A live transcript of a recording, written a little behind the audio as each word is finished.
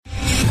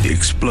The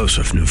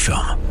explosive new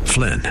film,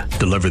 Flynn,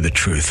 deliver the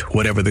truth,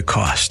 whatever the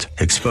cost,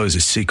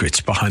 exposes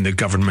secrets behind the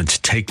government's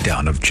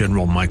takedown of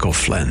General Michael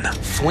Flynn.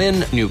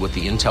 Flynn knew what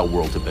the intel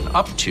world had been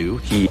up to.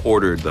 He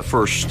ordered the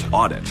first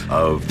audit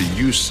of the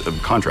use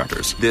of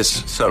contractors.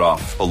 This set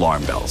off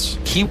alarm bells.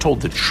 He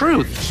told the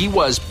truth. He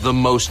was the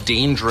most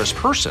dangerous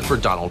person for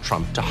Donald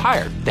Trump to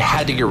hire. They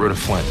had to get rid of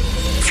Flynn.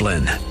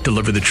 Flynn,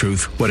 deliver the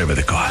truth, whatever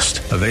the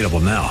cost. Available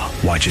now.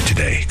 Watch it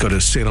today. Go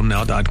to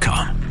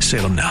salemnow.com.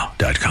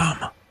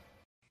 salemnow.com.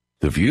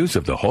 The views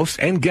of the hosts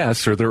and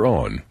guests are their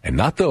own, and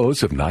not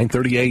those of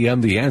 930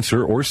 AM The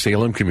Answer or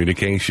Salem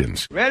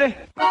Communications. Ready?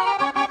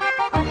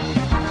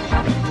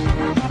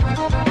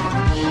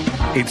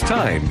 It's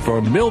time for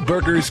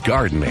Millburgers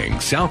Gardening,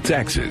 South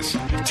Texas.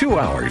 2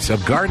 hours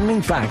of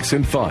gardening facts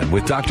and fun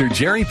with Dr.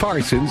 Jerry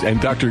Parsons and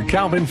Dr.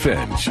 Calvin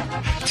Finch.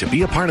 To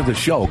be a part of the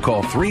show,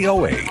 call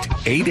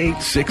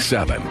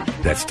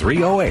 308-8867. That's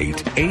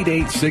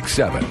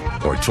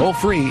 308-8867. Or toll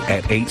free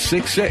at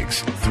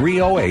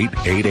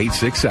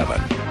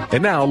 866-308-8867.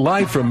 And now,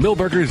 live from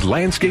Millburgers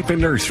Landscape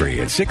and Nursery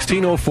at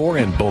 1604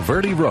 and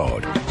Bulverde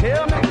Road.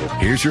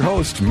 Here's your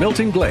host,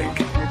 Milton Blake.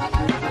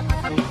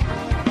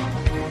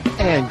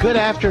 And good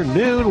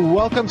afternoon.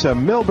 Welcome to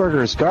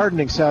Millburgers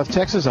Gardening, South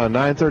Texas on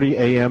 930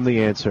 AM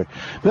The Answer.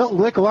 Milton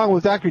Glick along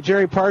with Dr.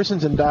 Jerry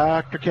Parsons and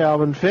Dr.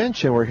 Calvin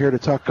Finch, and we're here to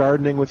talk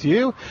gardening with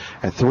you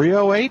at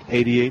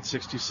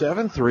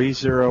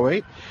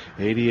 308-8867,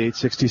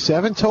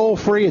 308-8867. Toll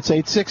free, it's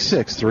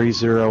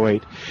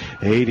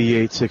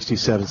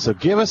 866-308-8867. So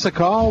give us a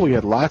call. We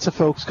had lots of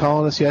folks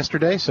calling us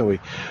yesterday, so we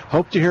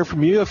hope to hear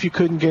from you if you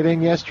couldn't get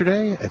in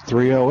yesterday at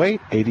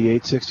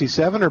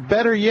 308-8867, or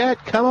better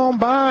yet, come on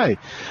by.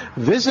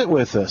 Visit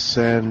with us,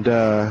 and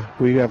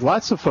we have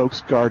lots of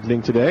folks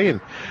gardening today and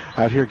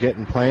out here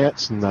getting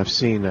plants. And I've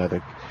seen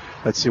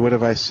let's see, what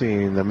have I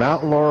seen? The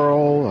mountain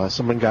laurel.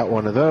 Someone got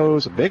one of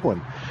those, a big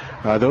one.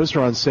 Those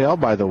are on sale,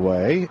 by the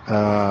way.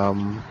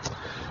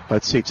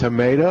 Let's see,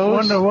 tomatoes. I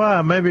wonder why.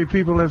 Maybe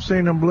people have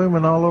seen them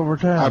blooming all over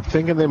town. I'm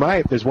thinking they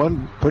might. There's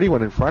one pretty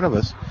one in front of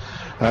us.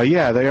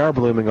 Yeah, they are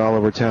blooming all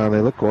over town.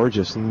 They look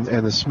gorgeous, and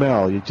the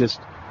smell. You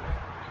just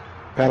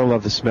gotta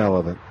love the smell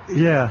of it.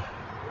 Yeah.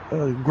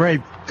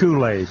 Grape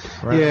Kool-Aid,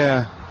 right?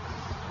 Yeah.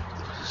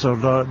 So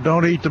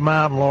don't eat the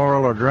mountain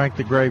laurel or drink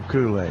the grape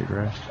Kool-Aid,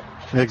 right?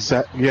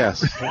 Exactly.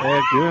 Yes.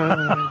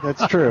 Yeah,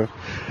 that's true.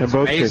 In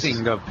both amazing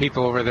cases. The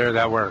people over there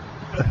that were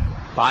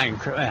buying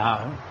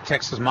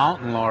Texas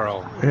mountain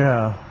laurel.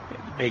 Yeah.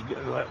 Big.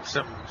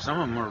 Some of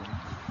them were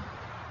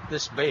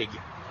this big.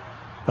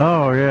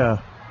 Oh yeah.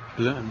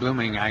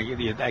 Blooming.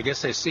 I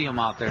guess they see them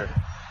out there.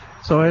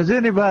 So has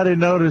anybody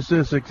noticed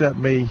this except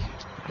me?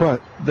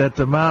 What? That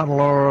the mountain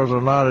laurels are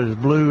not as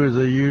blue as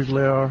they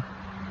usually are?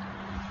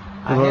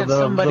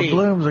 The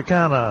blooms are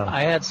kind of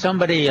I had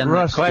somebody in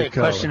the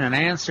question and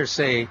answer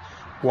say,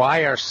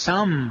 why are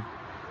some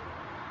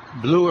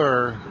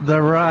bluer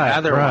than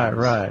other ones?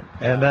 Right.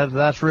 And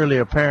that's really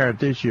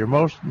apparent this year.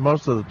 Most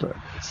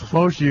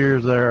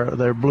years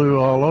they're blue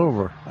all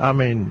over. I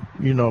mean,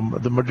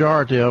 the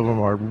majority of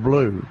them are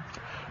blue,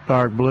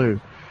 dark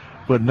blue.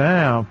 But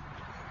now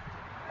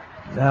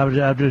I've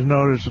just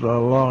noticed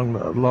along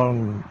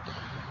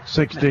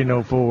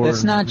 1604.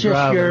 It's not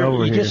just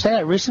you just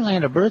recently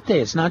had a birthday.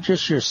 It's not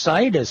just your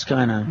sight is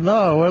kind of.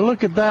 No, well,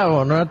 look at that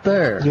one right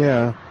there.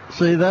 Yeah.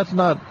 See, that's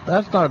not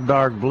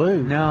dark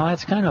blue. No,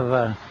 it's kind of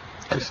a.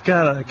 It's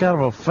kind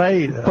of a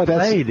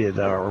faded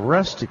or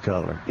rusty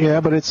color. Yeah,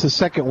 but it's the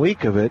second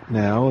week of it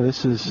now.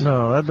 This is.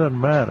 No, that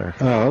doesn't matter.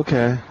 Oh,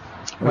 okay.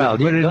 Well,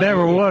 but it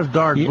never was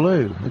dark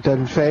blue. It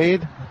doesn't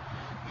fade.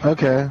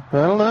 Okay, I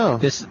don't know.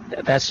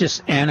 That's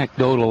just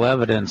anecdotal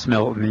evidence,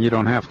 Milton. You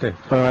don't have to.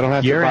 I don't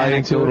have your to buy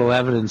anecdotal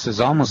evidence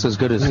is almost as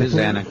good as his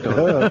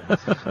anecdote.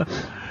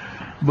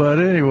 But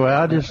anyway,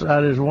 I just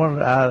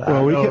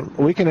wanted.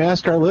 We can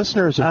ask our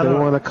listeners if they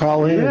want to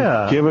call in.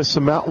 Yeah. Give us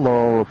some mountain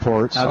laurel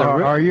reports.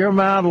 Are your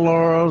mountain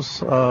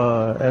laurels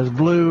as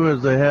blue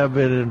as they have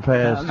been in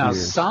past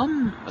years?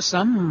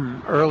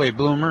 Some early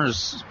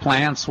bloomers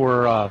plants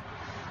were.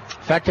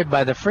 Affected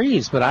by the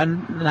freeze, but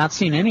I've not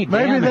seen any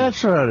damage. Maybe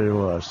that's what it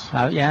was.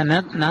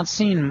 Not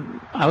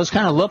seen. I was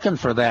kind of looking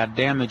for that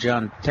damage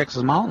on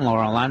Texas mountain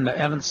laurel. I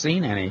haven't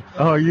seen any.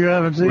 Oh, you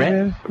haven't seen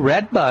any?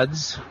 Red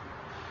buds.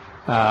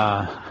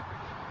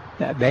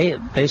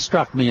 They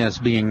struck me as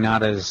being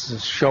not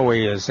as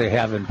showy as they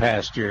have in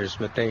past years,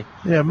 but they.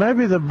 Yeah,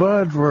 maybe the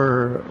buds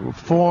were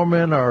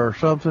forming or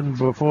something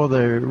before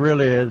they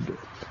really had.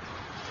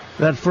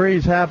 That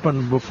freeze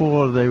happened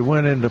before they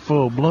went into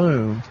full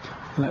bloom.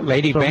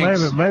 Lady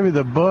Banks. Maybe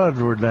the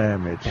buds were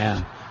damaged.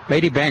 Yeah.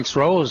 Lady Banks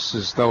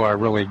roses, though, are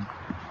really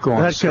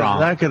going strong.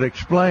 That could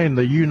explain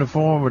the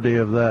uniformity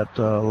of that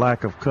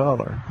lack of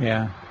color.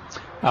 Yeah.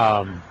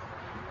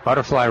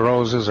 Butterfly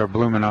roses are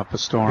blooming up a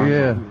storm.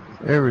 Yeah,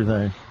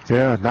 everything.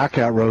 Yeah,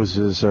 knockout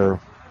roses are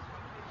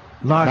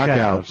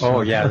knockouts.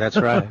 Oh, yeah, that's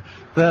right.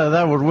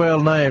 That was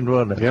well named,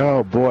 wasn't it? Yeah,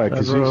 oh, boy. That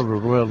was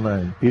well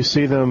named. You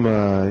see them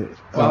by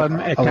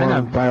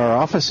our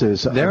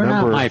offices. They're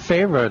not my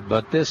favorite,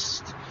 but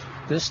this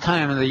this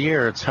time of the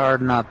year, it's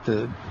hard not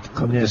to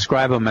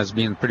describe them as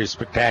being pretty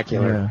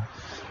spectacular.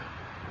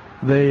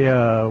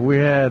 Yeah. We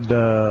had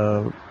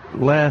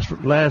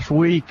last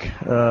week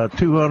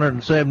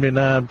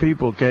 279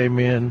 people came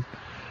in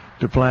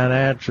to Plant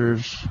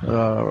Answers,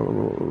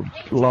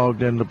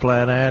 logged into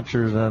Plant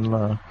Answers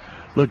and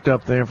looked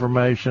up the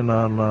information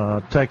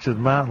on Texas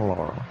mountain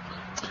laurel.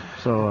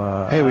 So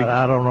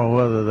I don't know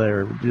whether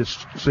they're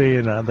just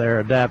seeing their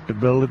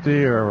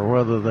adaptability or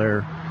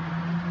whether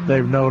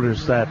they've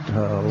noticed that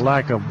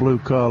lack of blue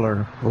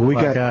color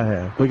I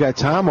have. We got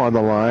Tom on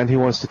the line. He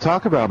wants to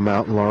talk about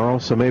mountain laurel,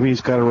 so maybe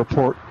he's got a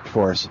report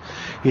for us.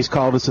 He's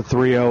called us at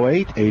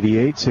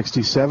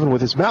 308-8867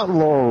 with his mountain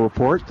laurel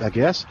report, I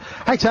guess.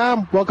 Hi,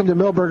 Tom. Welcome to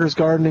Milberger's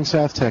Gardening,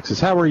 South Texas.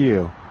 How are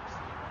you?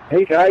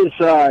 Hey, guys.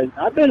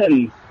 I've been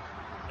in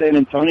San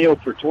Antonio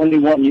for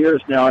 21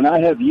 years now, and I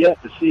have yet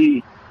to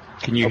see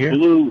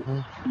blue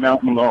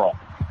mountain laurel.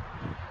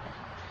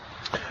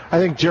 I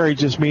think Jerry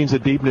just means the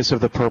deepness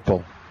of the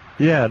purple.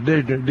 Yeah,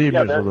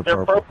 deepness of the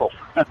purple.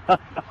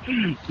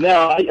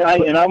 Now,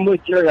 I'm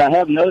with Jerry. I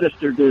have noticed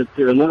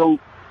they're a little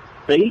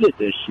faded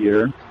this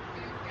year.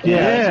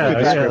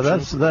 Yeah,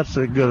 that's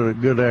a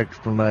good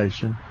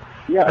explanation.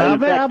 Yeah, I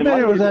bet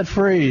it was that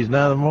freeze.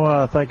 Now, the more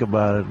I think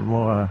about it, the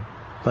more I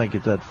think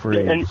it's that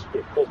freeze. And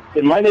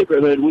in my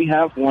neighborhood, we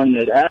have one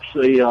that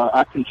actually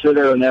I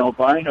consider an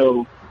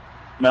albino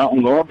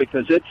mountain laurel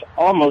because it's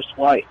almost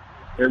white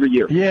every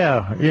year.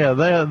 Yeah,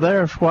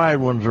 there's white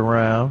ones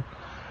around,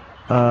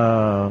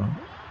 and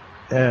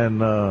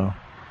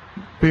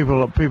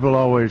people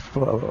always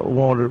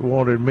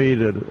wanted me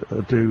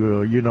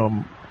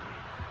to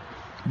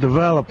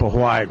develop a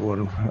white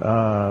one.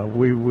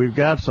 We've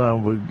got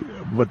some,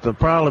 but the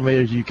problem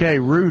is you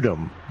can't root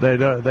them. They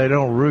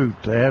don't root.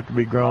 They have to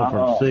be grown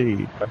from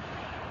seed.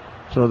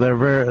 So they're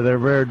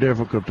very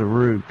difficult to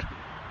root.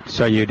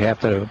 So you'd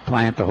have to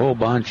plant a whole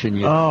bunch, and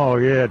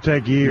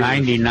take years.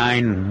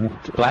 99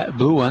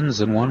 blue ones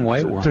and one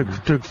white one.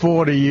 Took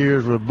 40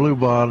 years with blue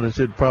bonnet.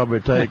 It'd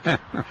probably take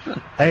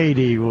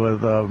 80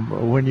 with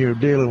when you're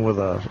dealing with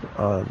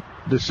a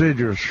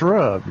deciduous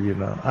shrub.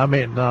 I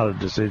mean, not a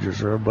deciduous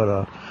shrub,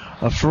 but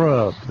a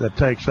shrub that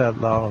takes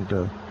that long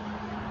to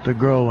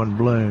grow and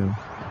bloom.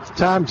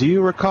 Tom, do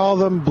you recall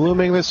them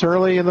blooming this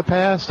early in the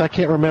past? I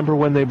can't remember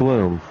when they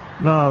bloom.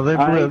 No, they're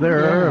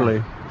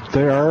early.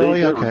 They're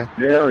early? Okay.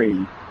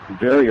 Very,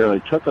 very early.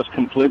 Took us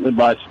completely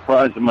by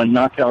surprise, and my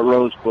knockout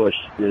rose bush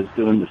is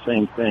doing the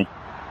same thing.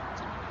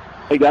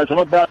 Hey, guys, I'm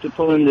about to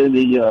pull into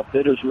the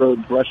Bitters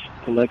Road Brush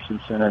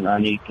Collection Center, and I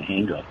need to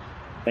hang up.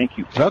 Thank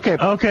you. Okay.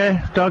 Talk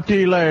to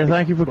you later.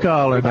 Thank you for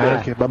calling.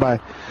 Okay,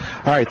 bye-bye.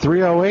 All right,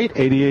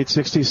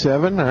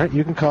 308-8867. All right,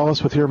 you can call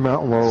us with your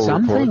mountain laurel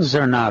Some reports. things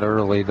are not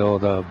early, though.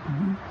 The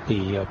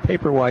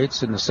paper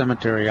whites and the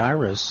cemetery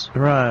iris.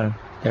 Right.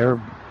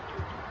 They're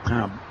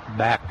kind of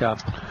backed up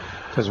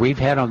because we've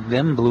had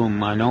them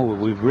bloom. I know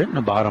we've written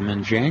about them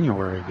in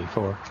January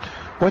before.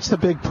 What's the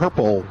big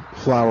purple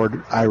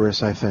flowered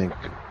iris? I think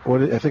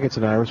it's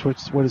an iris.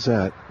 What is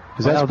that?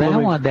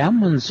 That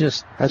one's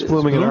just that's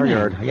blooming in our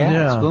yard.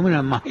 Yeah, it's blooming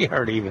in my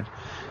yard even,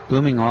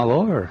 blooming all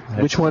over.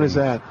 Which one is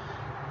that?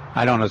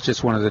 I don't know. It's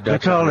just one of the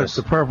Dutch. They call iris.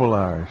 it the purple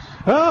iris.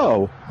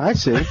 Oh, I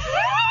see.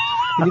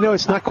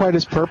 It's not quite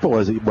as purple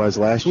as it was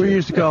last year. We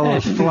used to call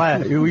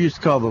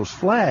those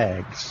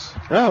flags.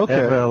 Oh,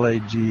 okay.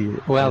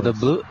 FLAG. Well, the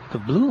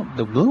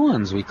blue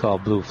ones we call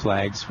blue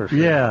flags for sure.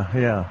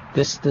 Yeah.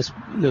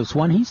 This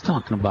one he's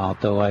talking about,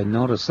 though, I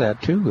noticed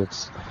that too.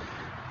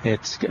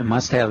 It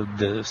must have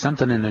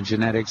something in the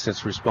genetics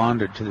that's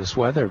responded to this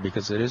weather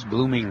because it is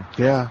blooming.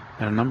 Yeah.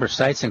 At a number of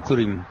sites,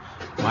 including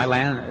my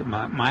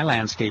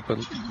landscape.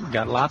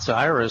 Got lots of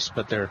iris,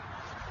 but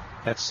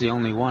that's the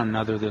only one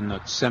other than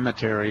the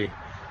cemetery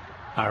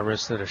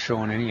iris that are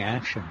showing any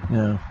action.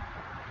 Yeah.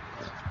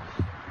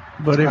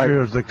 But if it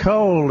was the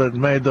cold that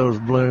made those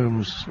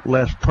blooms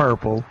less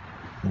purple,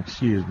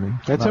 excuse me,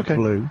 that's not okay.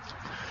 Blue.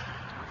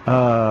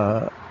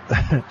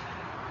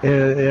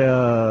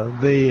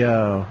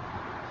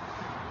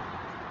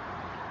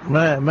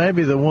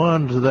 Maybe the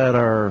ones that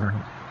are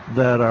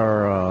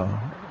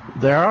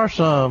there are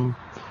some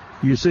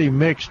you see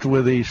mixed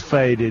with these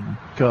faded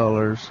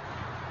colors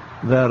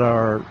that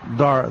are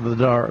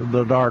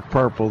the dark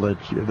purple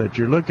that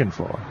you're looking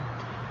for,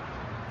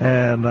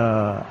 and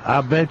I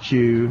bet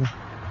you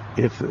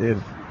if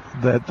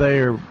that they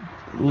are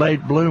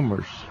late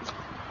bloomers.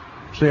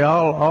 See,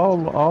 all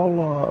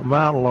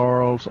mountain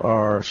laurels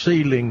are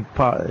seedling.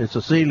 It's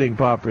a seedling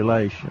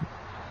population,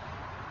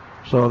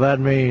 so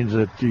that means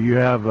that you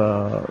have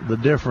the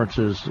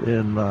differences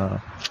in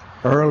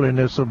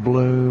earliness of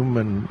bloom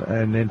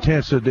and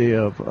intensity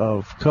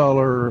of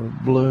color,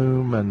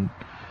 bloom, and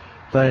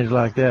things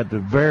like that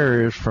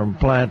varies from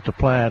plant to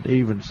plant,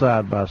 even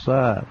side by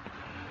side.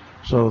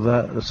 Does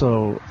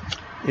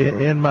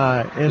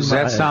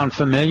that sound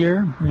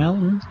familiar,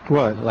 Milton?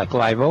 What? Like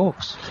live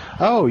oaks?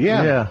 Oh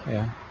yeah.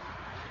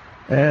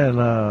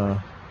 And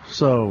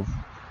so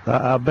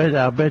I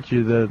bet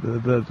you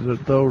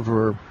that those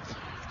were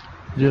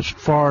just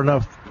far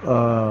enough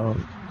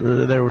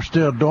they were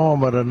still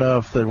dormant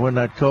enough that when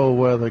that cold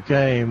weather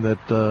came,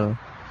 that of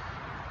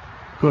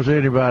course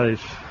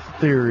anybody's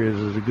theory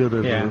is as good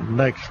as the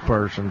next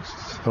person's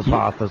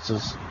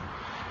hypothesis.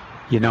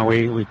 You know,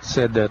 we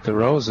said that the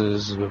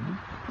roses,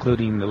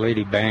 including the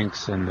Lady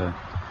Banks and the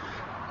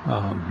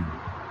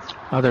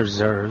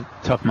others, are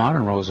tough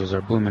modern roses,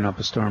 are blooming up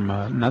a storm.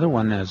 Another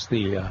one is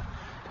that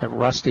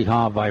Rusty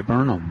Haw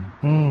Viburnum.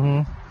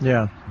 Mm-hmm.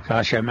 Yeah.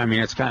 Gosh, I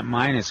mean,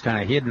 mine is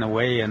kind of hidden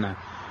away in a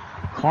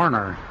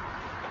corner,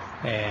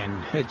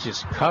 and it's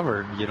just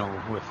covered, you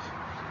know,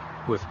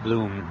 with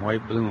bloom,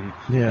 white bloom.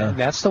 Yeah.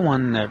 That's the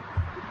one that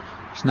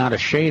it's not a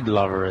shade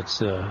lover. It's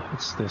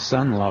the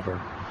sun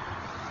lover.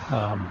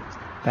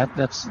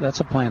 That's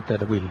a plant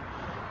that we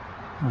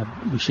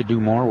should do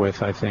more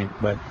with, I think,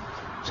 but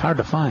it's hard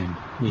to find.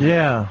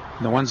 Yeah.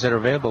 The ones that are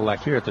available,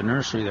 like here at the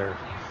nursery, they're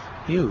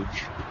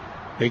huge,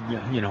 big,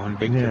 you know, in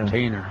big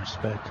containers.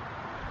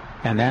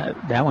 And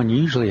that one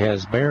usually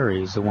has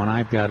berries. The one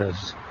I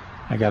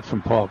got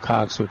from Paul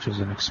Cox, which is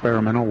an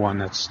experimental one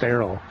that's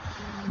sterile.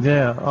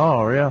 Yeah.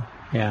 Oh, yeah.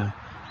 Yeah.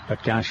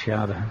 But gosh,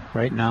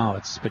 right now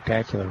it's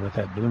spectacular with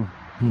that bloom.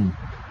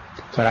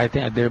 But I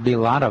think there'd be a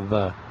lot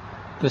of.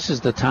 This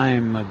is the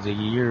time of the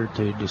year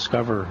to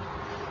discover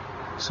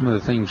some of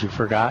the things you've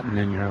forgotten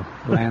in your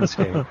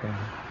landscape.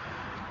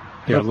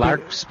 The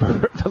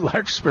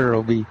larkspur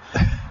will be.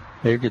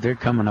 They're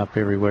coming up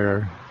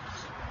everywhere,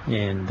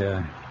 and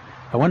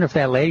I wonder if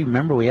that lady.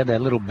 Remember, we had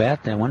that little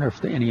bet. I wonder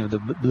if any of the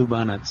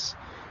bluebonnets.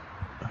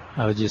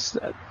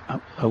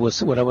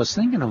 What I was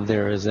thinking of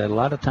there is that a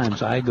lot of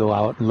times I go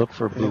out and look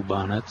for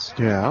bluebonnets.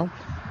 Yeah.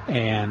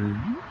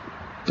 And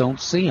don't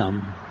see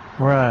them.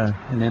 Right.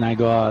 And then I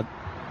go out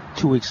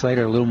 2 weeks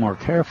later, a little more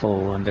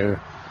careful, and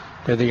there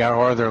they are,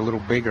 or they're a little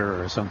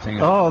bigger or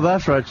something. Oh,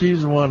 that's right.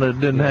 She's the one that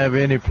didn't have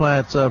any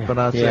plants up, and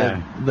I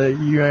said that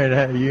you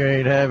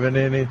ain't having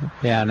any.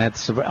 Yeah, and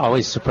that's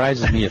always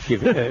surprises me if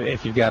you've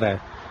got a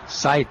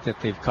site that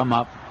they've come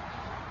up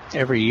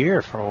every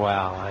year for a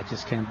while. I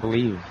just can't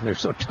believe they're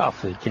so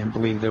tough. I can't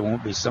believe there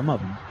won't be some of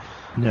them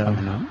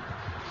coming up.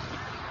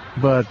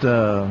 But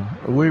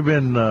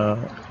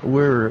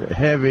we're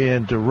heavy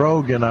into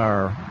roguing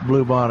our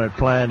bluebonnet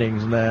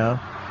plantings now,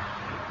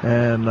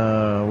 and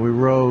we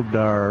rogued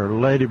our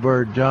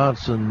Ladybird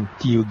Johnson.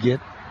 Do you get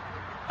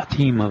a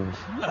team of?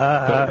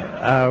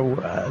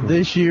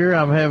 This year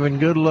I'm having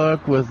good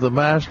luck with the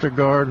master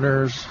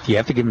gardeners. Do you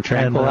have to give them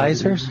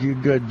tranquilizers?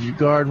 And, good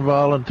garden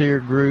volunteer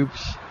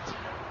groups.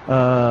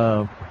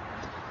 Roguing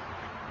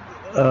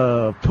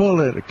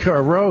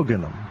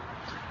them.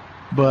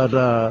 But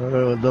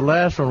the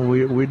last one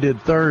we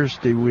did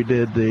Thursday, we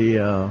did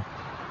the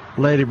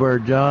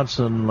Ladybird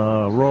Johnson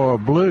Royal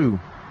Blue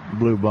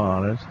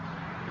bluebonnets,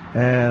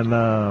 and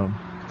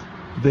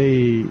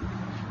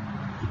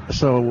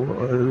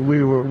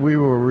we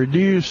were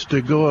reduced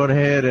to going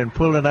ahead and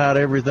pulling out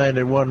everything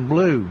that wasn't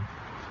blue,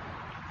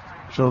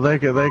 so they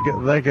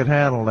could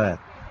handle that.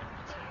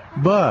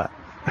 But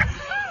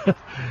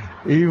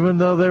even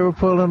though they were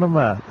pulling them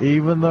out,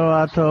 even though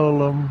I told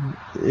them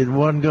it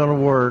wasn't going to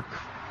work,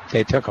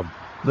 they took them.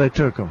 They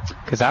took them.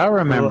 Because I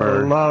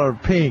remember a lot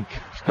of pink,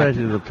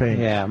 especially the pink.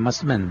 Yeah, it must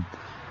have been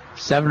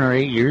 7 or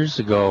 8 years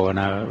ago, and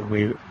I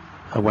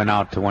went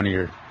out to one of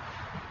your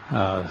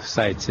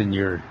sites and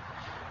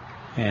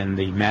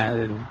the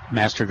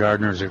master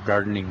gardeners or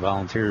gardening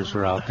volunteers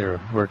were out there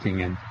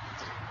working,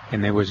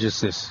 and there was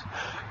just this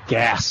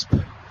gasp.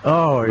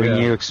 Oh, yeah. When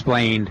you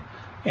explained,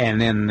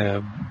 and then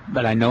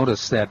but I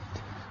noticed that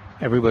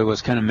everybody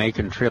was kind of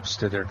making trips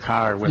to their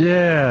car with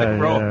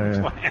the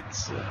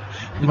plants.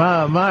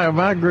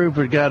 My group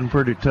had gotten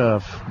pretty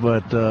tough,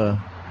 but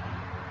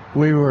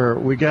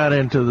we got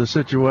into the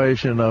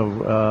situation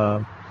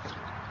of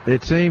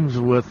it seems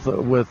with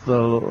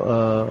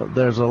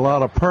there's a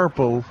lot of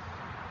purple.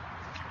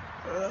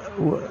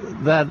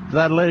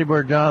 That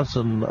Ladybird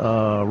Johnson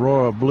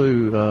Royal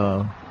Blue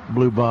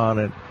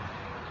bluebonnet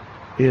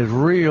is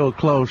real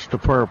close to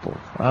purple.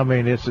 I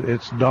mean,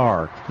 it's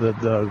dark.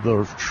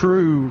 The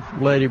true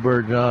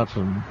Ladybird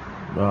Johnson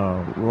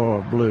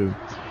Royal Blue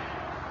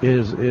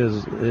is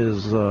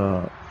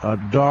a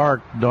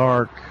dark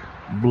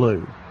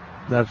blue.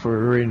 That's what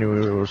we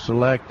were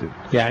selected.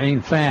 Yeah,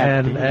 in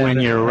fact, when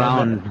you're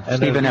around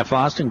Stephen F.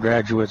 Austin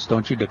graduates,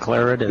 don't you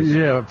declare it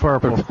as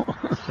purple?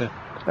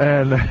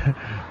 And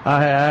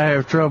I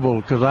have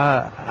trouble because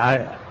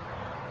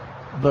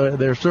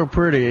they're so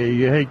pretty.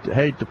 You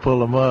hate to pull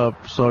them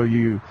up, so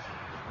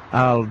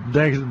I'll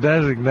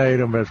designate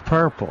them as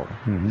purple.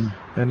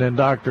 Mm-hmm. And then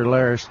Dr.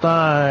 Larry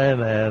Stein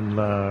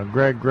and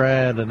Greg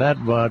Grant and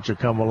that bunch will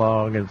come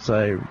along and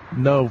say,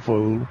 "No,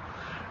 fool,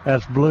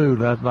 that's blue.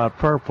 That's not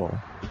purple."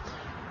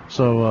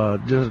 So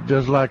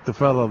just like the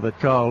fellow that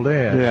called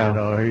in,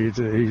 he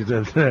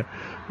said they're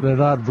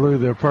not blue,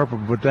 they're purple,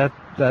 but that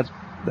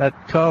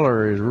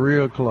color is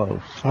real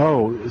close.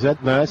 Oh,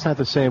 that's not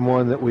the same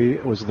one that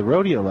was at the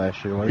rodeo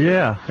last year, was it?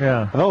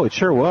 Yeah. Oh, it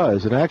sure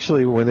was. And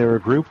actually, when they were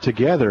grouped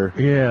together,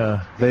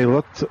 they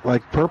looked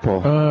like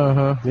purple.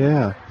 Uh-huh.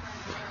 Yeah.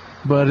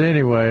 But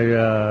anyway,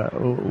 I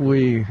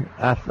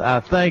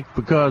think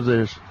because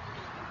there's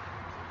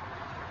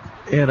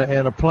in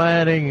a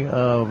planting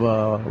of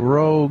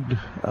rogued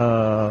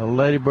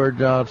Lady Bird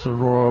Johnson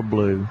Royal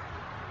Blue,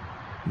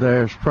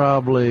 there's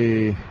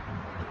probably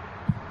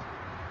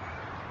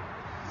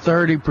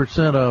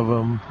 30% of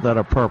them that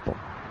are purple.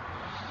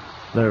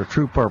 They're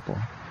true purple.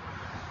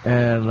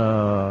 And,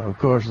 of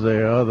course,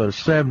 the other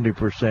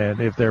 70%,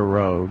 if they're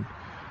rogue,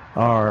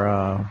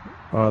 are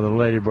the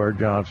Lady Bird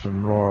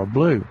Johnson Royal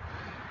Blue.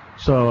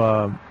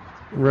 So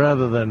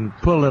rather than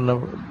trying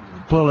to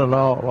pull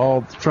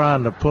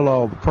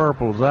all the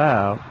purples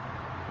out,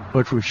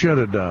 which we should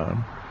have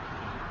done,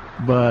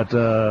 but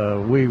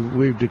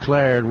we've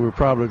declared we're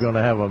probably going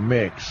to have a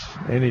mix.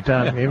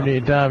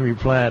 Anytime you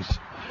plant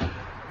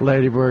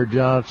Lady Bird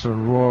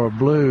Johnson Royal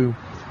Blue,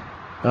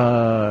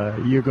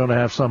 you're going to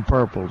have some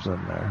purples in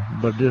there.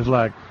 But just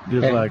like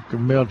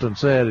Milton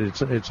said,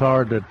 it's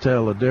hard to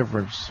tell the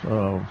difference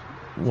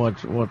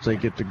once they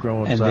get to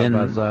growing side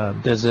by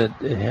side. Does it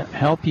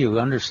help you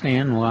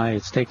understand why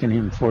it's taken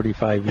him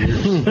 45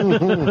 years?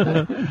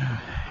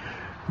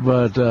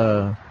 But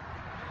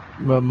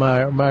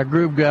my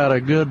group got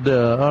a good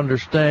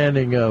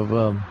understanding of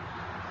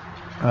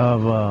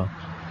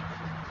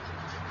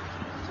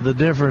the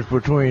difference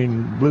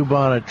between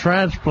bluebonnet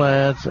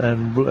transplants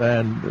and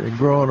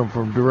growing them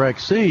from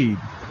direct seed,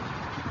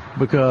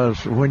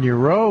 because when you're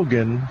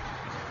roguing,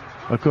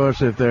 of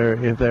course, if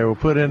they were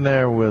put in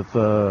there with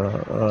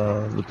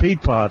the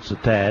peat pots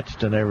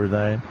attached and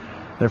everything,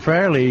 they're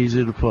fairly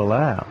easy to pull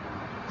out.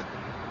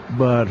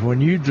 But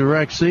when you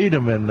direct seed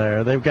them in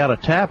there, they've got a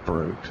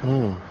taproot,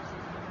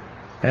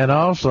 and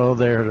also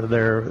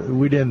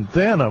we didn't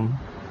thin them.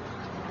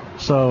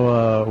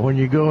 So when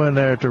you go in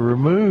there to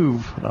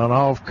remove an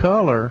off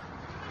color,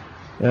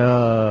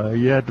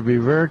 you have to be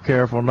very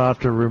careful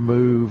not to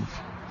remove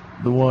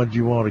the ones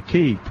you want to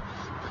keep.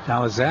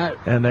 How is that?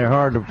 And they're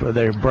hard to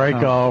they break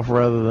off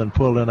rather than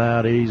pulling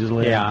out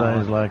easily and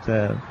things like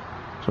that.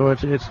 So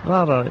it's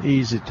not an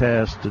easy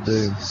task to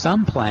do.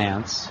 Some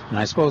plants, and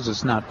I suppose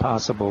it's not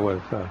possible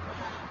with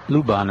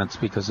bluebonnets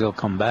because they'll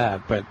come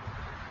back, but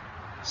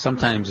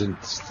sometimes in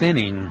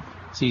thinning,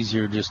 it's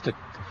easier just to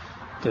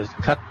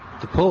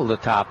pull the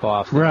top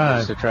off,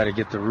 right, to try to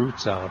get the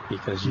roots out,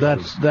 because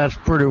that's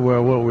pretty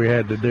well what we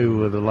had to do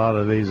with a lot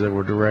of these that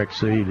were direct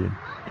seeded.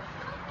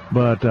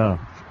 But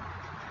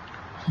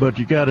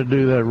you got to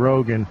do that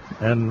roguing,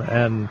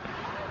 and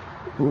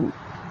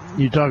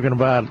you're talking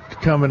about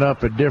coming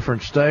up at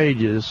different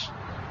stages.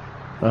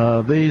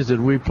 These that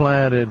we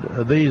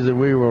planted, these that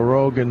we were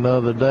roguing the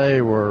other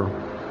day were,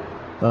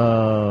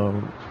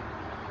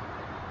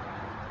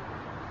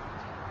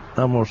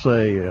 I'm going to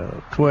say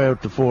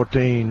 12 to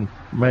 14,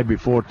 maybe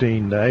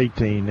 14 to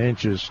 18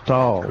 inches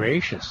tall.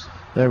 Gracious.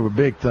 They were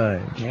big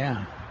things.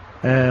 Yeah.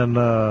 And,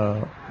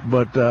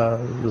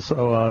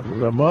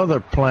 some other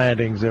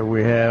plantings that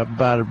we have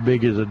about as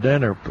big as a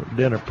dinner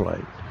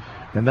plate.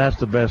 And that's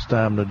the best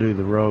time to do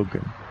the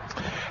roguing.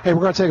 Hey,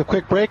 we're going to take a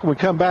quick break. When we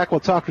come back, we'll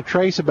talk to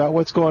Trace about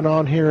what's going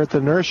on here at the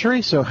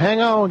nursery. So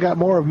hang on. We've got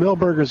more of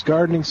Milberger's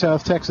Gardening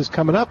South Texas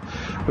coming up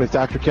with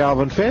Dr.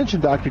 Calvin Finch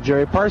and Dr.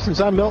 Jerry Parsons.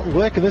 I'm Milton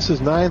Glick, and this is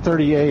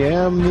 9:30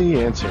 a.m.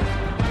 The Answer.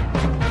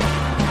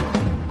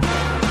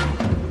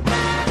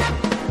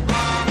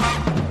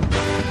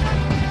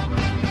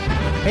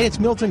 Hey, it's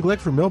Milton Glick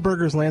from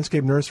Milberger's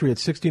Landscape Nursery at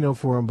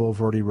 1604 on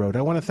Boulevardy Road.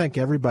 I want to thank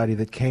everybody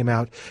that came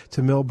out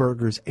to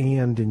Milberger's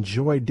and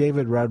enjoyed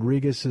David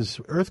Rodriguez's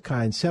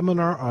Earthkind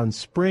seminar on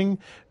spring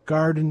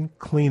garden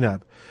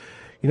cleanup.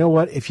 You know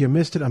what? If you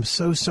missed it, I'm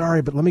so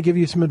sorry, but let me give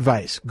you some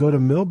advice. Go to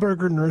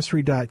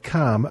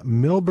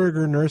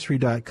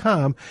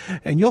milbergernursery.com,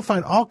 and you'll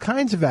find all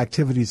kinds of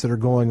activities that are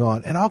going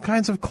on, and all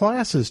kinds of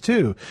classes,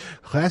 too.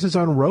 Classes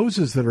on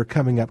roses that are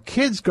coming up,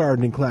 kids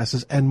gardening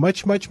classes, and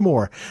much, much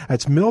more.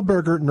 That's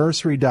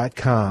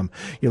milbergernursery.com.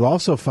 You'll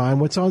also find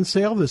what's on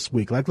sale this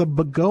week, like the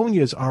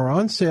begonias are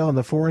on sale in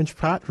the 4-inch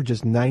pot for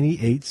just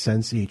 98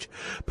 cents each.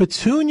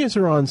 Petunias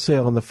are on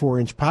sale in the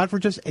 4-inch pot for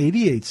just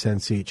 88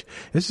 cents each.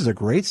 This is a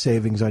great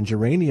savings on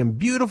geranium.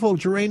 Beautiful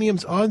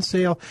geraniums on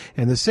sale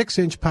in the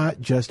 6-inch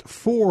pot, just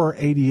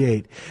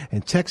 $4.88.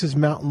 And Texas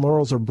mountain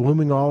laurels are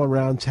blooming all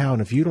around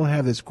town. If you don't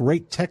have this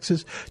great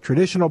Texas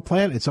traditional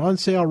plant, it's on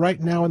sale right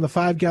now in the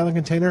 5-gallon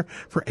container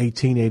for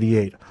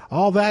 $18.88.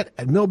 All that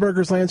at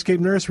Milberger's Landscape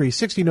Nursery,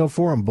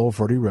 1604 on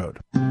Boulevardy Road.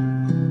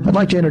 I'd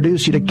like to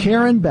introduce you to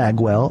Karen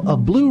Bagwell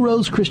of Blue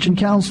Rose Christian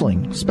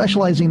Counseling,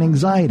 specializing in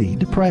anxiety,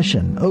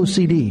 depression,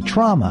 OCD,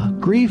 trauma,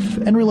 grief,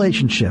 and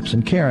relationships.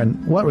 And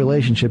Karen, what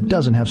relationship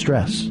doesn't have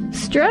stress?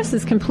 Stress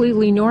is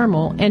completely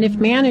normal, and if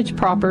managed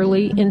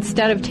properly,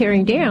 instead of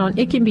tearing down,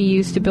 it can be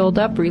used to build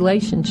up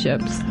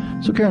relationships.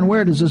 So, Karen,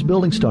 where does this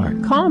building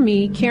start? Call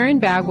me, Karen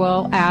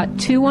Bagwell, at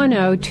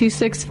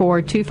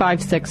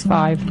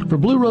 210-264-2565. For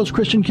Blue Rose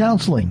Christian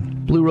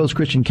Counseling,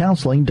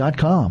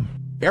 bluerosechristiancounseling.com.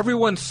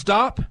 Everyone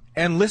stop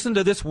and listen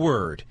to this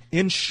word,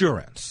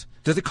 insurance.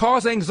 Does it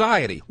cause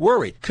anxiety,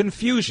 worry,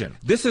 confusion?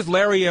 This is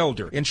Larry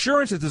Elder.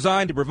 Insurance is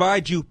designed to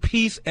provide you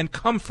peace and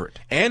comfort.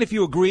 And if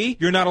you agree,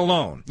 you're not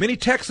alone. Many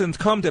Texans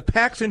come to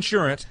PAX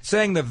Insurance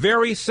saying the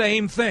very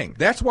same thing.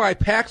 That's why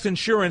PAX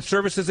Insurance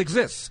Services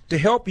exists, to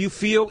help you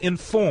feel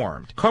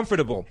informed,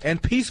 comfortable,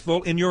 and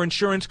peaceful in your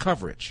insurance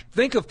coverage.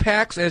 Think of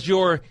PAX as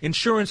your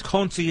insurance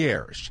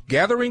concierge,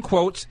 gathering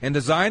quotes and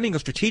designing a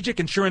strategic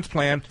insurance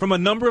plan from a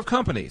number of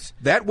companies.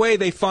 That way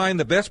they find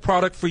the best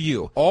product for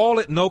you, all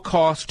at no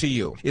cost to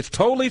you. It's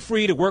totally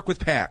free to work with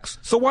PAX,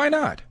 so why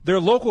not? They're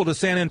local to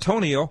San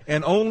Antonio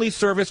and only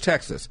service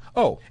Texas.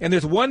 Oh, and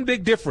there's one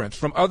big difference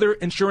from other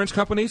insurance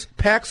companies.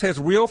 PAX has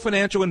real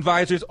financial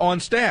advisors on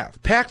staff.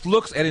 PAX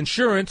looks at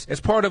insurance as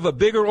part of a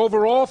bigger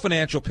overall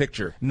financial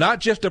picture,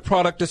 not just a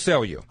product to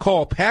sell you.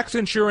 Call PAX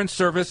Insurance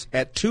Service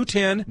at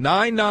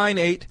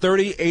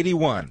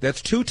 210-998-3081.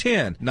 That's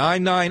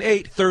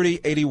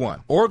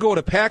 210-998-3081. Or go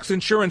to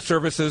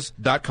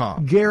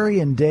PAXInsuranceServices.com. Gary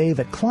and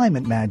Dave at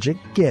Climate Magic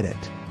get it.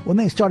 When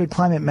they started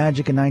Climate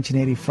Magic in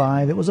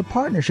 1985, it was a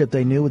partnership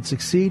they knew would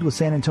succeed with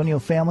San Antonio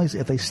families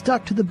if they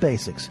stuck to the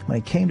basics when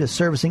it came to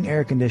servicing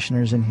air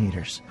conditioners and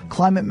heaters.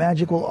 Climate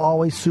Magic will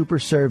always super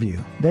serve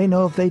you. They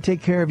know if they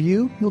take care of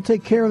you, you'll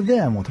take care of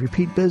them with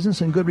repeat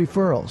business and good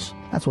referrals.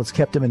 That's what's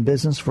kept them in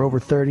business for over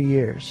 30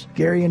 years.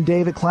 Gary and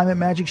Dave at Climate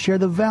Magic share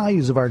the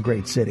values of our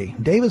great city.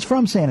 Dave is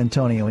from San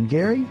Antonio, and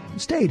Gary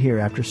stayed here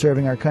after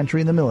serving our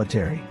country in the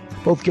military.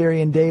 Both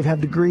Gary and Dave have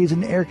degrees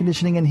in air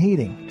conditioning and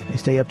heating. They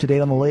stay up to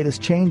date on the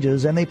latest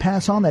changes, and they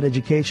pass on that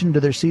education to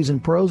their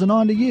seasoned pros and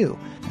on to you,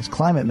 as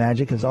Climate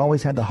Magic has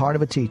always had the heart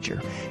of a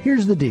teacher.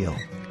 Here's the deal.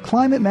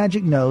 Climate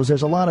Magic knows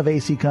there's a lot of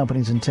AC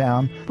companies in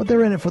town, but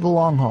they're in it for the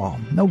long haul.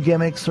 No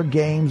gimmicks or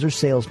games or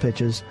sales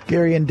pitches.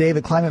 Gary and Dave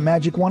at Climate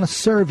Magic want to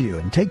serve you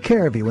and take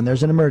care of you when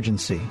there's an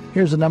emergency.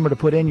 Here's the number to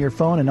put in your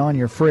phone and on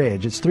your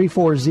fridge. It's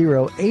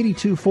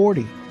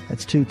 340-8240.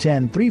 That's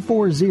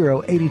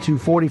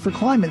 210-340-8240 for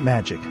Climate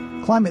Magic.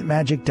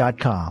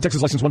 ClimateMagic.com.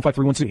 Texas license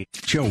 1531C.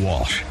 Joe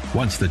Walsh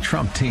wants the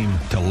Trump team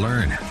to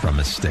learn from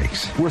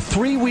mistakes. We're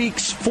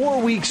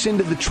 4 weeks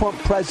into the Trump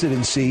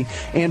presidency,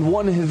 and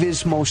one of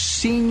his most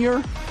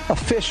senior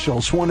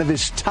officials, one of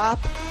his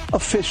top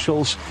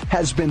officials,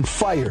 has been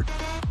fired.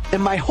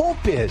 And my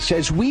hope is,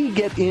 as we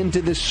get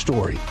into this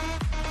story,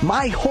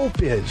 my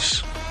hope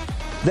is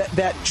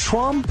that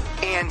Trump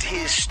and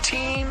his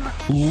team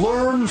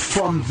learn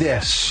from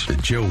this. The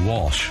Joe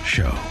Walsh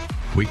Show.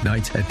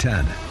 Weeknights at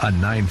 10 on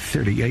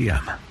 9:30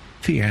 a.m.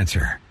 The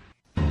Answer.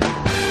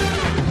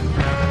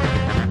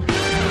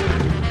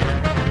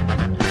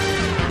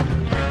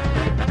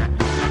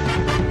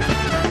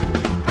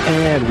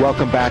 And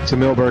welcome back to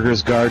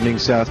Milberger's Gardening,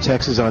 South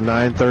Texas on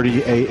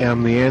 9:30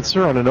 a.m. The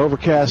Answer. On an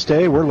overcast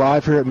day, we're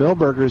live here at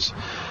Milberger's,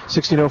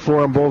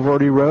 1604 on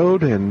Boulevardy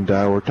Road, and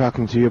we're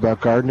talking to you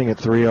about gardening at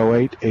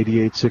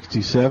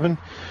 308-8867.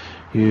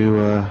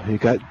 You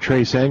got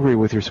Trace angry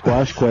with your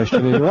squash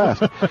question and he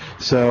left.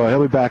 So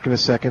he'll be back in a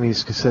second. He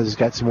says he's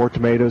got some more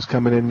tomatoes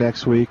coming in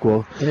next week.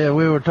 Well, yeah,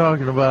 we were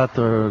talking about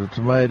the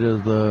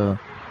tomatoes, the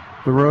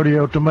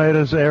rodeo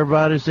tomatoes.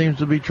 Everybody seems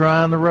to be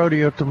trying the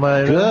rodeo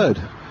tomatoes. Good.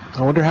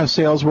 I wonder how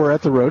sales were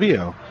at the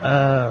rodeo.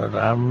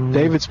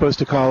 David's supposed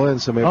to call in,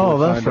 so maybe we'll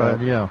that's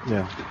find right. out.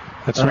 Yeah.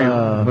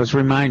 Let's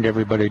remind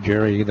everybody,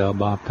 Jerry, though,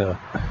 about the.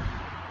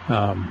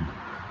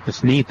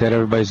 It's neat that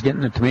everybody's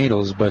getting the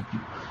tomatoes, but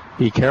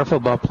be careful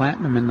about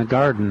planting them in the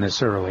garden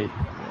this early.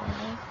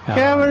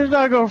 Yeah, but it's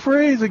not going to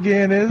freeze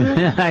again, is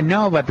it? I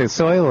know, but the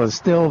soil is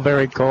still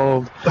very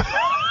cold,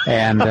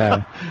 and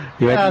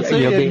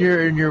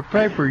in your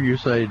paper you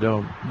say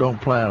don't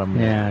plant them.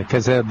 Yeah,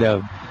 because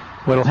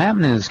what'll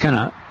happen is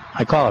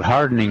I call it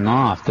hardening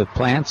off. The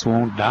plants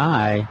won't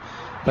die,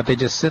 but they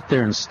just sit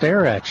there and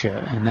stare at you,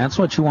 and that's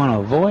what you want to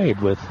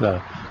avoid with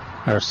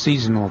our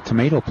seasonal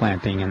tomato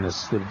planting. And the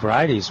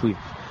varieties we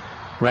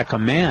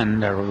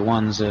recommend are the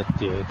ones that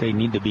they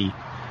need to be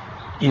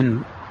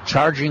in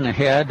charging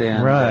ahead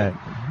and right.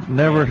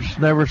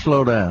 Never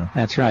slow down.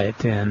 That's right.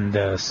 And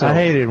so I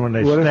hate it when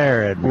they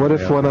stare at me. What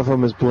if one of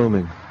them is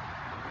blooming?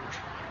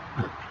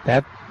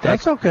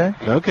 That's okay.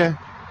 Okay.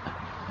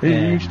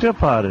 You still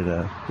pot it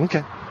up.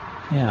 Okay.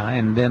 Yeah,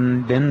 and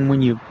then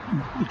when it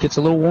gets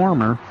a little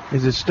warmer.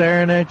 Is it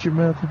staring at you,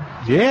 Milton?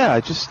 Yeah,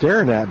 it's just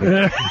staring at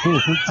me.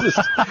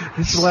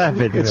 It's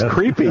laughing. It's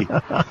creepy.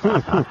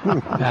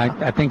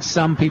 I think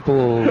some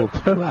people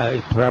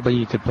probably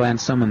you could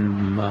plant some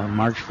on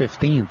March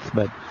 15th,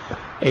 but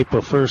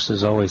April 1st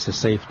is always a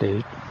safe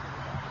date.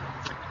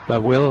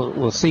 But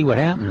we'll see what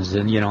happens,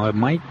 and it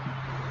might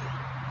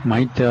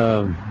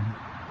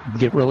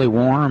get really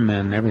warm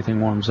and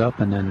everything warms up,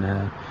 and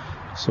then.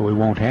 So we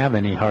won't have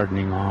any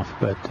hardening off,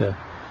 but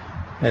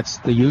that's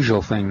the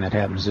usual thing that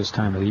happens this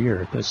time of the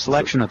year. The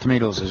selection of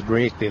tomatoes is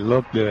great; they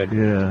look good.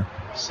 Yeah.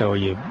 So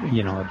you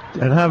know.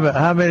 And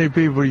how many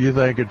people do you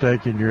think are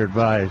taking your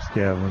advice,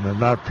 Kevin, and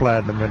not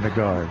planting them in the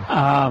garden?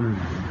 I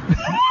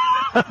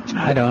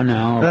don't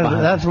know.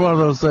 That's one of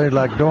those things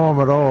like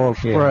dormant oil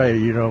spray.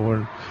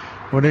 Yeah.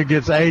 when it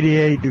gets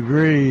 88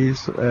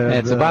 degrees. And,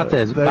 it's about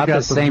the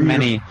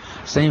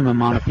same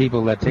amount of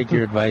people that take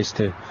your advice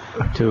to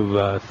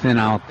thin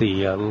out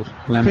the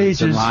lemons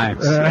peaches, and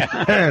limes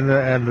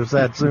and the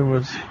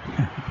satsumas.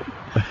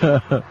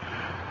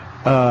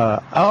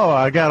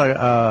 I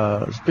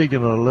got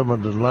speaking of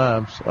lemons and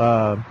limes,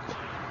 I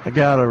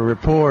got a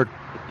report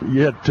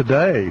yet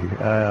today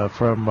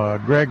from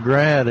Greg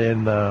Grant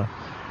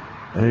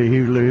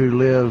who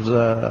lives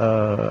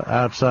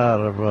outside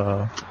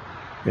of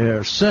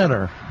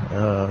Center,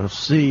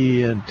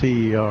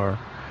 CENTER,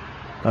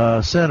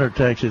 Center,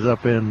 Texas,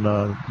 up in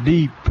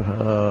Deep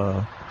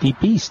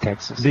East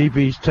Texas. Deep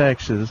East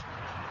Texas.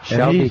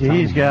 And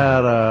he's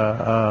got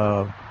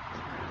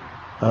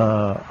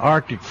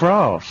Arctic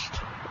frost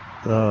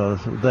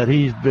that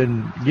he's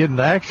been getting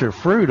the extra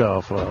fruit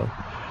off of.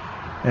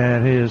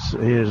 And his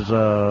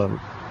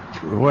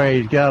where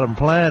he's got them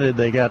planted,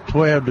 they got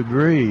 12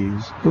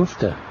 degrees.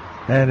 Oofta.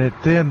 And it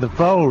thinned the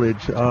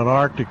foliage on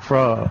Arctic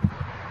frost,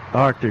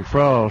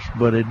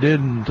 but it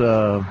didn't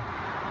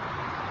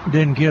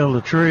kill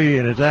the tree,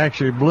 and it's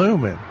actually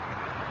blooming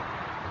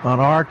on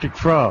Arctic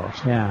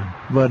frost. Yeah.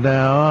 But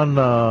now on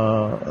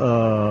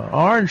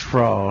orange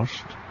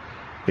frost,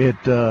 it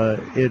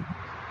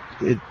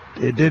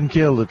didn't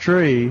kill the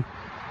tree,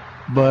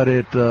 but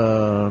it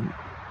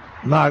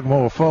knocked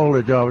more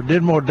foliage off. It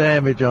did more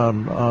damage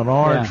on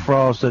orange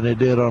frost than it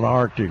did on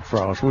Arctic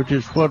frost, which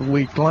is what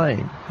we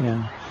claim.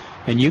 Yeah.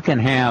 And you can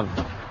have,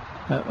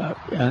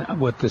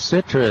 with the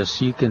citrus,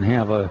 you can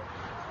have a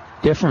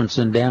difference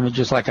in damage,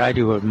 just like I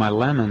do with my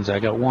lemons. I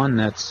got one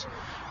that's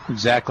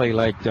exactly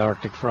like the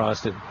Arctic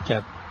frost. It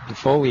got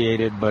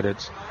defoliated, but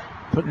it's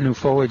putting new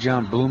foliage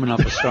on, blooming up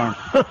a storm.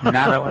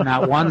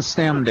 Not one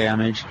stem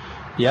damage.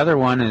 The other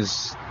one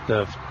is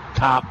the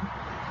top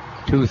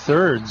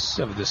 2/3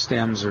 of the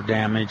stems are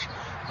damaged,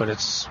 but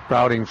it's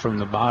sprouting from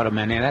the bottom,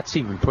 and that's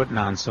even putting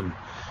on some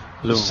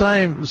bloom.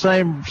 Same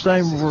variety?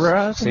 Same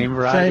variety. Same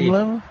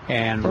lemon?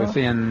 And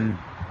within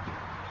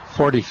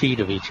 40 feet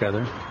of each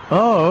other.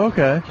 Oh,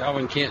 okay.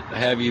 Calvin can't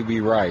have you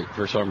be right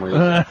for some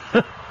reason.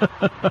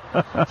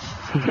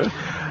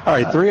 All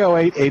right,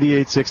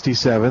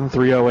 308-8867,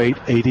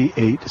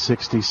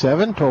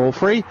 308-8867, toll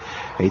free,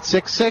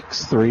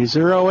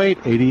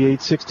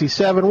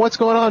 866-308-8867. What's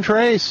going on,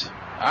 Trace?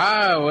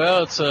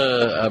 Well, it's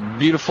a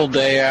beautiful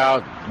day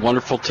out,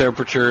 wonderful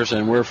temperatures,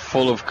 and we're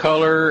full of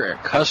color,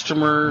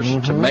 customers,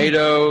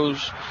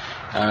 tomatoes,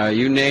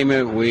 you name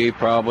it, we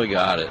probably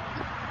got it.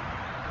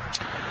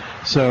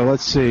 So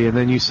let's see, and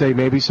then you say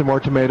maybe some more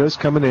tomatoes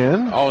coming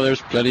in. Oh,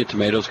 there's plenty of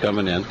tomatoes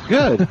coming in.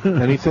 Good.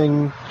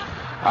 Anything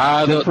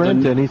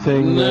different?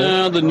 Anything?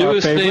 No, the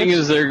newest thing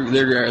is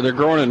they're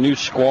growing a new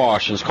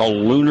squash, and it's called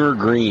Lunar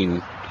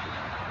Green.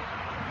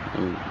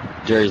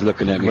 Jerry's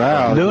looking at me.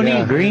 Wow.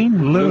 Loony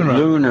green?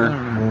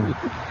 Lunar.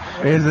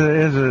 Is it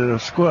a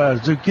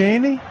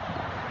zucchini?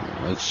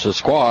 It's a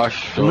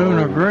squash. So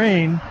Lunar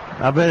green.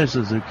 I bet it's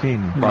a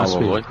zucchini.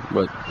 Probably.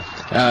 But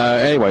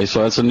anyway,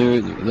 so that's the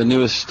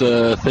newest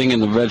thing in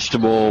the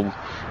vegetable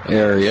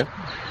area.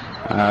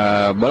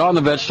 But on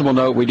the vegetable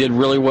note, we did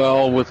really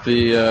well with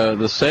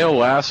the sale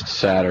last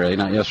Saturday,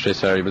 not yesterday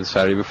Saturday, but the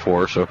Saturday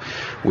before. So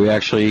we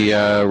actually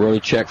wrote a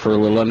check for a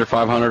little under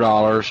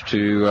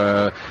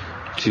 $500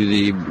 to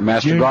the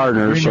Master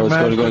Gardener. So it's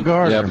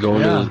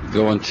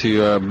going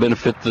to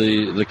benefit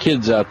the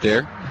kids out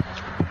there.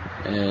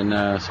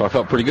 And so I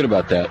felt pretty good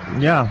about that.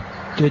 Yeah.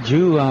 Did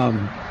you?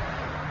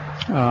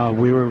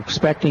 We were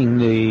expecting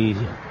the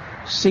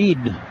seed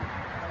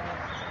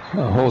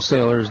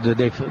wholesalers. Did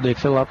they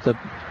fill up the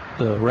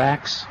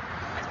racks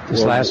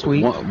this last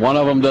week? One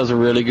of them does a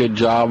really good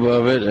job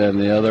of it, and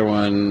the other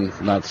one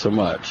not so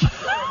much.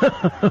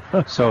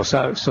 So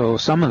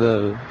some of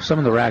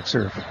the racks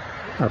are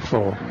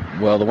full.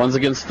 Well, the ones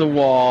against the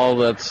wall,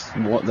 that's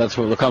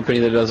the company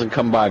that doesn't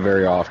come by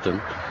very often.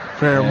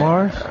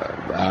 Fairmore?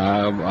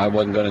 I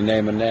wasn't going to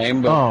name a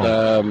name,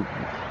 but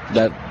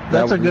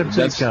that's a good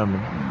seed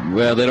company.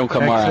 Well, they don't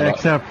come around.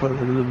 Except for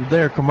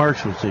their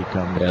commercial seed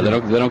company. Yeah,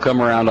 they don't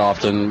come around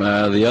often.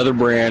 The other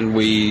brand,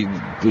 we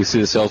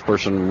see the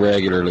salesperson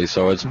regularly,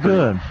 so it's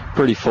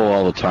pretty full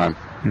all the time.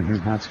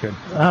 Mm-hmm. That's good.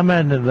 I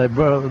mean, they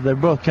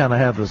both kind of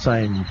have the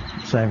same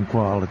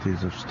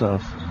qualities of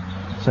stuff,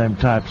 same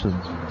types of.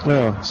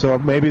 Oh, so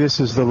maybe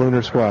this is the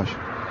lunar squash.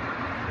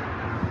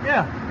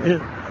 Yeah.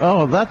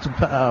 That's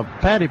a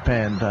patty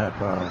pan type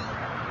or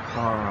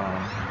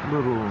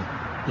little.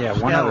 Yeah,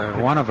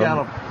 one of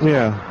them.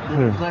 Yeah.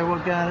 Does it say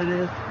what kind it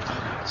is?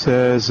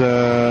 Says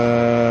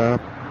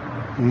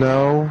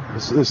no.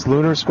 This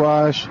lunar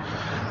squash,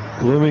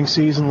 blooming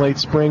season, late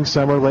spring,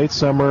 late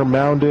summer,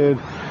 mounded,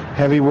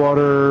 heavy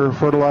water,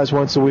 fertilized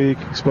once a week,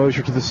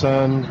 exposure to the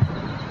sun.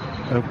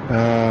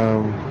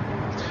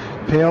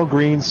 Pale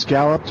green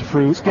scalloped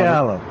fruit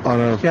on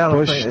a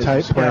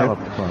bush-type plant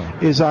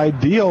is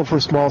ideal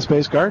for small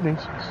space gardening.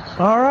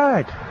 All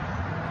right.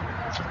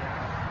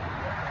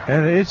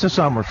 And it's a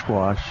summer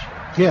squash.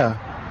 Yeah,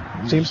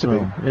 seems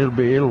to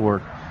be. It'll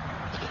work.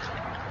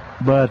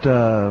 But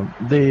so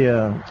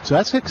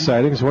that's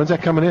exciting. So when's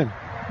that coming in?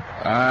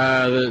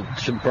 That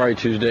should probably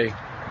Tuesday.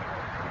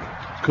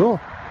 Cool.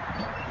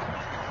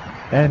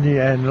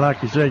 And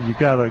like you said, you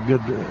got a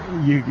good.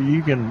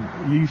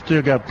 You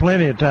still got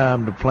plenty of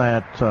time to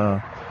plant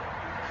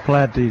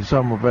these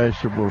summer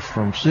vegetables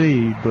from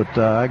seed, but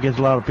I guess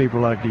a lot of people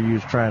like to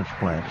use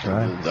transplants,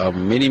 right?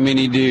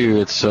 Many do.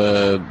 It's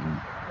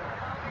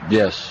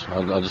yes.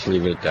 I'll just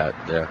leave it at that.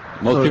 Yeah.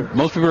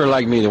 Most people are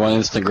like me. They want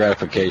instant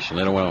gratification.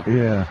 They don't want to.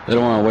 Yeah. They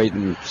don't want to wait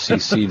and see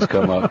seeds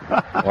come up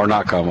or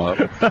not come up.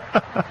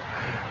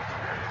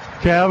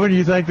 Calvin,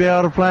 you think they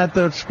ought to plant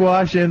the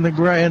squash in the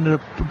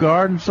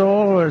garden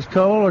soil where it's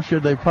cold, or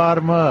should they pot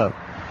them up?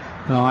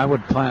 No, I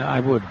would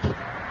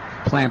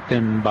plant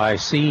them by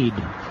seed.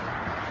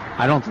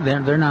 I don't think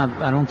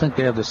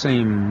they have the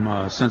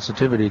same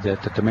sensitivity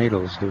that the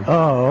tomatoes do.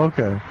 Oh,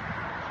 okay.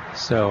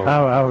 So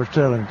I was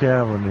telling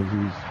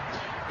Calvin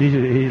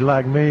he's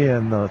like me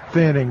in the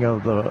thinning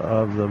of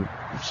the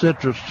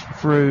citrus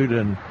fruit,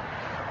 and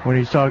when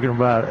he's talking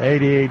about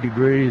 88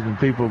 degrees and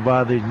people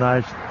buy these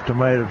nice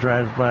tomato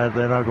transplants,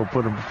 they're not going to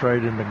put them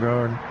straight in the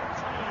garden.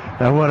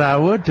 Now, what I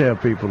would tell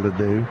people to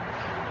do,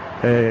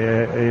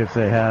 if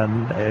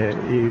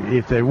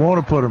they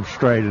want to put them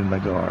straight in the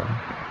garden,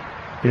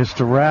 is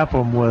to wrap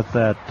them with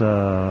that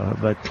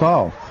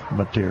cloth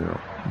material.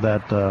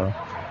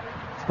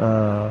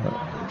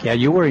 Yeah,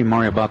 you worry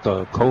more about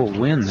the cold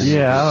winds.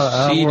 Yeah,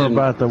 I worry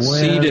about the wind.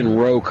 Seed and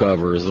row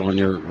cover is the one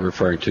you're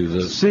referring to.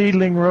 The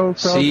seedling row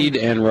cover? Seed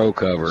and row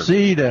cover.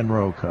 Seed and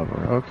row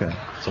cover, okay.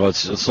 So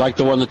it's like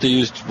the one that they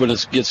use when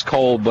it gets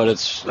cold, but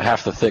it's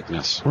half the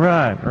thickness.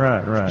 Right.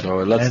 So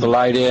it lets the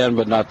light in,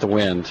 but not the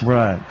wind.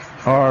 Right.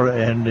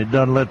 And it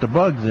doesn't let the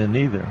bugs in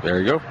either.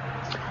 There you go.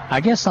 I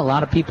guess a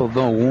lot of people,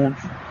 though,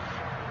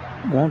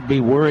 won't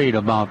be worried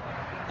about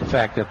the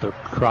fact that the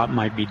crop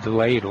might be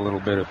delayed a little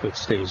bit if it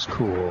stays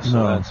cool.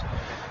 So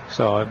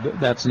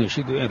that's an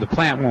issue. The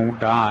plant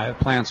won't die.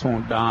 Plants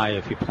won't die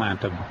if you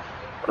plant them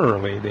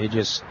early. They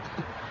just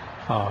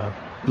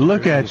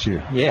look at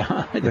you.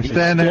 Yeah, they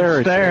stand there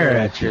and stare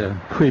at you.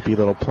 Creepy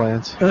little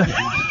plants.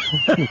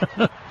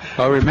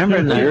 Oh,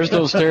 remember that. Yours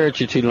don't stare at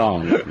you too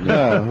long.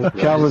 No,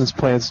 Calvin's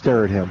plants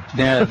stare at him.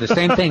 Yeah, the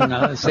same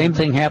thing. Same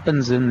thing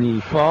happens in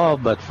the fall,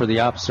 but for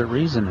the opposite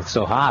reason. It's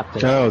so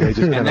hot.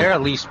 And they're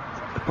at least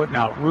putting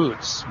out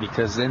roots,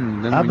 because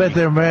then I bet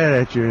they're mad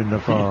at you in the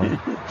fall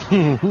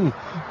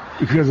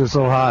because it's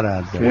so hot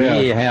out there.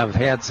 We have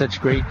had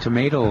such great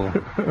tomato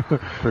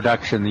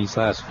production these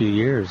last few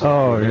years.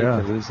 Oh,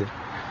 yeah. To lose it.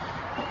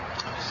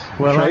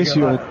 Well, Trace,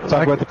 you want to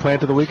talk about the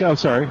plant of the week? I'm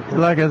sorry.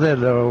 Like I said,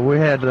 we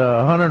had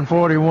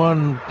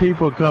 141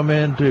 people come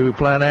into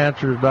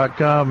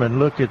plantanswers.com and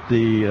look at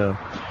the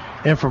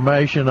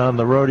information on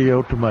the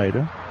rodeo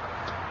tomato.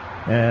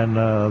 And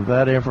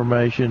that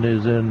information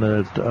is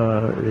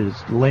is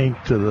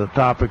linked to the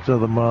topics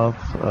of the month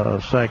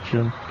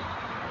section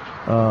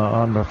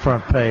on the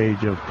front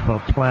page of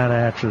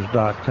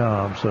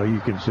plantanswers.com, so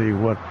you can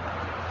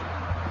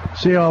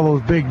see all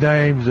those big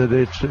names that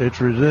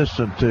it's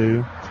resistant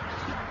to.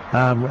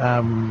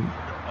 I'm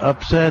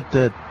upset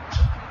that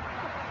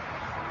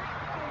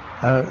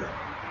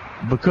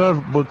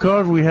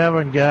because we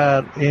haven't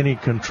got any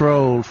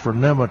controls for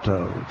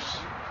nematodes,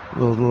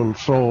 those little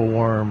soil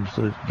worms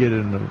that get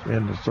in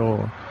the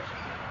soil.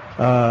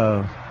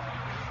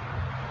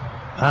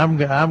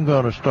 I'm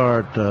going to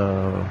start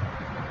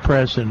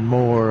pressing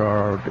more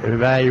or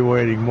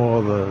evaluating more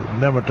of the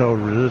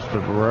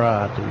nematode-resistant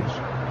varieties,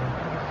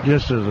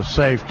 just as a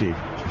safety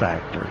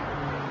factor.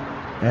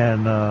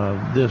 And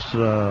this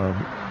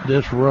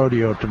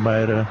rodeo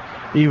tomato,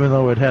 even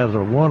though it has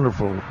a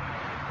wonderful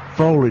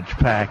foliage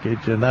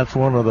package, and that's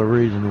one of the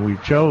reasons we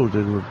chose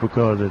it, was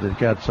because it has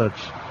got such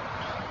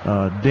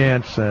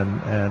dense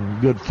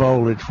and good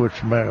foliage,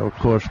 which of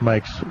course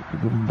makes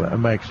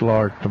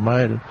large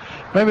tomatoes.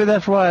 Maybe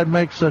that's why it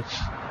makes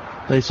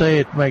they say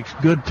it makes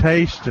good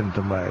taste in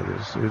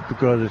tomatoes, is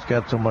because it's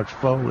got so much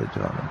foliage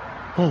on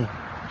it.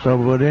 So,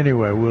 but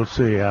anyway, we'll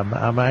see.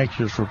 I'm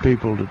anxious for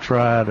people to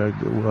try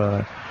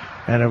to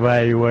and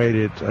evaluate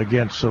it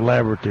against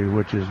Celebrity,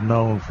 which is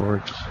known for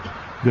its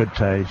good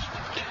taste.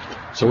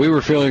 So we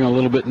were feeling a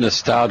little bit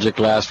nostalgic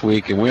last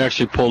week, and we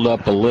actually pulled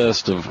up a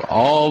list of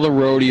all the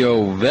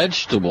rodeo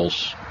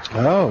vegetables.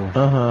 Oh,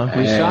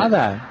 we saw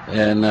that.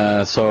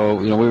 And so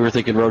we were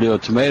thinking rodeo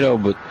tomato,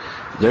 but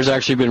there's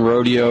actually been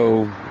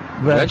rodeo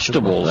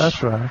vegetables.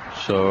 That's right.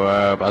 So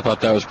I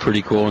thought that was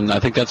pretty cool, and I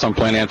think that's on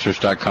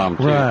plantanswers.com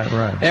too.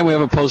 Right. And we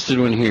have a posted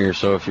one here,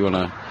 so if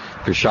you're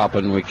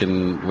shopping, we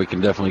can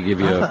definitely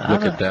give you a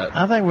look at that.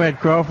 I think we had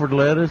Crawford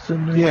lettuce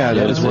in there. Yeah,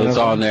 it's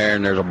on there,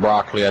 and there's a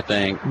broccoli, I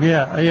think.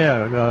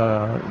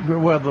 Yeah.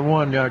 Well, the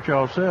one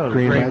y'all sells,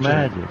 Green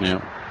Magic. Yeah.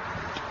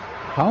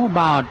 How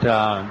about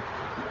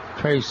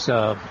Trace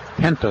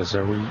pentas?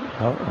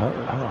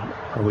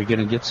 Are we going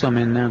to get some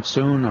in there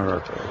soon?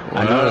 Or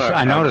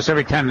I notice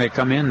every time they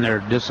come in, they're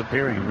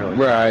disappearing. Really.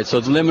 Right. So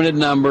it's limited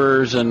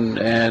numbers, and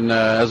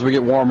as we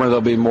get warmer, there'll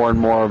be more and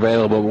more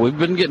available. But we've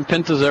been getting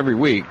pentas every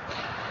week.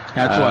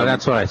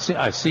 That's what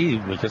I see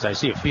because I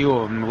see a few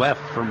of them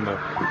left from but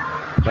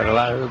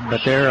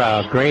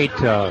they're great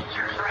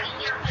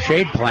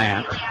shade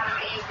plant.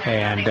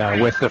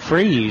 And with the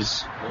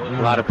freeze,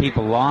 a lot of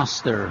people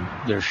lost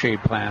their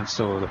shade plants,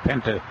 so the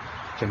Penta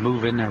can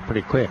move in there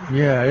pretty quick.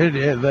 Yeah, they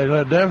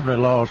definitely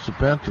lost the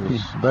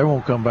Pentas. They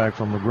won't come back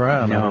from the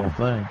ground, I don't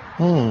think.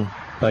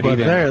 But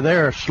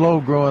they're a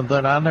slow-growing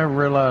thing. I never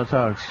realized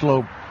how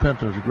slow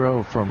Pentas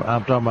grow from.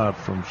 I'm talking about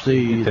from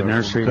seeds, the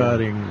nursery, from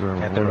cuttings, or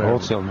at the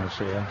wholesale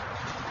nursery. Yeah.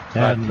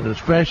 And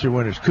especially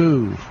when it's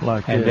cool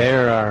like and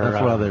this.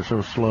 That's why they're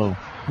so slow.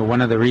 But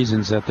one of the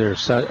reasons that they're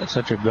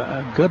such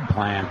a good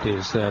plant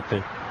is that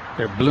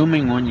they're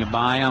blooming when you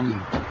buy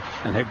them,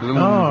 and they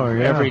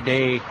bloom every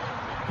day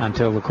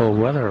until the cold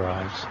weather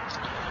arrives.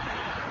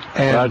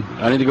 And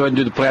I need to go ahead and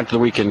do the plant for the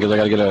weekend because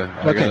I gotta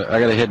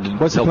head to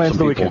What's help the plant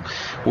some for the people.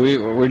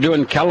 We're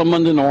doing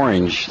Calamundan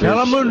orange.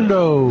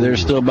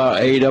 There's still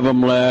about 8 of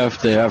them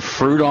left. They have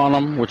fruit on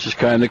them, which is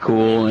kind of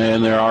cool,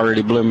 and they're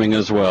already blooming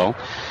as well.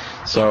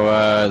 So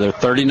they're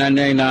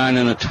 $39.99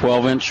 in a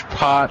 12-inch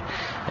pot.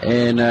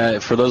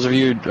 And for those of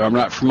you who are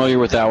not familiar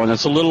with that one,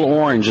 it's a little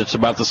orange. It's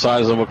about the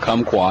size of a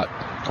kumquat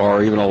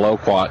or even a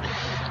loquat.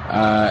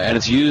 And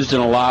it's used in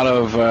a lot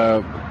of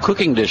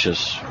cooking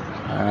dishes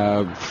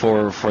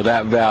for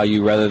that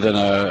value rather than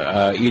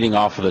eating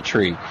off of the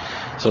tree.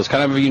 So it's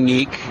kind of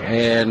unique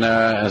and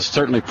it's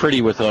certainly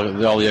pretty with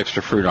all the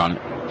extra fruit on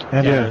it.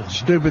 And a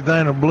stupid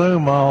thing to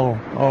bloom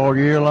all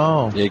year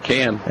long. It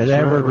can. It's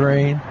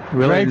evergreen.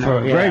 Really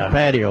great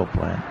patio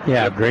plant.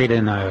 Yeah, great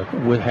in a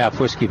half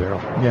whiskey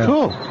barrel. Yeah.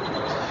 Cool.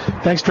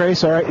 Thanks,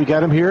 Trace. All right, you got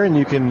them here, and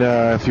you can,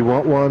 if you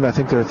want one, I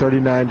think they're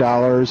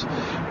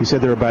 $39. You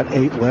said there are about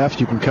 8 left.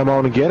 You can come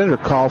on and get it or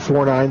call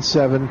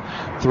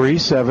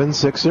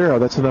 497-3760.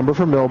 That's the number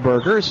for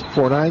Millburgers,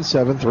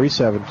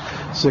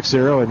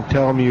 497-3760, and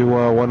tell them you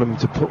want them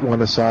to put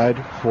one aside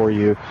for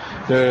you.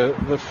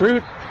 The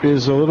fruit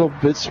is a little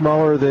bit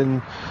smaller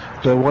than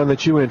the one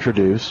that you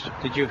introduced.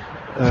 Did you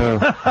get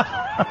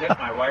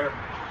my wire?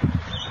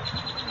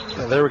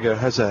 There we go.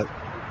 How's that?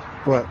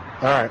 What?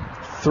 All right.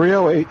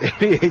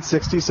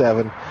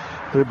 308-8867.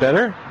 They're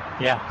better?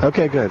 Yeah.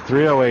 Okay, good.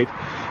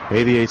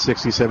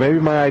 308-8867. Maybe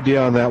my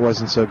idea on that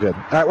wasn't so good.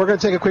 All right, we're going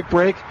to take a quick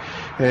break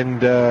and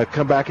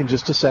come back in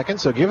just a second.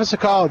 So give us a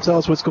call and tell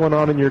us what's going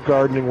on in your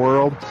gardening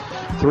world.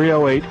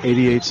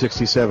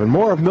 308-8867.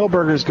 More of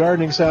Millburgers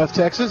Gardening South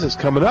Texas is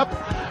coming up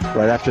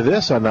right after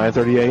this on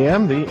 9:30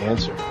 a.m. The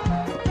Answer.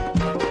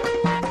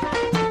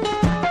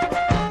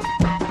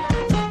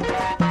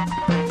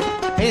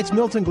 Hey, it's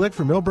Milton Glick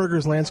from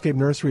Millburgers Landscape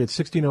Nursery at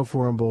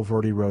 1604 on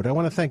Boulevardy Road. I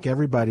want to thank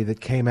everybody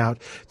that came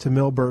out to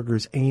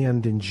Millburgers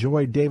and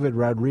enjoyed David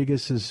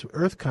Rodriguez's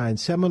Earthkind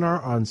seminar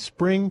on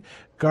spring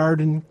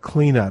garden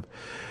cleanup.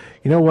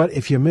 You know what?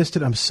 If you missed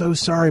it, I'm so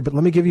sorry, but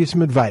let me give you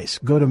some advice.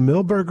 Go to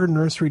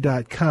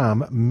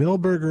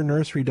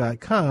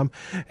millburgernursery.com,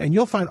 and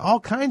you'll find all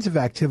kinds of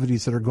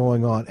activities that are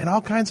going on, and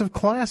all kinds of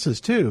classes,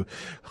 too.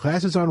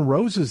 Classes on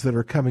roses that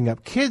are coming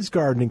up, kids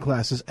gardening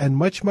classes, and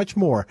much, much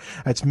more.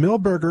 That's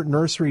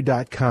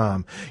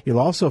millburgernursery.com. You'll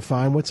also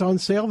find what's on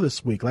sale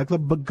this week, like the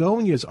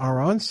begonias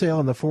are on sale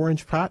in the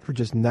 4-inch pot for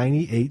just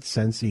 98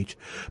 cents each.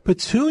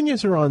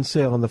 Petunias are on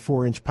sale in the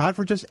 4-inch pot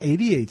for just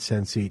 88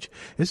 cents each.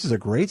 This is a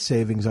great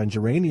savings on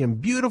geranium.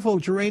 Beautiful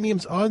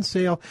geraniums on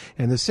sale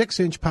in the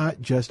 6-inch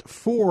pot, just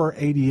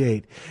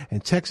 $4.88.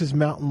 And Texas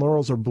mountain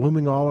laurels are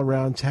blooming all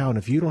around town.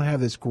 If you don't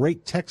have this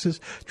great Texas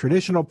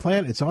traditional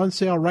plant, it's on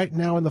sale right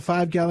now in the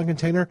 5-gallon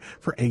container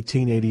for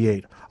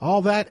 $18.88.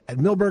 All that at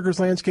Millburgers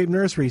Landscape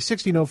Nursery,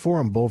 1604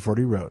 on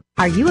Boulevardy Road.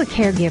 Are you a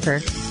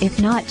caregiver?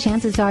 If not,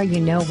 chances are you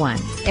know one.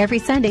 Every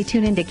Sunday,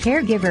 tune into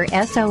Caregiver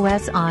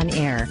SOS On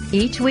Air.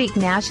 Each week,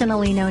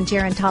 nationally known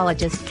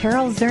gerontologist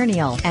Carol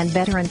Zernial and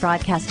veteran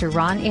broadcaster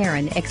Ron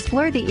Aaron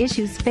explore the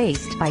issues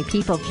faced by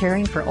people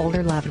caring for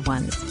older loved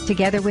ones.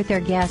 Together with their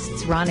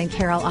guests, Ron and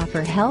Carol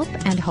offer help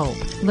and hope.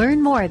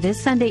 Learn more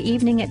this Sunday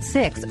evening at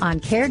 6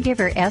 on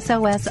Caregiver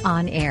SOS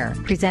On Air.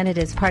 Presented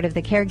as part of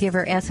the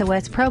Caregiver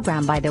SOS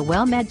program by the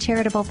WellMed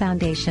Charitable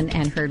Foundation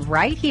and heard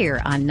right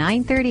here on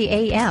 9:30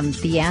 a.m.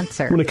 The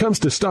Answer. When it comes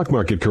to stock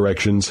market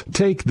corrections,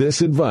 take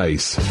this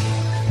advice.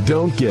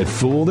 Don't get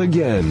fooled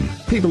again.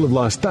 People have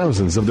lost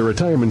thousands of their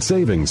retirement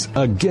savings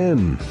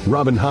again.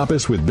 Robin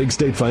Hoppus with Big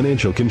State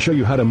Financial can show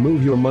you how to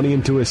move your money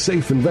into a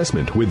safe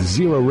investment with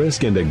zero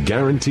risk and a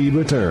guaranteed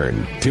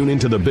return. Tune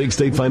into the Big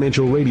State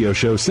Financial radio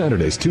show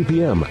Saturdays 2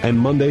 p.m. and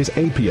Mondays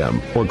 8 p.m.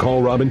 or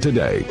call Robin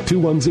today,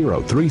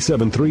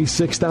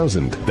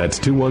 210-373-6000. That's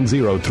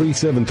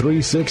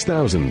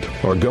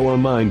 210-373-6000. Or go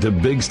online to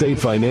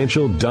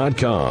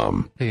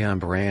BigStateFinancial.com. Hey, I'm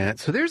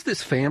Brant. So there's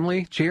this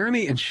family,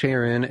 Jeremy and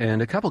Sharon,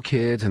 and a couple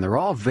kids, and they're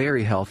all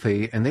very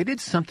healthy, and they did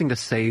something to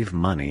save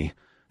money.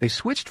 They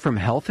switched from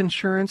health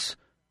insurance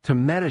to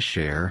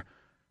Medi-Share,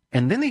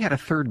 and then they had a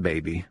third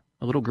baby,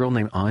 a little girl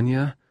named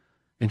Anya,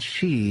 and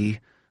she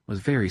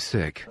was very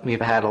sick.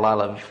 We've had a lot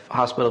of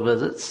hospital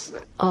visits.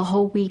 A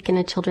whole week in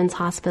a children's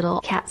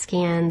hospital, CAT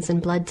scans and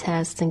blood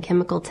tests and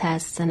chemical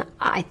tests, and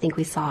I think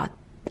we saw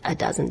a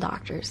dozen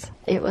doctors.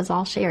 It was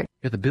all shared.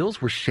 Yeah, the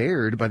bills were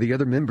shared by the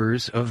other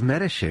members of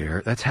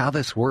Medi-Share. That's how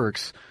this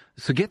works.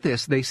 So get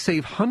this, they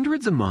save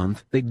hundreds a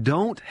month. They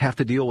don't have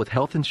to deal with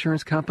health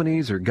insurance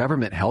companies or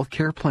government health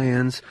care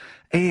plans,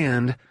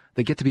 and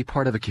they get to be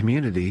part of a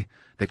community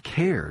that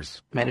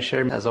cares.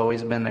 Medishare has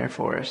always been there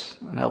for us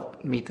and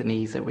helped meet the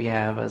needs that we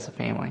have as a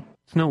family.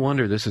 It's no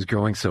wonder this is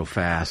growing so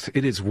fast.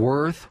 It is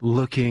worth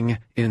looking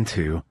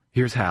into.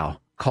 Here's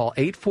how. Call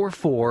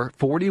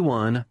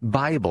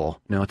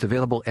 844-41-BIBLE. Now, it's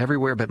available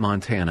everywhere but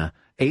Montana.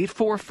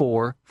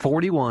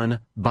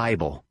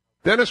 844-41-BIBLE.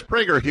 Dennis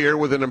Prager here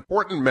with an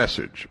important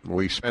message.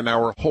 We spend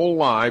our whole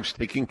lives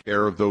taking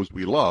care of those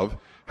we love.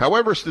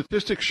 However,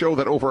 statistics show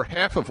that over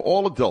half of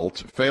all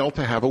adults fail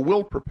to have a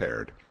will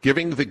prepared.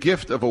 Giving the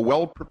gift of a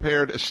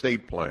well-prepared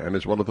estate plan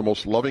is one of the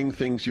most loving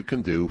things you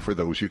can do for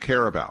those you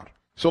care about.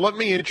 So let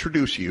me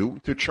introduce you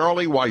to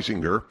Charlie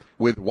Weisinger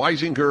with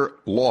Weisinger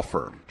Law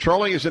Firm.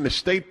 Charlie is an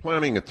estate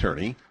planning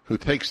attorney who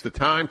takes the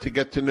time to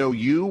get to know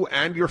you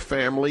and your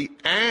family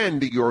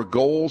and your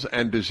goals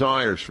and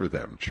desires for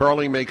them.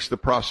 Charlie makes the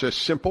process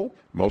simple.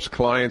 Most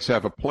clients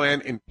have a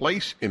plan in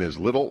place in as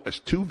little as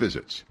 2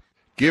 visits.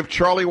 Give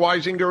Charlie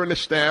Weisinger and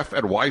his staff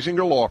at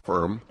Weisinger Law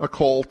Firm a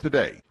call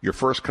today. Your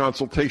first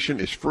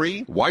consultation is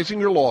free.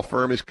 Weisinger Law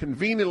Firm is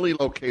conveniently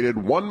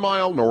located 1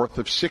 mile north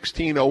of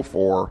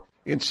 1604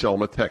 in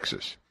Selma,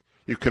 Texas.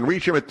 You can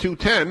reach him at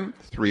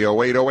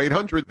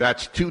 210-308-0800.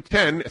 That's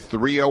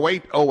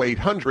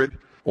 210-308-0800.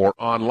 Or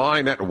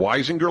online at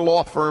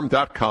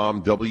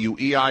weisingerlawfirm.com,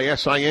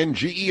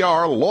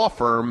 WEISINGER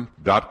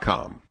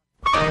lawfirm.com.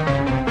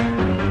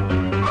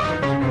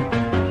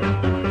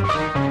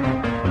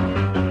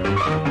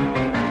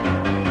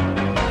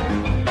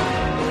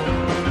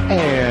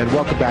 And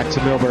welcome back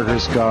to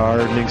Millburgers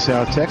Gardening,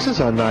 South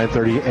Texas on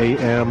 9:30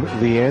 a.m.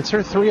 The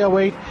Answer,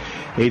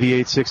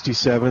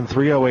 308-8867,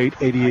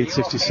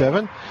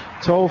 308-8867.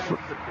 Toll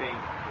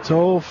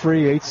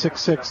free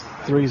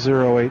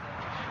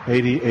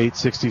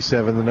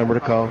 866-308-8867, the number to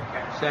call. Is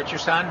that your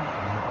son?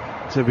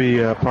 To be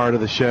a part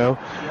of the show.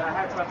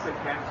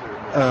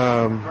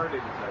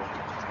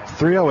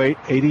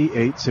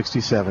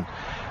 308-8867.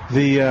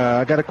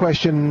 I got a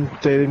question.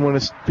 They didn't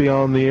want to be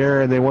on the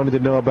air, and they wanted to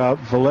know about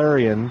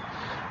valerian.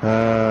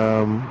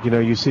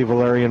 You see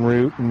valerian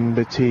root and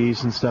the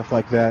teas and stuff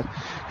like that.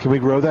 Can we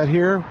grow that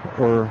here,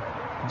 or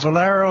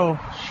Valero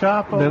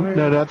shop over here?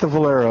 No, not the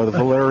Valero, the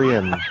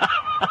valerian.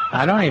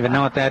 I don't even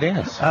know what that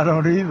is. I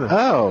don't either.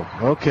 Oh,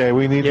 okay.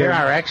 We need. You're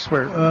our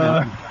expert.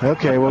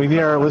 Okay, well, we need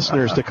our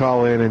listeners to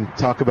call in and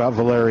talk about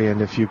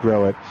valerian if you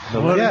grow it.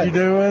 What do you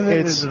do with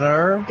it? It's an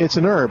herb. It's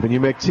an herb, and you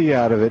make tea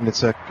out of it, and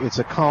it's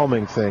a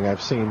calming thing.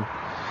 I've seen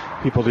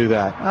people do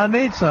that. I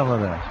need some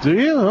of that. Do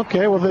you?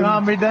 Okay, well then.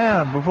 Calm me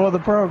down before the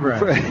program.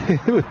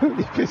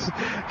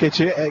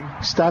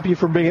 Stop you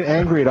from being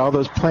angry at all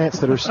those plants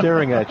that are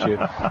staring at you.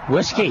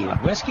 Whiskey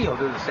will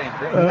do the same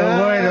thing. Wait a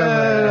minute.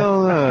 I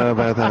don't know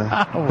about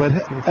that.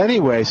 But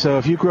anyway, so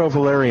if you grow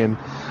valerian,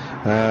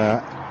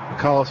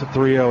 call us at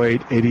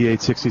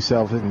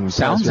 308-8867.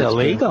 Sounds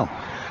illegal.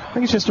 I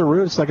think it's just a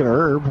root. It's like an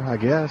herb, I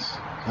guess.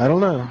 I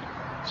don't know.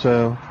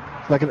 So,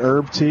 like an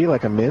herb tea,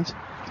 like a mint.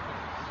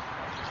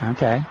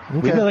 Okay.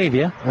 We believe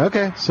you.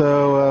 Okay,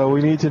 so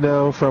we need to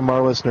know from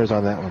our listeners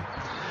on that one.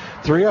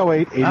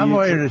 308-8867. I'm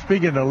waiting.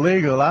 Speaking of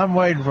legal, I'm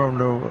waiting for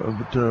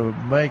them to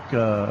make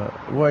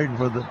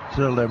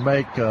till they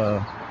make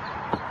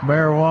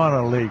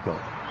marijuana legal.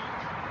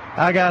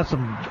 I got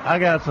some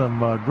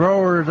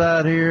growers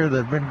out here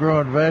that've been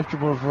growing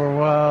vegetables for a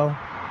while.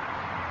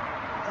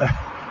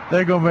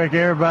 They're gonna make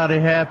everybody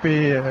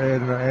happy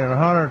in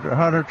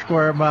 100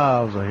 square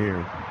miles of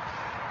here,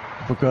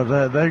 because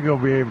they're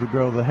gonna be able to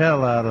grow the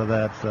hell out of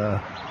that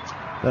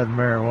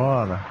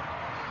marijuana.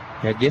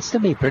 It gets to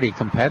be pretty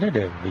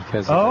competitive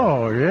because.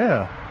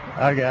 Yeah.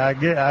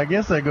 I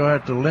guess they're gonna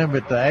have to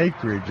limit the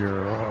acreage,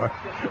 or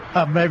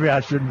maybe I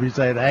shouldn't be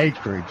saying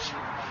acreage.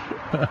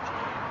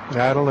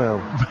 I don't know.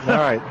 All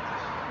right.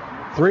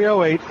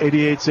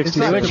 308-8867. Is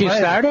that what you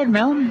started,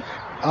 Milton?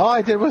 All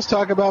I did was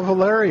talk about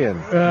valerian.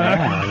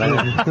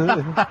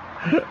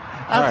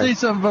 I see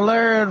some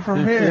valerian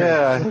from here.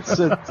 Yeah, it's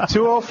a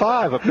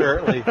 205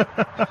 apparently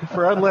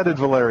for unleaded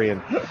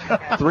valerian.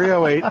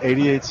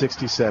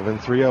 308-8867.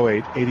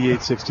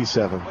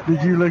 308-8867.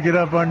 Did you look it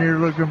up on your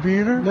little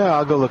computer? No,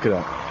 I'll go look it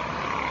up.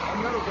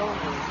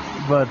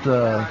 But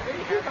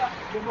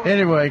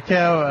anyway,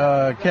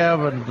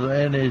 Calvin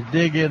and his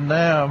digging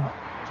now,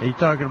 he's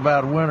talking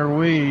about winter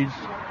weeds.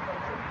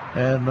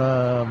 And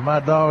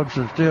my dogs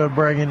are still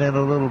bringing in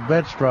a little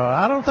bed straw.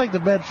 I don't think the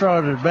bed straw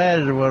is as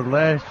bad as it was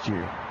last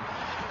year.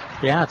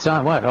 Yeah, it's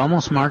on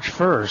almost March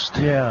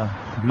 1st. Yeah.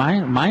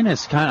 Mine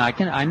is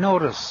I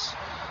notice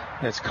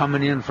it's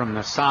coming in from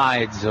the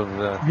sides of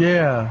the.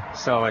 Yeah.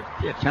 So it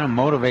kind of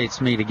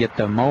motivates me to get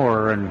the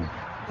mower and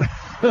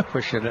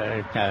push it,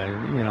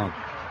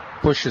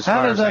 push as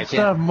far as I can. How does that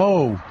stuff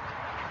mow?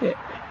 It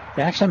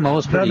actually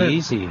mows pretty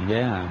easy,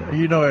 yeah.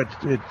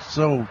 It's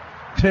so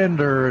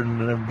tender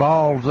and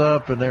balls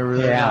up and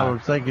everything. Yeah. I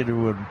was thinking it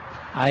would.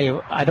 I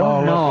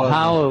don't know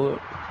how.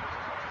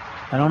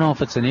 I don't know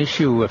if it's an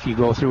issue if you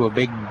go through a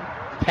big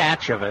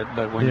patch of it,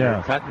 but when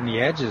you're cutting the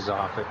edges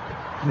off it,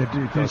 it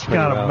just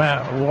kind of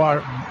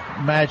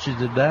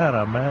matches it down,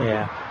 I imagine.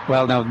 Yeah.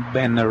 Well, now,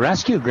 and the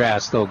rescue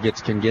grass though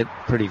can get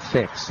pretty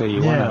thick, so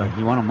you want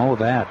to mow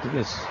that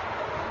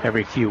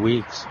every few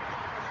weeks.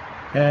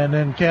 And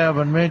then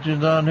Calvin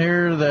mentions on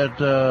here that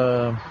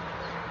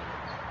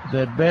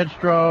that bed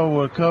straw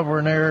will cover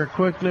an area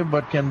quickly,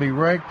 but can be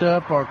raked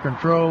up or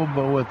controlled,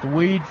 but with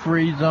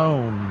weed-free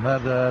zone.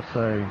 That's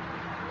a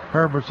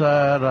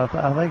herbicide.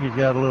 I think it's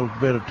got a little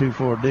bit of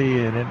 2,4-D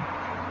in it,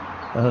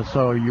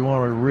 so you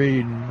want to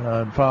read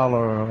and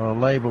follow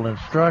label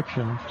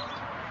instructions.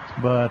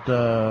 But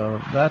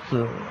that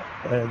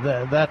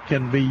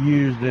can be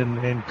used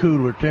in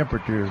cooler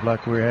temperatures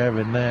like we're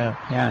having now.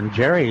 Yeah, and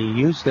Jerry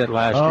used it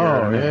last year.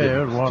 Oh, yeah,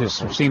 it was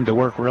wonderful. Just seemed to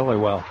work really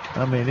well.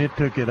 I mean, it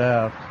took it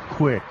out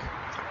quick,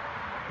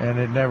 and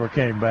it never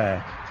came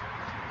back.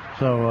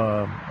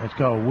 So it's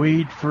called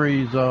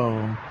weed-free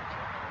zone,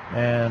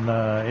 and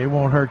it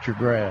won't hurt your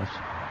grass.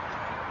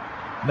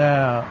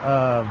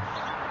 Now,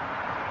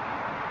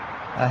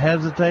 I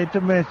hesitate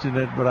to mention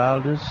it, but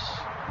I'll just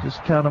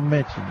kind of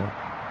mention it.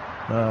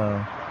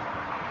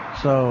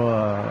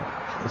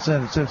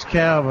 Since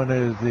Calvin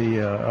is the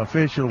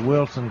official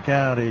Wilson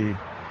County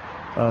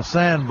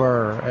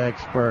sandburr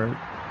expert,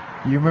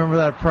 you remember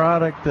that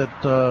product that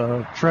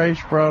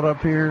Trace brought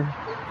up here?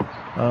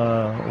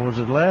 Was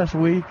it last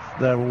week?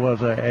 That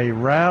was a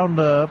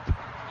Roundup.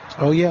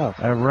 Oh yeah,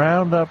 a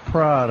Roundup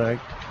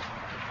product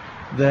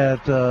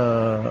that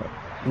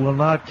will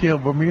not kill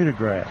Bermuda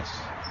grass,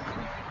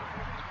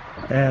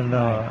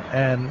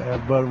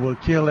 but will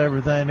kill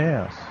everything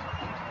else.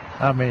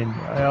 I mean,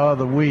 all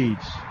the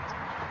weeds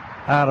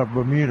out of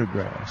Bermuda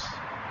grass,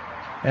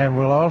 and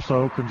will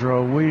also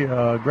control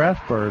grass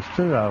burrs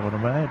too, I would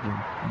imagine.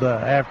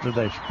 After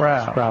they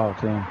sprout.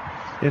 Yeah.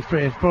 It's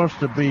supposed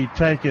to be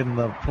taking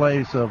the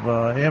place of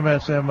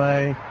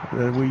MSMA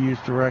that we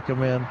used to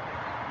recommend,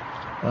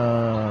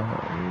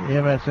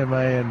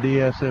 MSMA and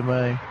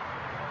DSMA,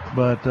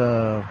 but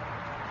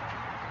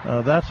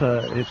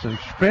it's an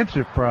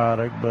expensive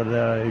product. But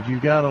if you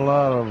got a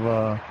lot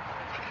of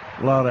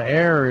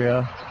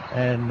area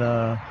and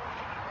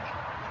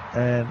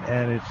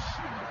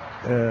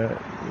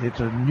it's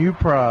a new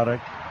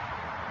product,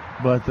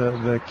 but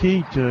the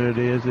key to it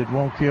is it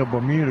won't kill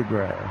Bermuda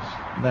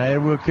grass. Now it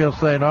will kill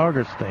St.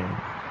 Augustine,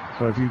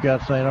 so if you've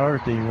got St.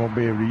 Augustine, you won't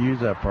be able to use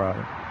that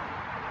product.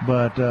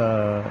 But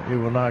it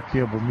will not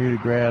kill Bermuda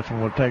grass, and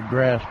will take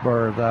grass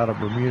burrs out of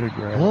Bermuda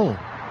grass,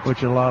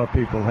 which a lot of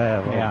people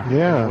have.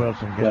 Yeah.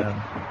 Wilson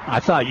County. I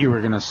thought you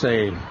were going to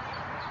say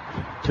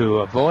to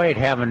avoid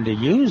having to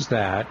use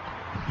that,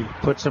 you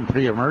put some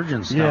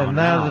pre-emergence down. Yeah,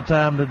 now's the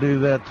time to do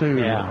that too.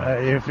 Yeah.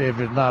 If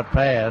it's not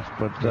passed,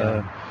 but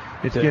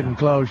it's getting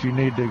close. You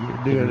need to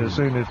do it as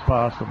soon as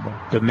possible.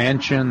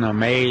 Dimension,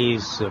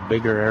 Amaze, a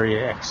bigger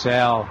area,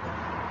 Excel,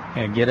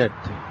 and get it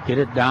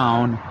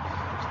down,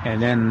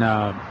 and then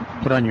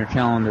put on your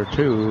calendar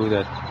too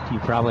that you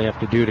probably have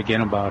to do it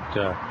again about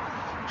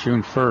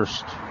June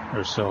 1st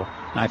or so.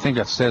 I think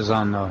it says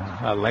on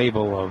the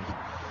label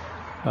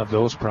of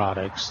those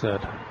products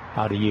that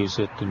how to use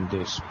it and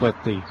to split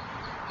the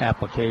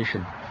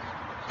application.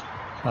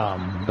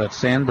 But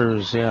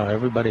sandburrs,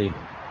 everybody,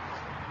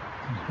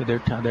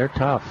 they're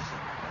tough,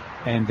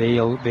 and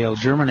they'll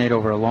germinate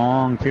over a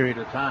long period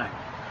of time.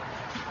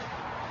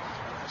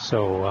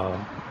 So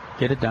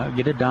get it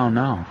down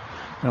now.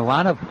 And a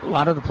lot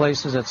of the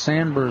places that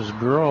sandburrs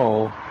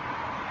grow,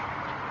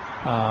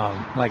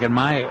 like in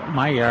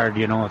my yard,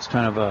 it's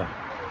kind of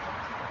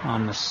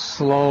on the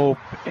slope,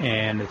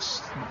 and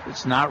it's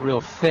not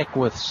real thick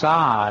with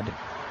sod,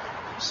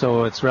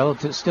 so it's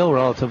still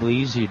relatively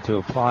easy to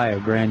apply a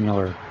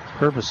granular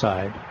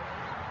herbicide.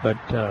 But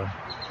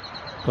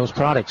those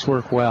products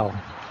work well,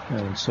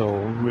 and so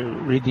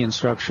read the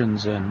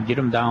instructions and get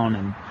them down,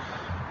 and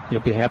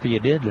you'll be happy you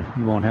did.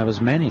 You won't have as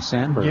many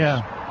sandburrs.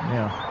 Yeah.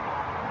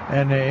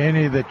 And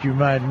any that you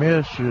might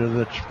miss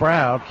that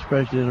sprout,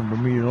 especially in the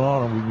Bermuda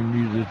lawn, we can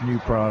use this new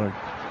product.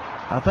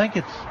 I think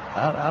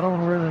I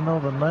don't really know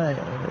the name.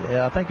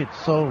 I think it's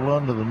sold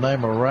under the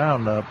name of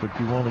Roundup, but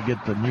you want to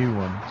get the new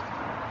one.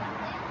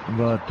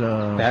 But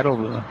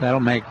that'll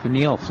make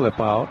Neil flip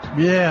out.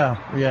 Yeah.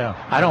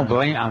 I don't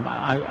blame.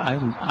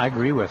 I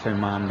agree with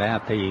him on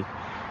that. They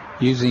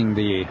using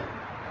the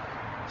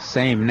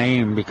same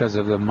name because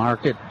of the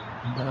market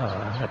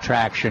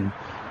attraction,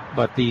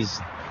 but these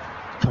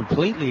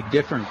completely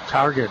different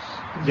target.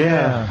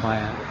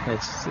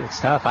 It's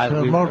tough.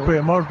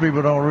 Most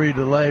people don't read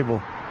the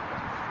label.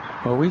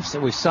 Well, we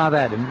saw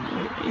that in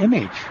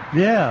Image.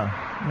 Yeah.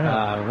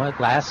 What,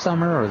 last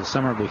summer or the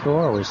summer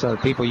before, we saw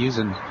people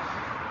using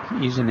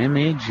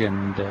Image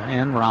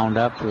and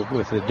Roundup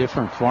with the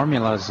different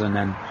formulas, and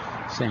then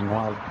saying,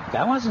 well,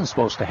 that wasn't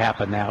supposed to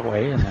happen that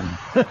way, and then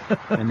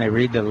and they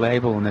read the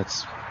label and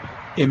it's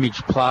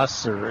Image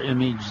Plus or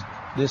Image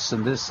this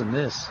and this and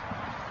this.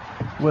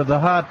 With the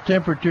hot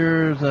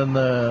temperatures and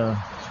the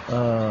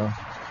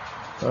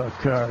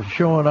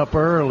showing up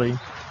early,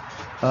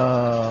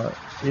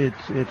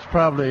 it's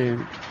probably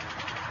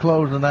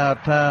closing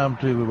out time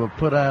to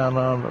put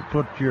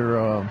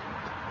your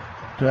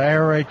to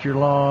aerate your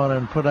lawn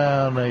and put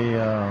down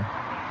the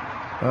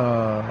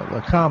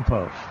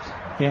compost.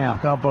 Yeah.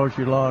 Compost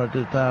your lawn at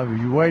this time. If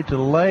you wait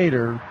till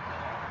later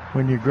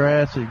when your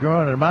grass is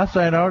growing, and my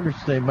St.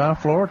 Augustine, my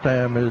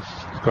floratam is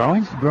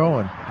growing.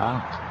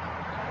 Wow.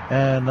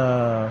 And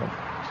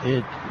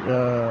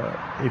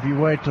if you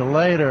wait till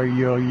later,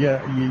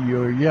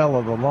 you'll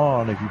yellow the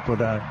lawn if you put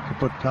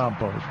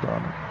compost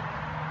on it.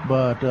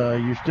 But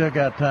you still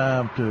got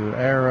time to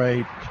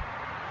aerate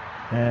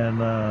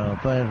and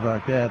things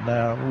like that.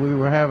 Now, we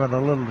were having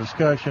a little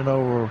discussion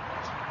over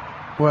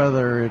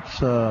whether it's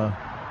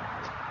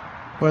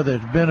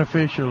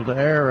beneficial to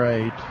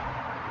aerate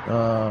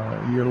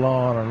your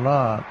lawn or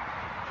not.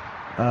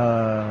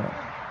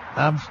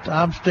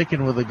 I'm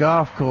sticking with the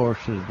golf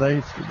courses.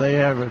 They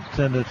have a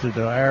tendency to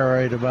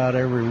aerate about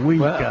every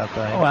week, I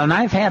think. Well, and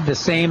I've had the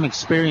same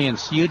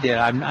experience you did.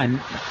 I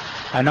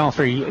know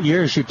for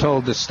years you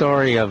told the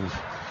story of,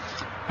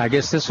 I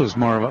guess this was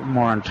more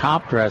on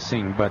top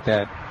dressing, but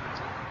that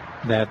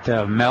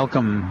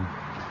Malcolm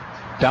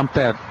dumped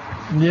that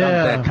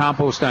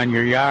compost on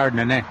your yard,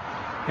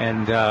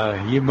 and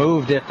you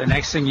moved it. The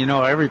next thing you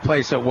know, every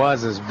place it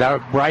was is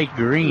bright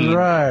green.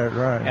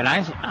 Right. And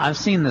I've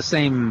seen the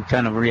same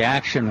kind of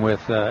reaction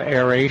with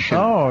aeration.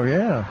 Oh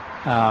yeah.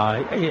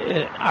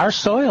 Our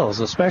soils,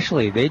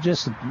 especially, they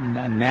just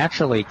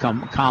naturally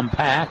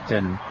compact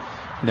and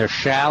they're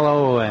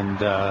shallow, and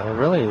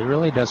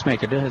really does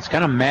make a difference. It's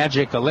kind of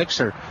magic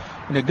elixir.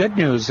 And the good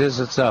news is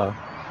it's an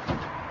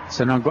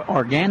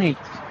organic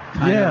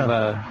kind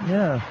of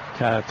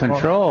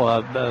control.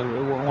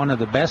 One of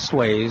the best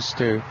ways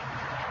to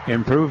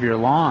improve your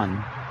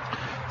lawn.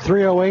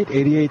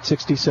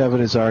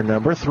 308-8867 is our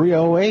number.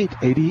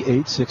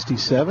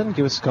 308-8867.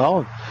 Give us a call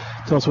and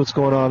tell us what's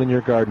going on in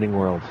your gardening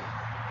world.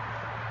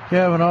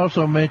 Kevin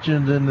also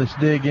mentioned in this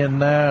dig in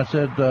now,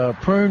 said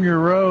prune your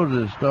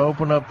roses to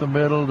open up the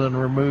middle and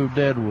remove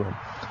deadwood.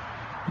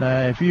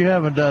 Now, if you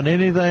haven't done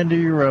anything to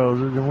your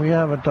roses, and we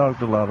haven't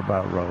talked a lot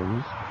about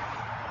roses,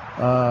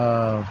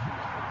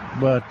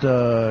 but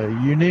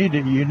you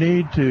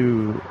need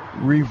to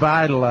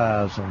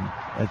revitalize them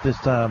at this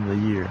time of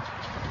the year.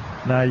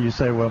 Now you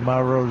say, well,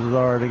 my roses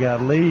already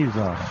got leaves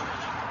on them.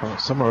 Well,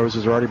 some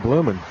roses are already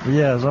blooming.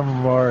 Yeah, some of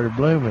them are already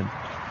blooming.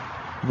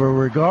 But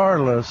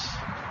regardless,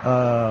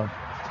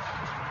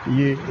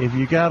 if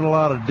you got a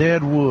lot of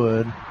dead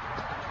wood,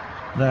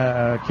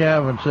 now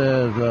Calvin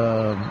says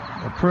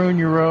prune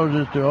your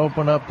roses to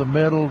open up the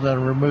middles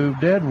and remove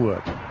dead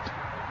wood.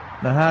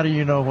 Now, how do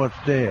you know what's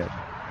dead?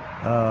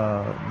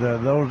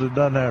 Those that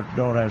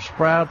don't have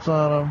sprouts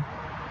on them,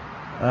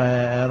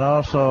 and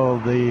also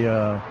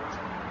the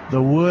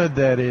wood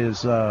that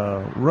is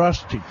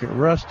rusty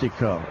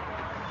color.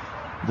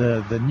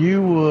 The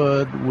new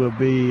wood will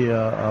be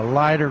a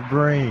lighter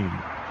green.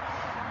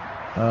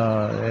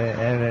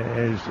 And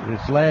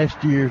it's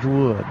last year's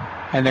wood.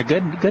 And the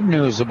good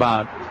news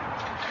about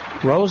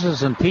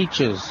roses and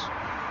peaches,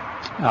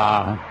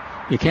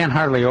 you can't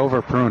hardly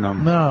over prune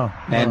them. No.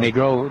 And they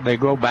grow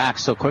back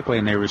so quickly,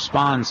 and they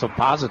respond so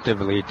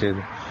positively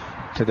to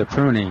the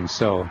pruning.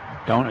 So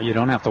you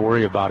don't have to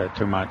worry about it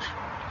too much.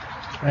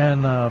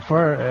 And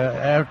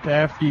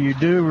after you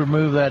do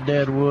remove that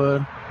dead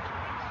wood,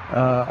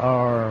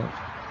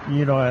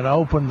 and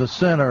open the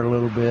center a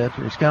little bit,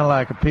 it's kind of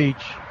like a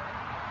peach.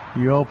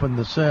 You open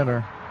the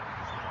center,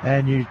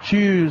 and you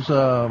choose 3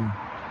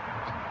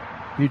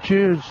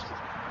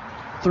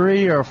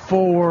 or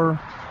 4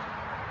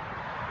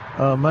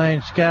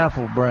 main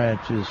scaffold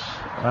branches.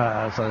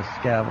 I say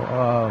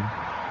scaffold.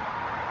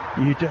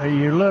 You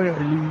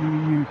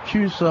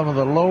choose some of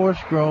the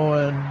lowest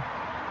growing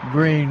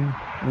green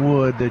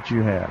wood that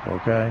you have,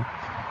 okay,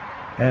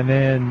 and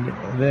then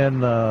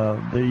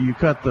you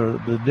cut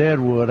the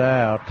dead wood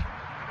out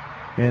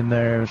in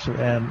there,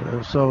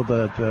 and so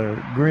that the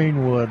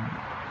green wood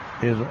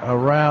is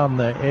around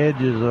the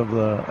edges of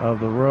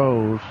the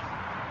rows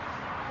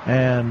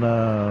and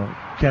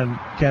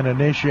can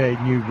initiate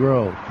new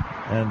growth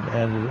and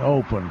is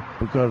open,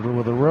 because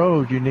with the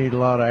rows you need a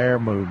lot of air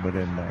movement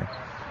in there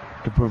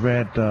to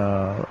prevent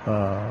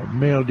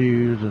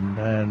mildews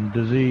and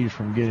disease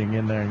from getting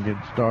in there and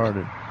getting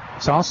started.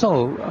 It's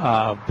also,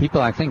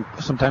 people I think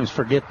sometimes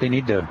forget they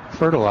need to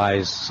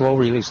fertilize. Slow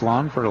release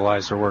lawn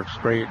fertilizer works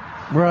great.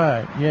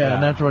 Right, yeah,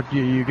 and that's what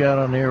you got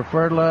on here,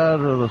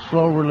 fertilizer or the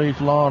slow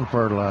release lawn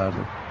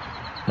fertilizer.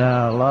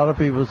 Now, a lot of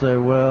people say,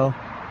 well,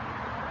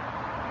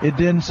 it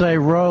didn't say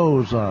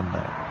rose on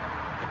that.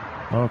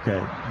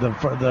 Okay, the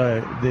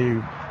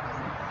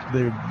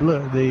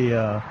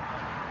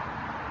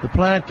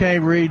plant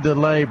can't read the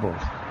label.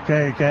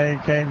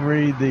 Can't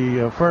read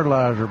the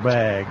fertilizer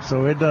bag,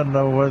 so it doesn't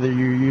know whether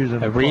you're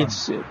using. It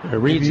reads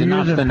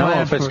enough to know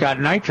if it's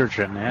got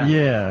nitrogen.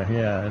 Yeah,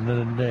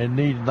 and it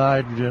needs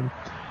nitrogen,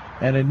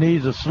 and it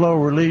needs a slow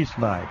release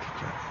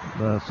nitrogen.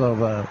 So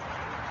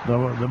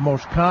the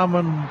most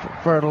common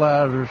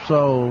fertilizer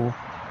sold,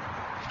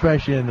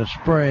 especially in the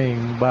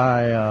spring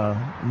by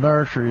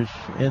nurseries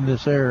in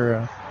this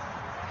area,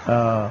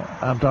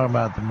 I'm talking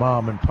about the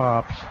mom and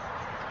pops,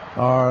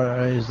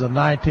 is the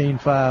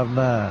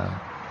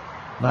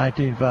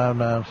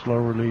 1959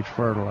 slow-release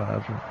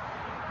fertilizer.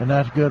 And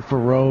that's good for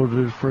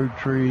roses, fruit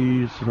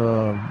trees,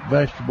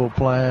 vegetable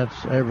plants,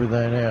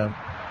 everything else.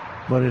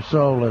 But it's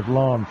sold as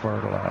lawn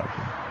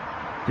fertilizer.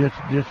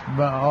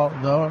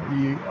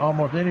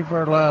 Almost any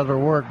fertilizer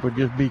will work, but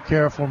just be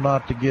careful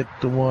not to get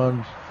the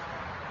ones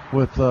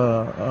with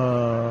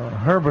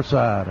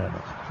herbicide in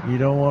it. You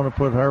don't want to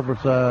put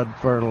herbicide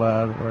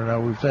fertilizer.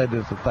 Now, we've said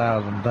this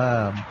 1,000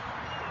 times,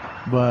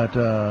 but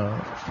a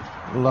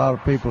lot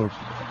of people,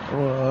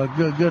 a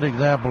good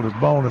example is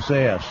Bonus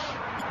S,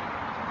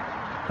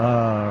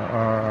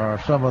 or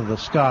some of the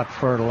Scotch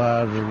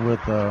fertilizer with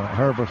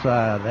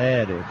herbicide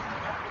added.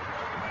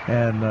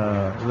 And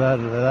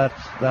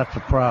that's a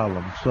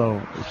problem.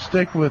 So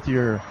stick with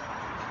your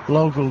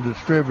local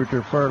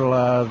distributor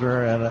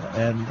fertilizer, and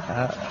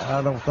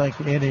I don't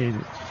think any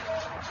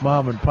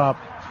mom and pop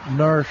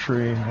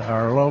nursery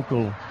or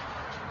local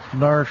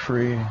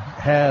nursery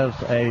has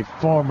a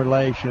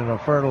formulation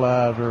of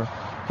fertilizer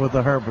with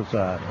a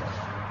herbicide in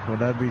it. Would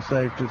that be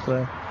safe to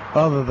say?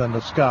 Other than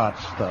the Scotch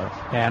stuff.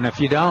 And if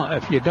you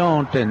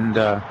don't, and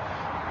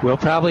we'll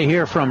probably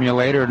hear from you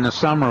later in the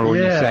summer when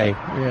you say,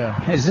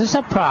 is this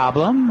a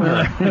problem?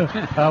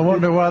 I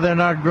wonder why they're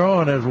not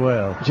growing as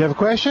well. Do you have a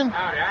question?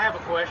 Howdy, I have a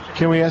question.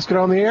 Can we ask it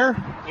on the air?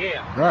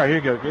 Yeah. All right, here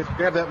you go.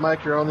 Grab that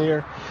mic. You're on the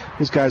air.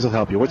 These guys will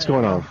help you. What's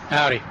going on?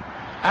 Howdy.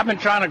 I've been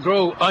trying to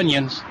grow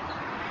onions,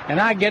 and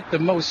I get the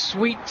most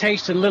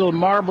sweet-tasting little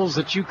marbles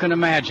that you can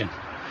imagine.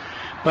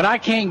 But I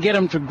can't get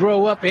them to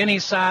grow up any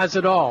size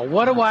at all.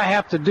 What do I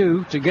have to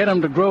do to get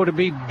them to grow to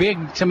be big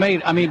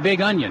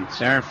onions?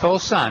 They're in full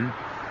sun.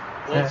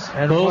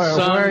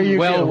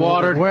 Well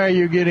watered. Where are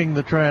you getting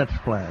the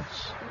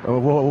transplants?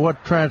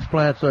 What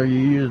transplants are you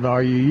using?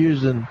 Are you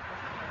using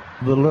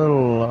the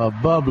little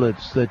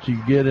bublets that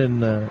you get in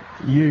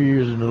you're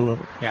using the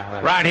little? Yeah,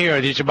 right here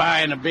that you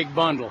buy in a big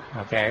bundle.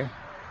 Okay.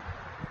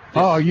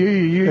 Oh, you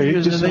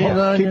using these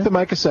onions? Keep the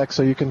mic a sec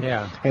so you can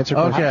answer questions.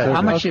 Okay.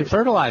 How much do you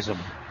fertilize them?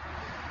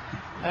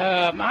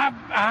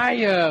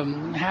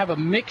 I have a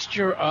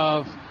mixture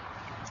of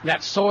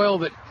that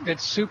soil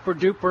that's super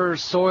duper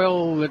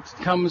soil that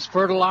comes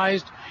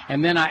fertilized,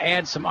 and then I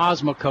add some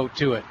Osmocote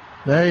to it.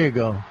 There you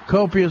go.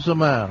 Copious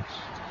amounts.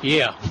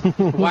 Yeah.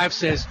 Wife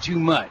says too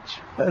much.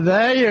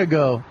 There you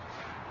go.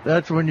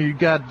 That's when you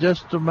got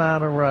just the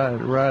amount of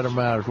right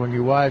amount. When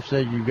your wife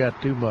says you got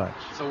too much.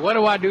 So what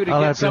do I do to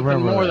get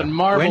something more than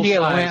marble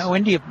size?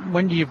 When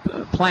do you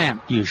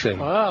plant usually?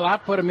 Well, I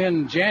put them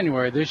in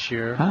January this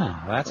year. Oh,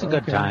 that's a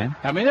good time.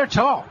 I mean, they're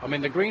tall. I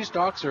mean, the green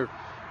stalks are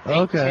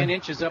 10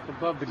 inches up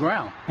above the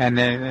ground. And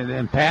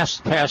in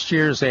past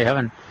years, they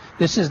haven't.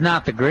 This is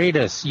not the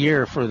greatest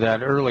year for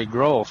that early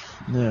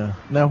growth. Yeah.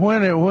 Now,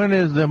 when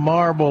is the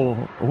marble?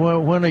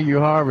 When are you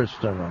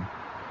harvesting them?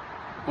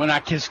 When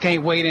I just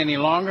can't wait any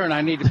longer and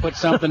I need to put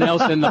something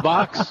else in the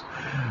box.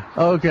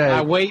 Okay.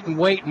 I wait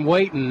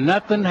and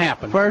nothing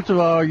happens. First of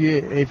all,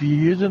 if you're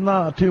using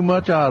too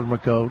much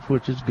Osmocote,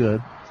 which is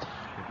good,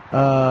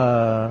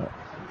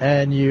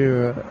 and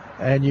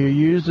you're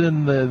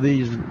using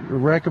these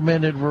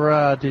recommended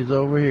varieties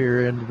over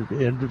here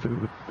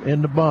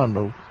in the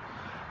bundle,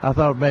 I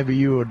thought maybe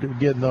you were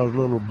getting those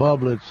little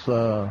bublets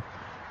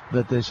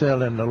that they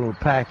sell in the little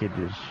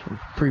packages,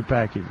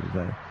 pre-packages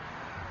there.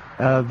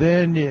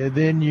 Then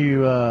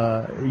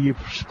you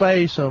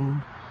space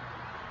them.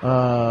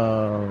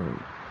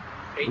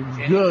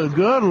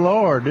 Good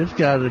Lord, this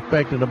guy's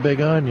expecting a big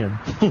onion.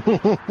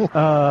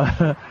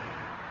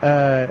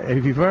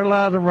 If you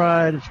fertilize them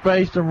right,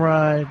 space them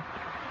right,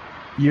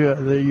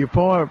 your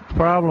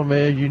problem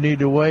is you need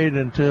to wait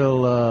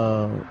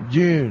until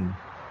June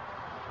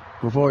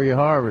before you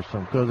harvest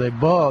them, because they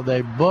bulb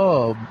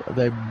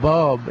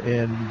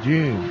in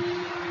June.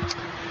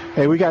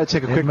 Hey, we got to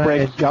take a quick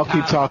break. I'll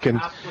keep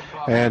talking,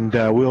 and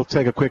we'll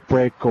take a quick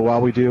break. While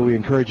we do, we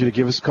encourage you to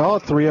give us a call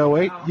at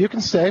 308. You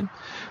can stay.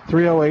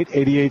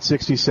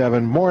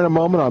 308-8867. More in a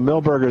moment on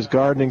Milberger's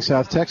Gardening,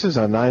 South Texas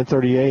on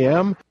 9:30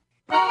 a.m.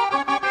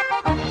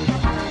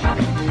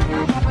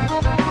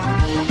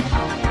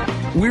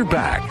 We're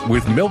back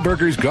with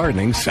Milberger's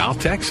Gardening, South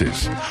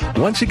Texas.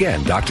 Once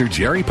again, Dr.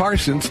 Jerry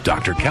Parsons,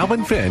 Dr.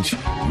 Calvin Finch,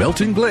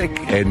 Milton Glick,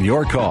 and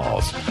your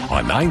calls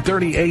on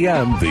 9:30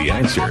 a.m. The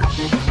Answer.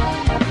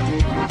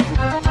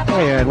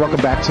 And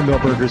welcome back to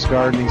Milberger's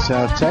Gardening,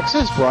 South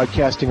Texas,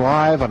 broadcasting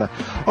live on an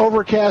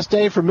overcast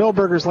day from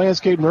Milberger's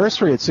Landscape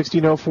Nursery at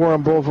 1604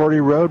 on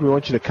Boulevardy Road. We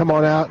want you to come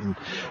on out and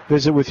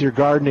visit with your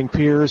gardening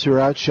peers who are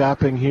out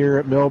shopping here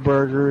at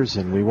Milberger's,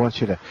 and we want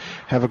you to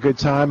have a good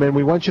time. And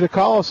we want you to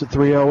call us at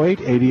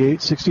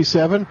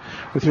 308-8867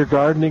 with your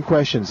gardening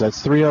questions.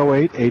 That's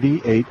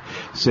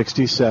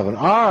 308-8867.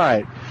 All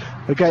right.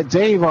 We got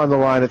Dave on the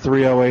line at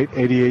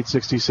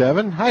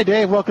 308-8867. Hi,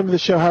 Dave. Welcome to the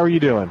show. How are you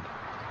doing?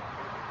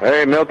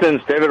 Hey, Milton,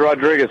 it's David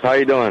Rodriguez. How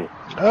you doing?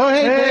 Oh,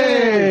 hey,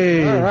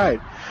 Dave. All right.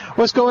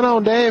 What's going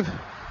on, Dave?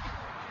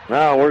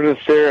 No, we're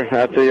just here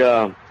at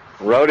the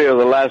rodeo,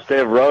 the last day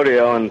of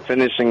rodeo, and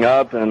finishing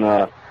up. And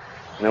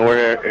And then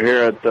we're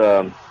here at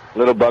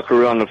Little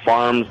Buckaroo on the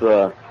Farms,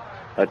 a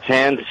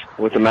tent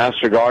with the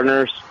Master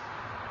Gardeners,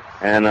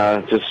 and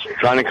just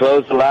trying to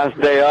close the last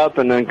day up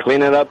and then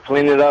clean it up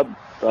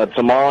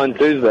tomorrow and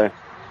Tuesday.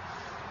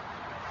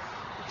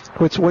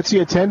 What's the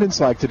attendance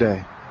like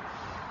today?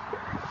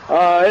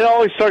 It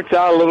always starts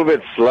out a little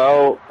bit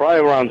slow, probably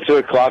around 2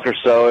 o'clock or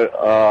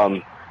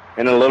so.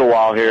 In a little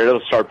while here,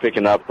 it'll start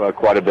picking up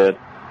quite a bit.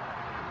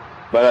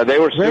 But they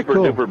were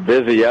duper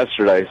busy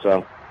yesterday,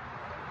 so.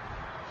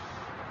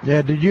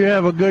 Yeah, did you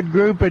have a good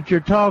group at your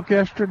talk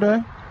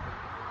yesterday?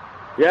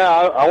 Yeah,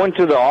 I went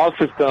to the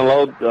office to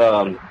unload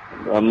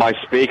my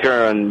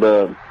speaker and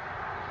the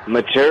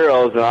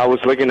materials, and I was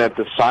looking at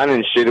the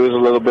sign-in sheet. It was a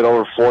little bit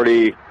over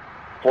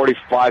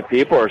 45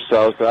 people or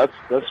so that's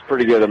a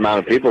pretty good amount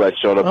of people that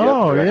showed up yesterday.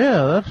 Oh,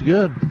 yeah, that's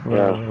good.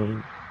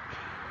 Yeah.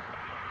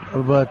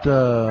 But,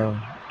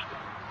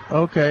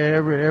 okay,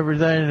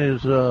 everything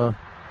is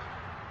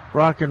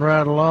rocking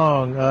right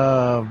along.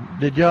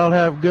 Did y'all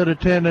have good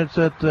attendance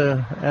at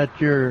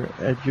your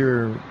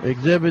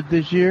exhibit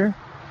this year?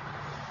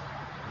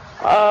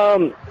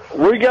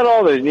 We got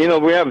all the,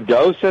 we have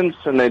docents,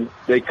 and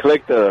they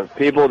click the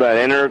people that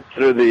enter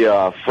through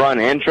the front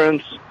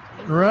entrance.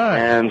 Right.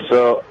 And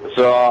so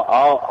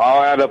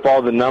I'll add up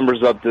all the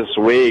numbers up this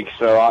week.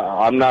 So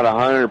I'm not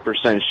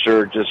 100%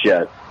 sure just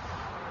yet.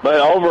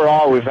 But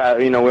overall, we've had,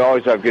 we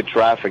always have good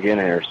traffic in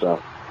here.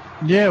 So.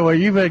 Yeah, well,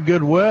 you've had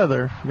good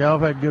weather. Y'all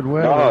have had good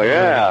weather. Oh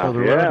yeah, yeah.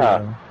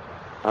 Radio.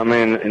 I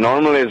mean,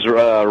 normally it's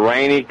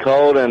rainy,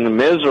 cold, and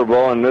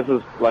miserable, and this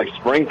is like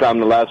springtime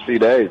the last few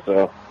days.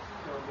 So.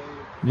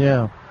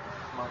 Yeah.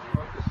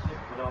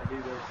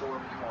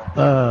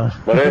 But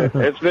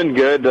it's been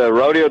good.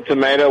 Rodeo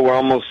Tomato, we're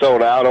almost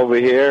sold out over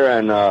here,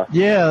 and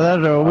yeah,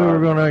 we were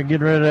going to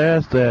get ready to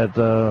ask that.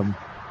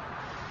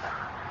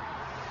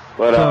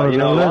 But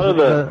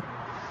a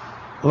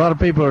lot of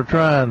people are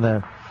trying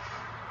that.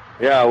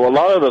 Yeah, well, a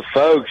lot of the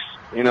folks,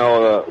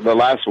 the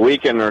last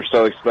weekend or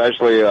so,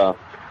 especially, a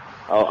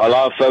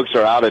lot of folks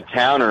are out of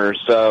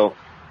towners, so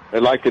they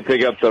like to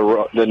pick up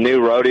the new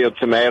Rodeo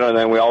Tomato, and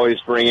then we always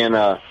bring in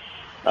a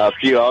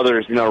few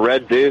others.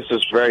 Red Deuce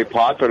was very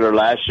popular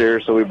last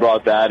year, so we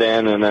brought that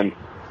in, and then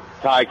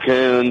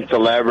Tycoon,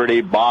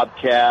 Celebrity,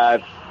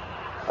 Bobcat.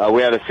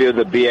 We had a few of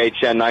the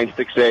BHN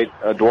 968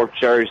 Dwarf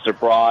Cherry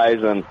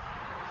Surprise, and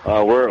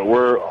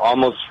we're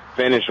almost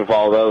finished with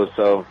all those.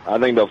 So I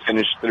think they'll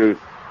finish through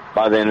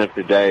by the end of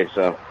the day.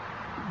 So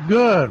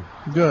good.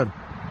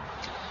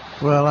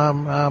 Well,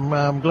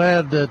 I'm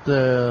glad that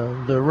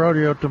the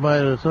Rodeo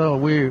Tomato. So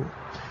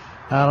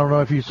I don't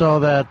know if you saw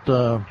that.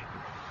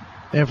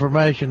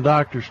 Information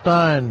Dr.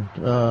 Stein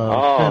sent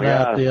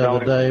out the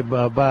other day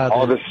about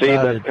all the seed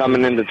that's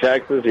coming into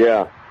Texas.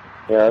 Yeah,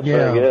 that's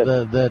very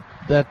good.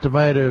 That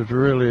tomato is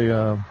really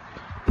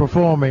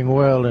performing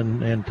well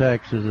in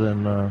Texas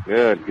and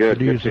good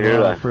producing a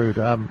lot of fruit.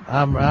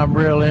 I'm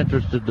real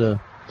interested to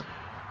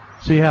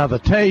see how the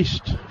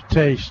taste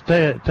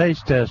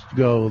tests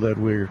go that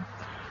we're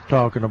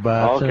talking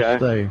about.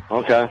 Okay.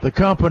 Since the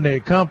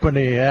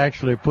company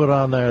actually put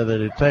on there that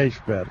it tastes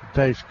better,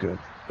 tastes good.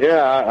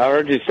 Yeah, I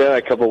heard you say that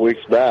a couple of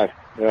weeks back.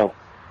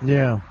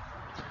 Yeah.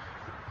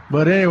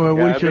 But anyway,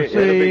 we shall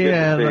see,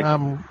 and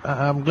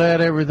I'm glad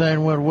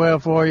everything went well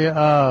for you.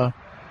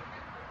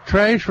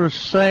 Trace was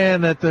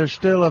saying that there's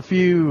still a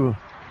few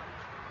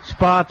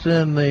spots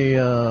in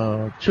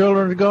the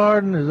children's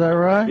garden. Is that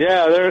right?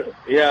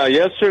 Yeah.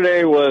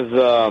 Yesterday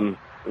was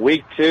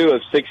week 2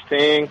 of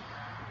 16.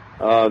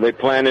 They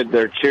planted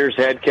their Cheers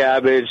head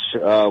cabbage.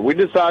 We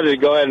decided to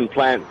go ahead and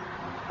plant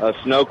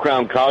snow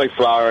crown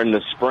cauliflower in the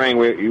spring.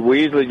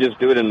 We usually just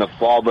do it in the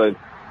fall, but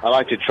I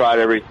like to try it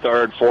every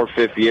 3rd, 4th,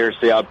 5th year,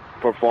 see how it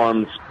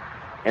performs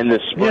in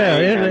the spring. Yeah,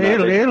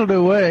 it'll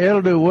do well.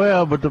 It'll do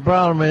well, but the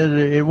problem is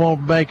it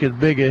won't make as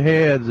big a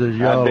heads as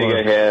y'all. Big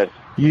a head.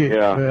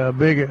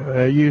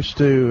 Used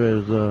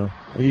to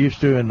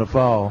in the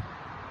fall.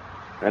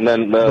 And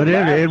then, but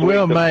it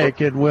will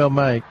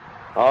make.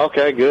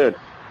 Okay, good.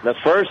 The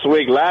first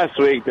week, last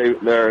week,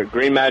 their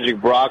Green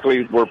Magic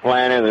broccoli were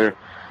planted. They're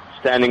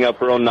standing up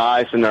real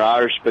nice, and their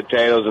Irish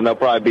potatoes, and they'll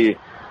probably be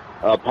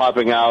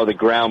popping out of the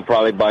ground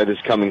probably by this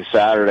coming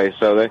Saturday.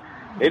 So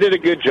they did a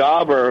good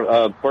job.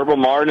 Our purple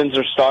martins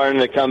are starting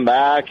to come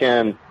back,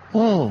 and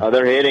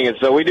they're hitting it.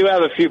 So we do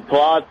have a few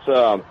plots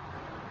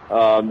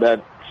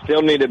that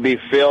still need to be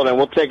filled, and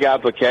we'll take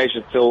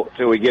applications till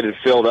we get it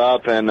filled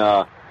up, and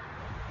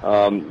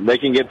they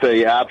can get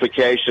the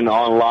application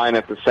online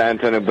at the San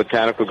Antonio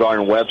Botanical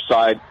Garden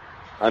website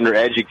under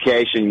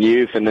Education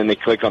Youth, and then they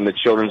click on the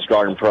Children's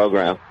Garden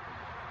Program.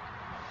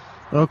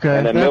 Okay,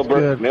 and then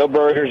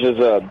Millburgers is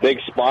a big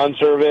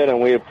sponsor of it, and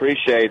we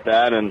appreciate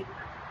that. And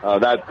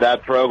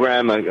that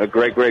program, a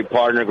great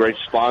partner, great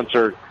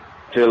sponsor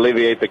to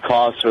alleviate the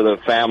cost for the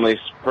families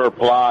per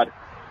plot.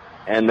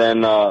 And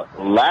then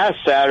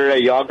last Saturday,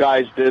 y'all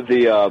guys did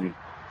the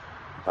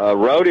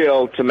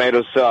rodeo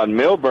tomato sale on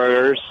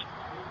Millburgers,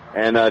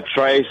 and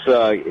Trace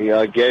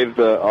gave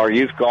our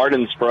Youth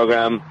Gardens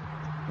program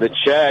the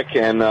check,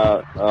 and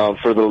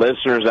for the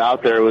listeners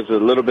out there, it was a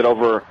little bit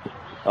over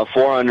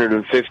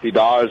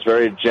 $450.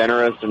 Very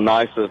generous and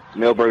nice of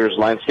Milberger's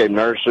Landscape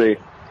Nursery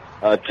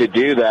to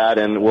do that,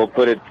 and we'll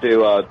put it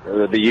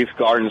to the Youth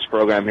Gardens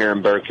program here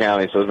in Bexar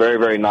County. So very,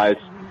 very nice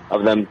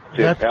of them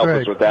to help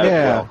us with that as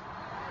well.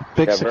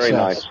 Big success. Very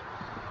nice.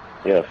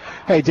 Yes.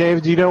 Hey,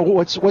 David, do you know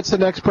what's the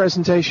next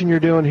presentation you're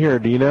doing here?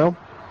 Do you know?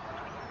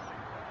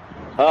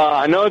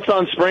 I know it's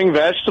on spring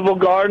vegetable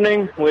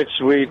gardening, which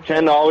we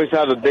tend to always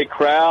have a big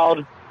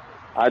crowd.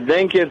 I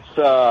think it's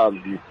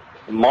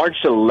March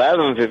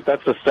 11th, if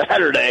that's a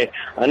Saturday.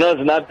 I know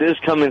it's not this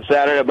coming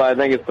Saturday, but I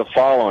think it's the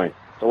following.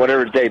 So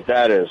whatever date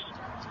that is.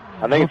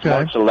 I think it's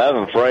March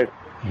 11th, right?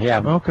 Yeah.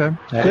 Okay.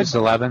 That is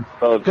 11.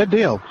 So, good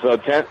deal. So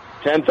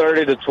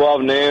 10:30 to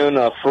 12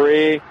 noon,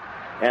 free.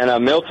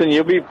 And Milton,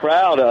 you'll be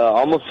proud.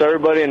 Almost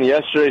everybody in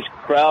yesterday's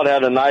crowd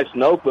had a nice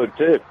notebook,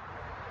 too.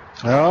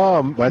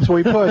 Oh, that's what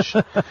we push.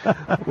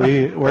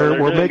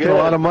 we're making a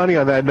lot of money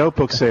on that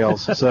notebook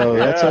sales, so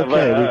that's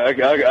okay.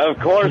 But, of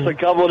course, a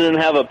couple didn't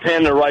have a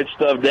pen to write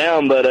stuff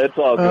down, but it's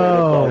all good.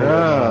 Oh,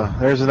 yeah.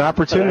 There's an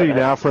opportunity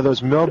now for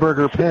those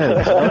Milberger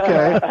pens.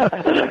 Okay.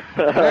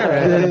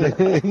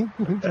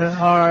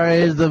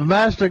 Is the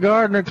Master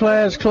Gardener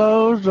class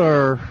closed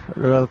or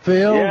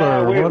filled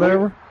or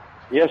whatever?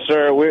 Yes,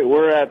 sir.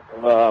 We're at.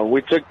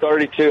 We took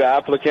 32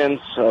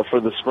 applicants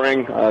for the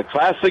spring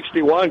class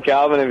 61,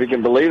 Calvin, if you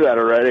can believe that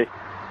already.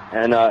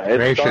 And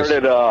it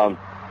started.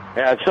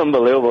 Yeah, it's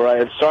unbelievable, right?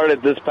 It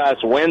started this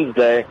past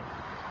Wednesday.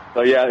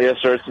 So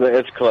yes, sir.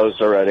 It's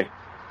closed already.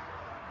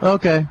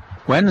 Okay.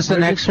 When's the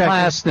next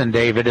class then,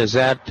 David? Is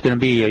that going to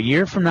be a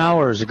year from now,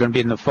 or is it going to be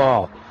in the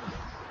fall?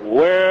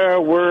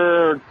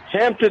 We're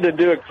tempted to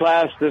do a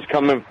class this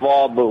coming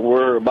fall, but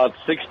we're about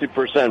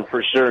 60%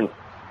 for sure.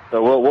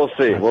 So we'll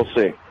see. We'll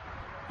see.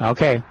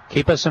 Okay.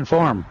 Keep us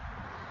informed.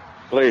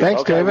 Please.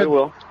 Thanks, okay, David. We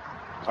will.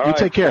 All right.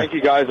 Take care. Thank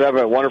you, guys. Have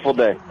a wonderful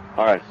day.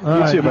 All right.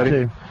 You too,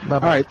 buddy. All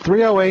right.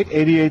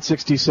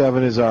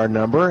 308-8867 is our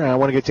number. And I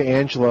want to get to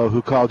Angelo,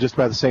 who called just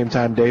about the same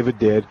time David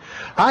did.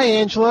 Hi,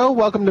 Angelo.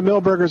 Welcome to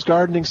Milberger's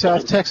Gardening,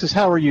 South Texas.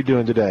 How are you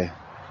doing today?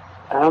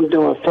 I'm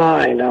doing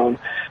fine.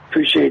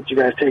 Appreciate you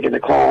guys taking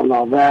the call and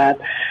all that.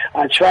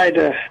 I tried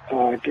to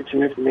get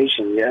some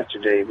information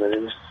yesterday, but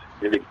it was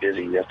really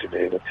busy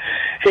yesterday. But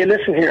hey,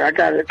 listen here, I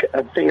got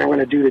a thing I'm going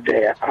to do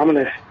today. I'm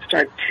going to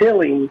start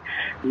tilling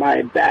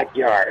my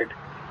backyard,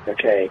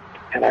 okay?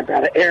 And I've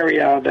got an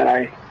area that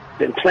I've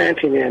been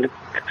planting in,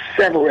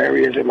 several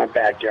areas in my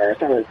backyard.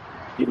 It's not a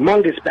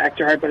humongous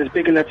backyard, but it's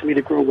big enough for me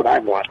to grow what I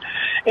want.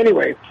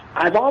 Anyway,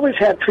 I've always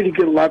had pretty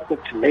good luck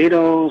with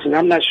tomatoes, and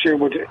I'm not sure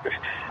what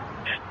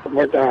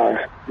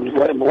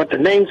the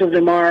names of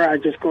them are. I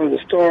just go to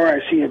the store,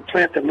 I see a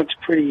plant that looks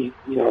pretty,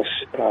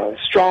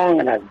 strong,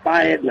 and I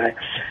buy it, and I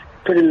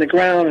put it in the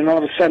ground, and all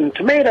of a sudden,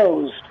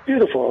 tomatoes,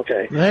 beautiful,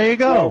 okay. There you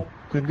go. So,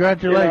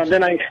 congratulations.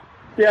 Then I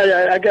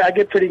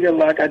get pretty good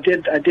luck. I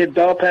did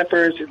bell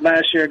peppers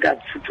last year, got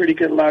pretty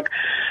good luck.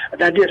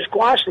 I did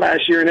squash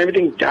last year, and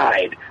everything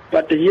died.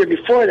 But the year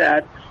before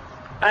that,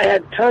 I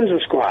had tons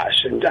of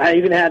squash, and I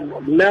even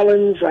had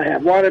melons, I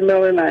had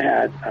watermelon, I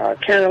had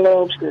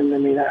cantaloupes, and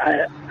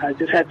I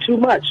just had too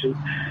much. And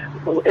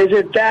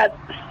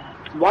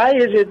why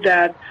is it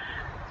that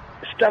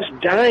stuff's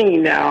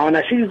dying now, and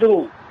I see these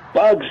little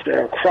bugs that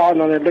are crawling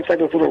on it, it looks like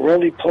those little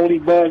roly-poly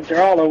bugs,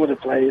 they're all over the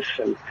place,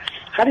 and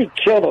how do you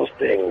kill those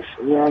things?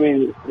 Do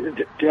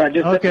I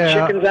just let the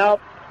chickens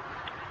out?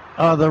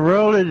 The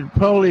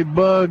roly-poly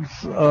bugs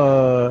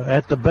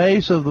at the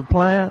base of the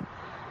plant?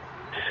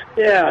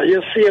 Yeah,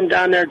 you'll see them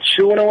down there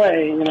chewing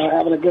away,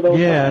 having a good old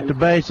time. At the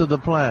base of the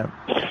plant.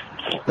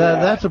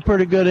 That's a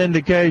pretty good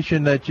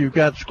indication that you've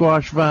got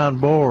squash vine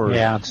borers.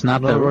 Yeah, it's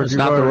not the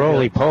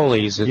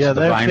roly-polies, it's the vine borers. Yeah,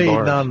 they're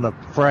feeding on the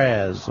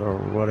frass, or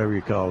whatever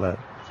you call that.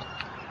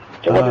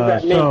 So what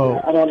does that mean?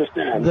 I don't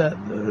understand.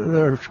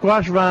 The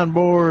squash vine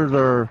borers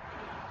are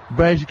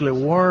basically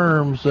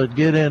worms that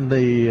get in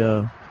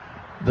the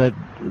that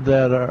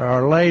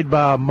are laid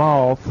by a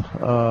moth,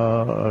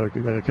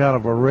 kind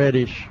of a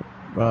reddish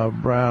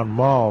brown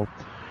moth.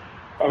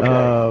 Okay.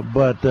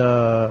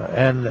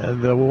 And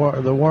the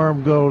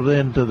worm goes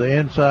into the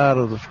inside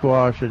of the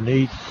squash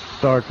and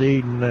starts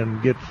eating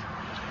and gets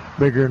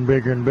bigger and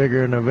bigger and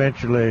bigger, and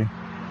eventually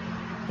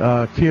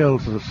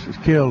kills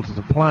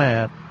the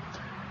plant.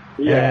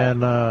 Yeah.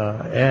 And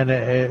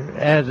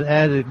as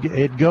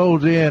it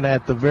goes in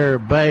at the very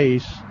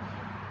base,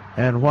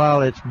 and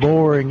while it's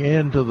boring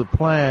into the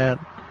plant,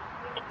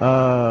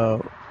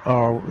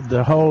 or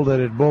the hole that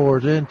it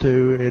bores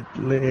into,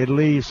 it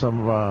leaves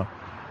some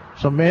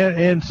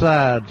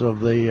insides of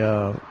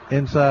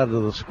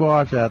the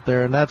squash out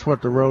there, and that's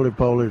what the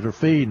roly-polies are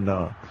feeding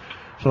on.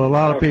 So a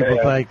lot of people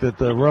think that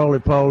the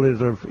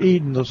roly-polies are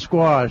eating the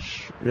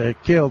squash, they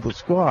killed the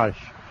squash,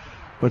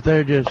 but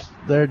they're just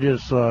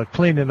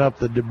cleaning up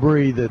the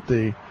debris that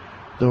the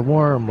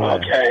worm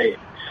left. Okay.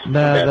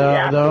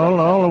 Now the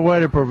only way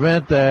to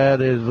prevent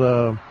that is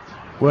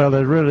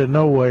there's really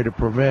no way to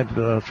prevent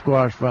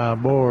squash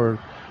vine borers,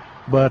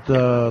 but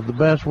the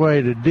best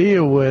way to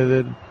deal with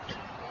it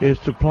is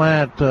to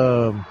plant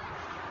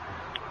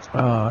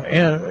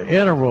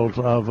intervals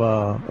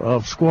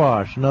of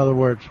squash. In other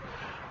words,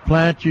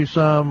 plant you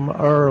some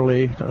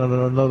early.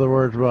 In other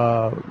words,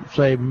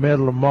 say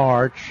middle of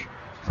March,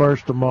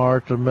 1st of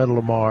March or middle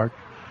of March.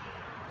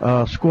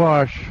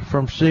 Squash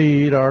from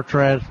seed or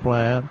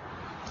transplant,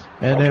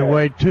 and then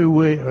wait 2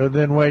 weeks.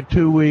 Then wait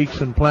 2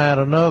 weeks and plant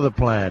another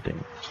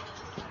planting.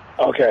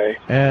 Okay.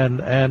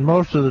 And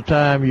most of the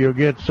time you'll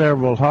get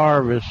several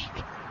harvests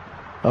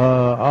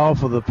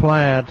off of the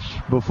plants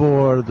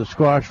before the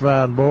squash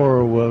vine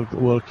borer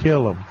will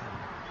kill them.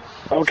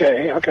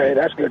 Okay,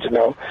 that's good to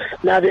know.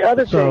 Now the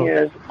other thing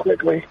is,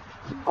 quickly,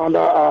 on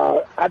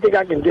the I think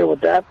I can deal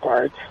with that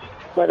part,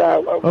 but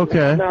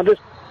okay. Now this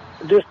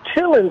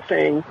tilling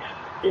thing,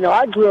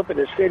 I grew up in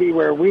a city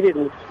where we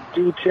didn't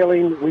do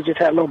tilling. We just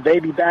had a little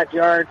baby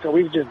backyard, so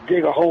we would just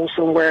dig a hole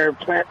somewhere,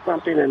 plant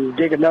something, and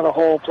dig another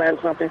hole,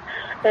 plant something,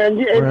 and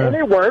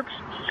it works.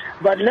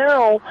 But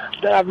now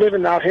that I'm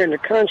living out here in the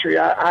country,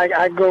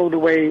 I go the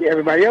way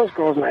everybody else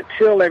goes, and I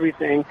till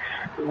everything.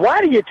 Why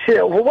do you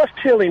till? Well, what's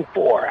tilling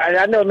for?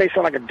 I know it may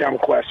sound like a dumb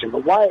question,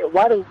 but why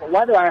do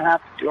I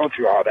have to go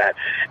through all that?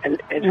 And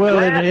it's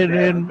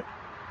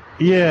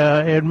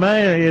it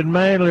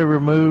mainly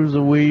removes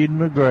the weed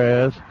and the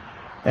grass,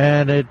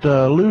 and it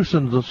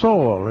loosens the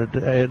soil.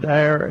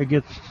 It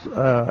gets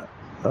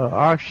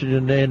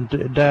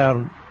oxygen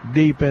down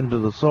deep into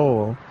the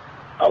soil.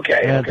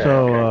 Okay. And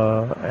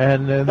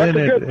then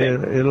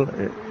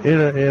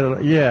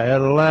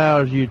it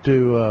allows you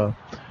to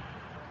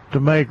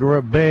make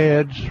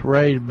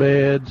raised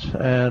beds,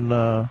 and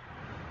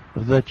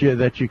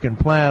that you can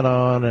plant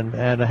on,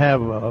 and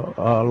have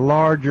a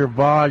larger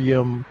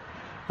volume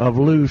of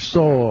loose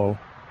soil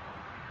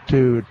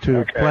to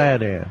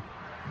plant in.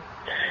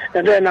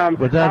 And then I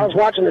was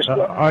watching this.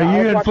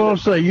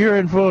 You're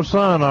in full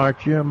sun,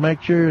 aren't you?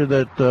 Make sure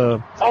that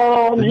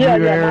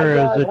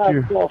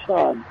full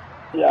sun.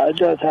 Yeah, it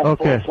does have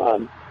full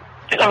sun.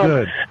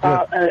 Good.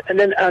 And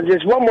then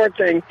there's one more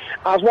thing.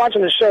 I was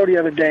watching a show the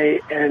other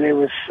day, and it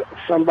was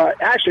somebody.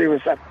 Actually,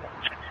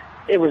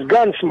 it was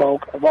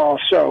Gunsmoke of all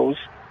shows.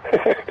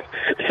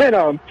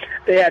 And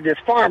they had this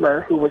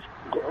farmer who was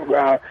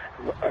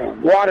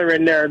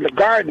watering the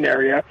garden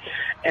area,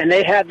 and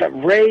they had the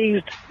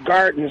raised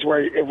gardens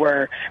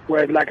where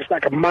like it's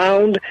like a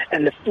mound,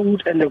 and the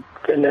food and the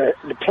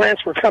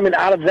plants were coming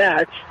out of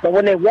that. But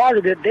when they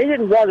watered it, they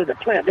didn't water the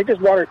plant; they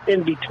just watered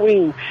in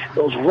between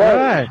those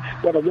rows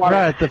where the water.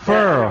 Right, the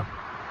furrow.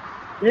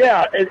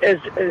 Yeah,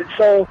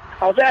 so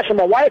I was asking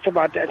my wife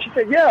about that. She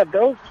said, "Yeah,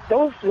 those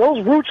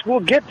roots will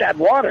get that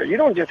water. You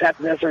don't just have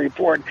to necessarily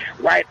pour it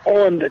right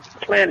on the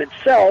plant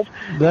itself."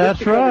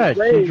 That's right.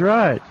 She's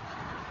right.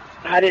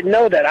 I didn't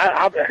know that.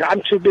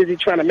 I'm too busy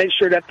trying to make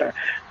sure that the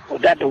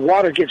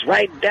water gets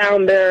right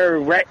down there,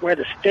 right where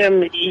the stem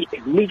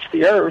meets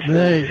the earth.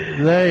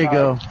 There you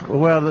go.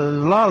 Well,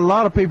 a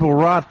lot of people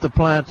rot the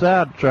plants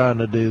out trying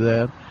to do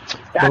that.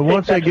 But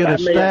once they get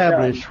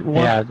established,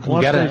 once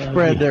they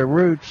spread their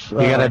roots, you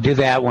got to do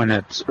that when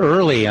it's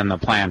early in the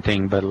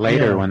planting, but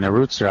later when the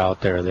roots are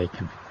out there, they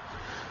can.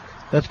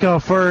 That's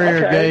called fur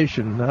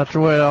irrigation. That's the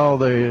way all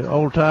the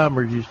old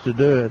timers used to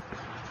do it.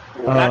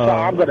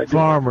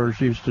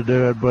 Farmers used to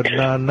do it, but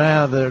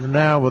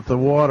now with the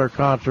water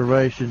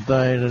conservation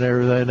thing and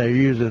everything, they're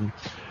using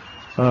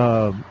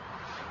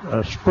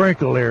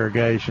sprinkle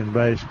irrigation,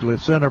 basically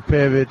center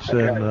pivots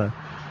and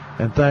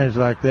things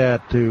like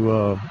that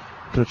to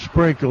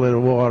sprinkle the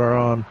water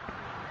on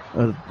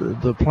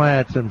the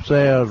plants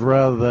themselves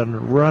rather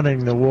than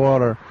running the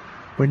water.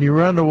 When you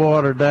run the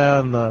water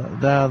down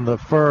the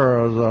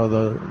furrows or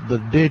the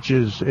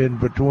ditches in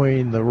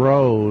between the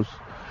rows,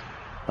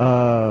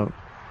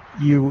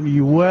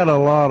 you wet a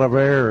lot of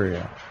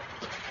area.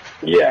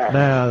 Yeah.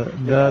 Now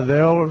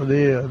the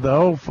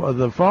old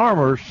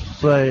farmers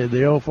say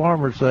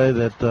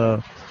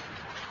that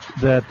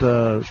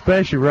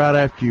especially right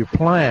after you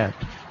plant,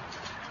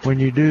 when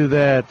you do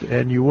that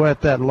and you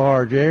wet that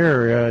large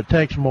area, it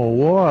takes more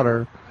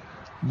water,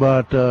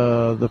 but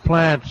the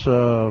plants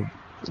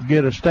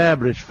get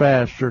established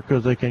faster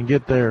because they can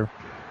get their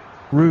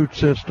root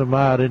system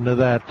out into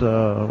that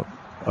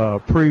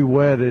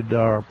pre-wetted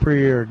or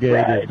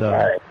pre-irrigated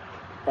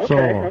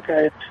soil.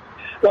 Okay.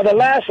 Well, the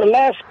last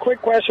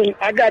quick question.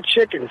 I got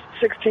chickens,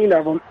 16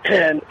 of them,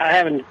 and I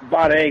haven't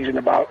bought eggs in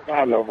about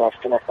 4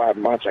 or 5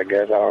 months, I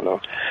guess. I don't know.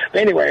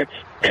 But anyway,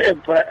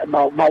 but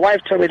my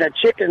wife told me that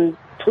chicken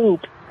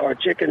poop or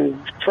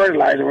chicken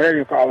fertilizer, whatever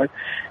you call it,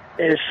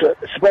 is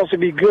supposed to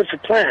be good for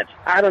plants.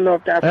 I don't know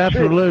if that's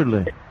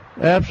true.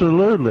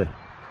 Absolutely.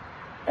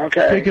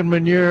 Okay. Chicken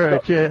manure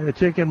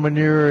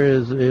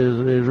is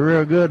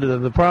real good.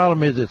 The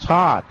problem is it's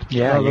hot.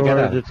 Yeah, in other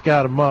words, it's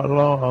got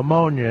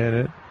ammonia in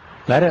it.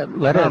 Let it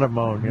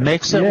ammonia.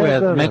 Mix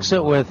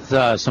it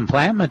with some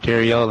plant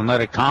material and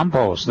let it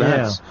compost.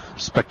 That's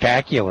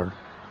spectacular.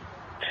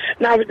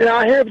 Now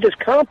I hear this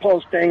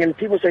compost thing, and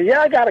people say, "Yeah,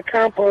 I got a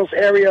compost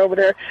area over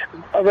there."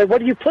 What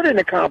do you put in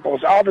the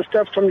compost? All the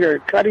stuff from your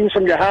cuttings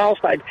from your house,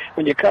 like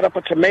when you cut up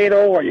a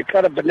tomato or you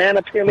cut a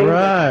banana peeling.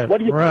 Right. What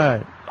do you?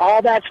 Right.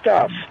 All that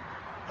stuff.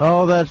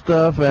 all that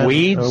stuff. And,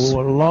 weeds,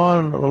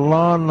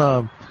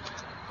 lawn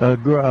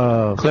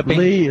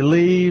clipping,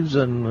 leaves,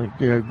 and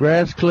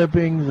grass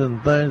clippings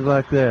and things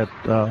like that.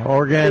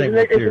 Organic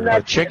material.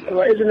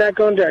 Isn't that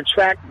going to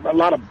attract a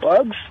lot of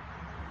bugs?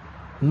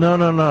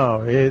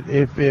 No.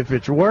 If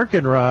it's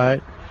working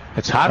right,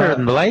 it's hotter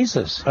than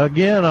blazes.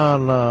 Again,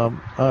 on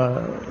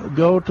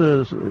go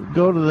to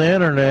the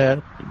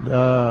internet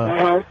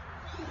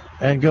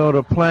and go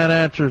to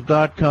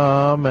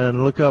plantanswers.com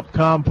and look up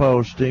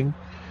composting,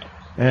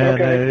 and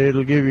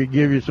it'll give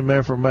you some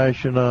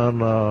information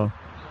on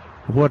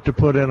what to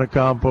put in a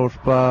compost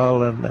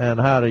pile and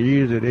how to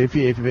use it. If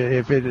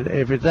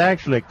it's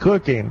actually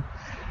cooking,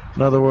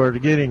 in other words,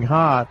 getting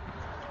hot,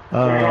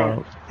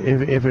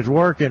 if it's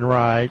working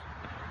right,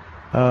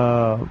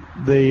 that'll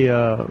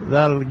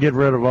get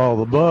rid of all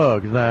the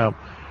bugs. Now,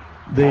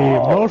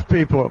 most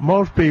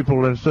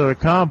people instead of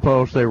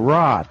compost, they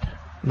rot.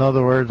 In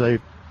other words, they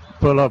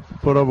put up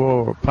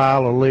a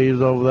pile of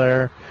leaves over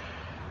there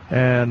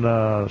and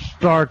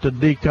start to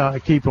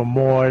keep them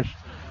moist,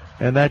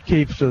 and that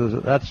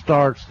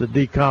starts the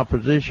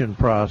decomposition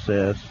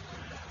process.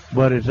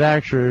 But it's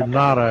actually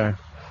not a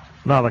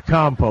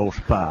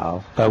compost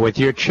pile. But with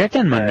your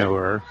chicken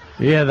manure.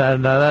 Yeah,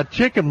 that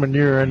chicken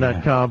manure in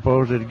that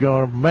compost is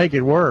going to make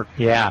it work.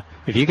 Yeah,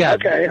 if you got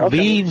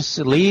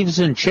leaves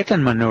and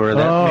chicken manure,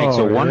 that makes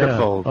a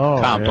wonderful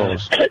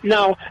compost.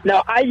 Yeah.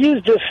 Now I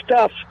use this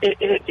stuff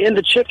in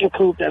the chicken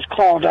coop that's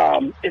called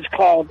I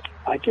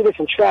get it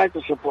from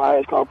Tractor Supply.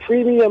 It's called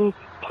Premium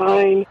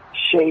Pine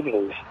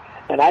Shavings,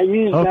 and I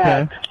use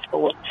that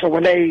so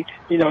when they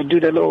do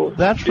their little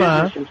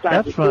business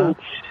inside the coop.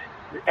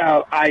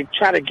 I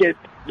try to get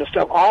the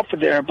stuff off of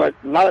there, but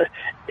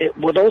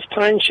will those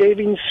pine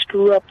shavings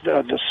screw up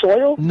the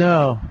soil?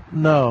 No,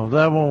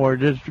 that won't work.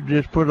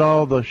 Just put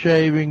all the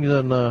shavings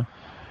and the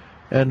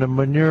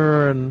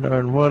manure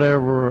and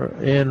whatever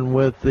in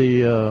with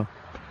the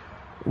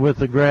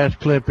grass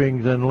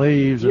clippings and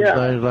leaves and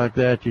things like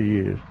that you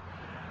use.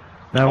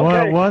 Now,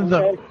 one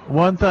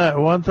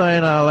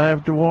thing I'll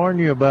have to warn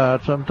you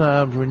about: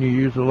 sometimes when you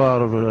use a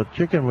lot of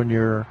chicken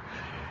manure,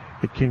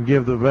 it can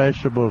give the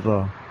vegetables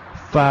a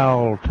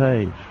foul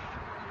taste.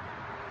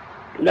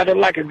 Nothing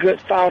like a good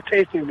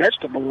foul-tasting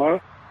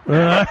vegetable,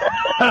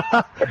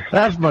 huh?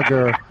 That's my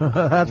girl.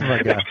 That's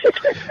my guy.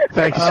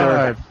 Thank you, sir. All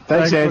right.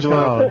 Thanks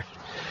Angelo.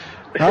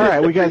 All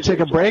right, we got to take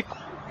a break.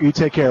 You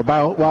take care.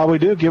 While we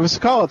do, give us a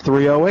call at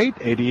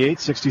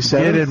 308-8867.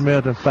 Get it,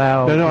 Milton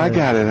Fowl. No, I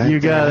got it. You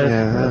got it.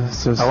 Yeah,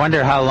 I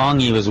wonder how long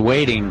he was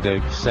waiting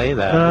to say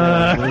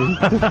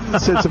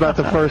that. Since about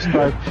the first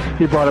part,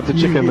 he brought up the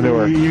chicken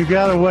manure. You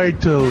got to wait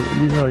till,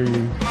 you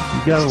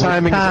got to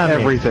timing is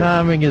everything.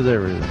 Timing is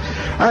everything.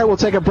 All right, we'll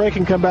take a break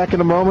and come back in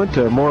a moment.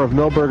 More of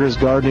Milberger's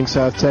Gardening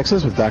South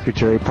Texas with Dr.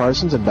 Jerry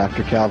Parsons and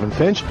Dr. Calvin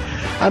Finch.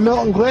 I'm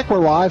Milton Glick. We're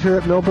live here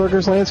at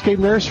Milberger's Landscape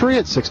Nursery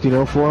at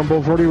 1604 on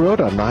Bulverde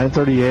Road on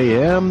 9:30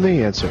 a.m.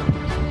 The Answer.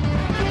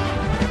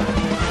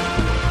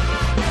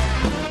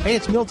 Hey,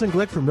 it's Milton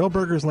Glick from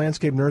Milberger's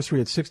Landscape Nursery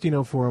at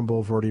 1604 on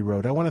Bulverde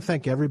Road. I want to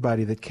thank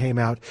everybody that came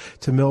out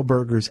to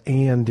Milberger's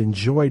and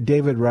enjoyed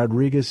David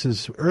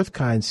Rodriguez's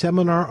Earthkind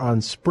seminar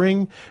on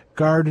spring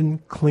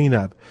garden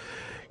cleanup.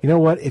 You know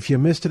what? If you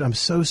missed it, I'm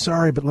so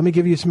sorry, but let me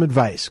give you some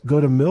advice.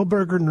 Go to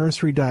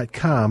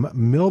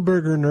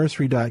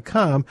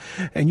milbergernursery.com,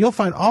 and you'll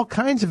find all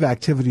kinds of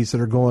activities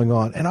that are going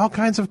on, and all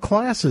kinds of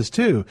classes,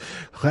 too.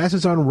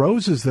 Classes on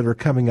roses that are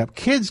coming up,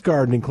 kids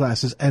gardening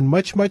classes, and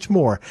much, much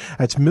more.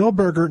 That's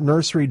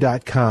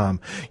milbergernursery.com.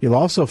 You'll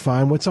also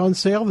find what's on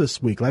sale this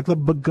week, like the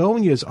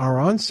begonias are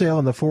on sale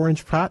in the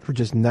 4-inch pot for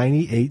just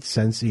 98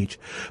 cents each.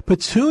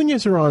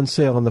 Petunias are on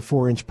sale in the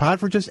 4-inch pot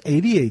for just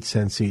 88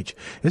 cents each.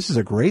 This is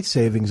a great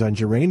savings on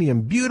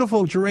geranium.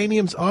 Beautiful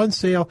geraniums on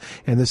sale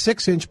in the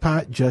 6-inch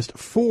pot, just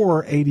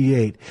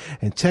 $4.88.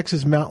 And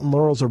Texas mountain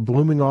laurels are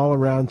blooming all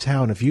around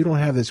town. If you don't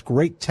have this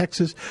great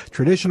Texas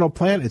traditional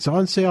plant, it's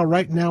on sale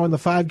right now in the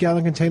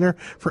 5-gallon container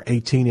for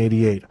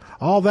 $18.88.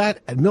 All that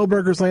at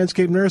Milberger's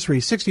Landscape Nursery,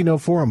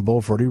 1604 on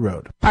Bulverde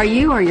Road. Are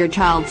you or your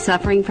child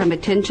suffering from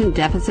attention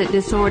deficit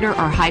disorder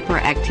or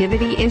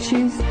hyperactivity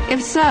issues?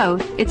 If so,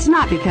 it's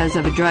not because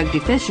of a drug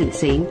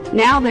deficiency.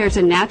 Now there's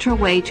a natural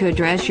way to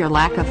address your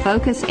lack of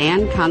focus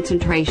and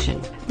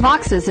concentration.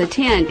 Vox's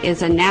Attend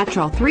is a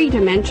natural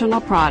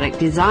 3-dimensional product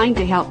designed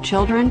to help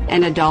children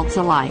and adults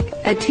alike.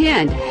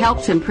 Attend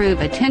helps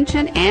improve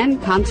attention and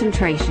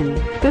concentration.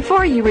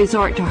 Before you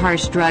resort to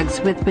harsh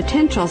drugs with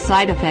potential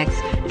side effects,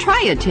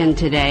 try Attend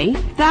today.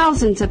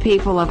 Thousands of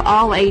people of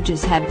all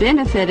ages have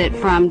benefited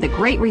from the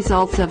great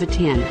results of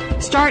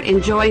Attend. Start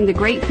enjoying the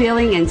great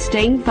feeling and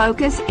staying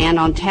focused and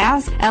on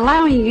task,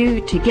 allowing you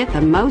to get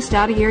the most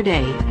out of your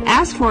day.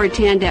 Ask for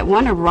Attend at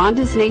one of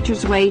Rhonda's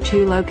Nature's Way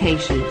 2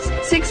 locations,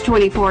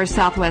 624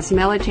 Southwest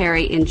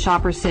Military in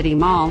Shopper City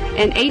Mall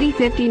and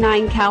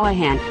 8059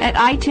 Callahan at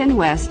I-10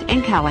 West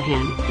in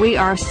Callahan. We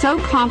are so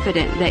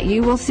confident that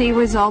you will see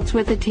results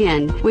with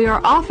Attend. We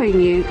are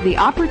offering you the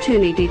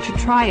opportunity to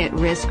try it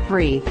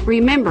risk-free.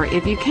 Remember,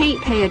 if you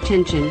can't pay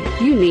attention,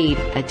 you need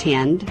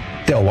Attend.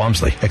 Dale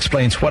Walmsley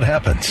explains what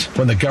happens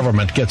when the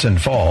government gets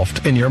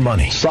involved in your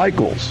money.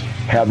 Cycles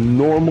have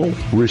normal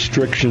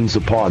restrictions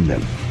upon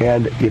them.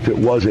 And if it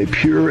was a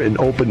pure and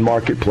open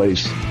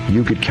marketplace,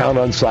 you could count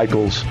on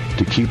Cycles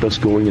to keep us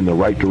going in the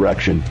right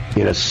direction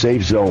in a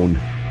safe zone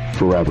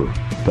forever.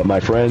 But my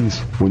friends,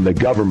 when the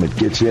government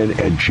gets in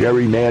and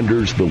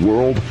gerrymanders the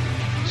world,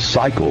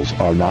 Cycles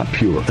are not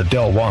pure. The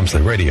Del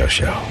Walmsley Radio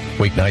Show,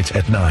 weeknights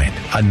at 9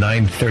 on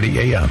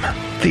 9:30 a.m.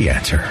 The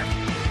Answer.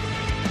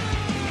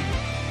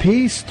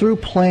 Peace through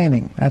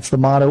planning. That's the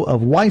motto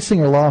of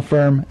Weisinger Law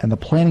Firm, and the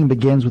planning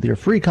begins with your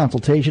free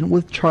consultation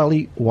with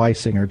Charlie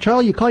Weisinger.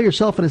 Charlie, you call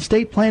yourself an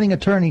estate planning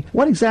attorney.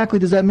 What exactly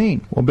does that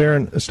mean? Well,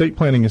 Baron, estate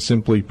planning is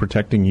simply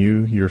protecting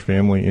you, your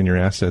family, and your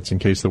assets in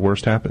case the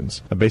worst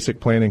happens. A basic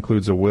plan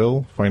includes a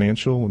will,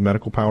 financial and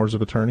medical powers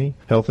of attorney,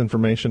 health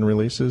information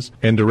releases,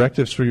 and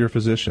directives for your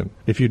physician.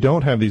 If you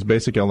don't have these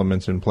basic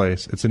elements in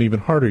place, it's an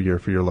even harder year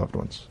for your loved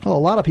ones. Well, a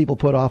lot of people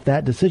put off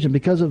that decision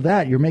because of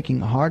that. You're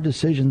making hard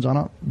decisions on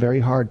a very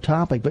hard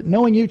topic. But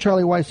knowing you,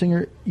 Charlie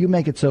Weisinger, you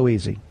make it so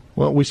easy.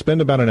 Well, we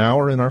spend about an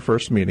hour in our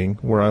first meeting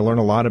where I learn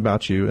a lot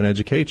about you and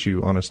educate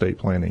you on estate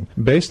planning.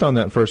 Based on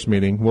that first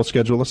meeting, we'll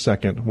schedule a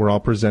second where I'll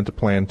present a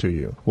plan to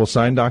you. We'll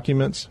sign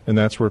documents, and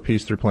that's where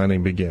peace through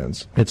planning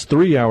begins. It's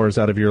 3 hours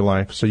out of your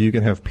life so you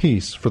can have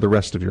peace for the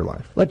rest of your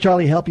life. Let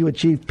Charlie help you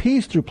achieve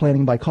peace through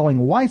planning by calling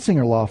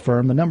Weisinger Law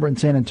Firm. The number in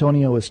San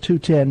Antonio is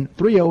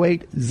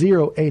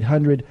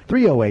 210-308-0800,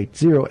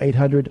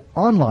 308-0800,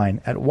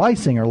 online at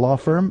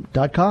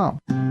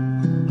weisingerlawfirm.com.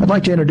 I'd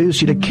like to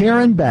introduce you to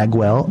Karen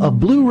Bagwell of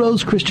Blue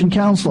Rose Christian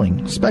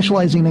Counseling,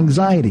 specializing in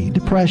anxiety,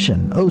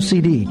 depression,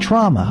 OCD,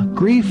 trauma,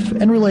 grief,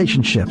 and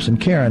relationships.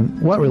 And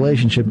Karen, what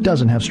relationship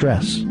doesn't have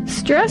stress?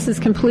 Stress is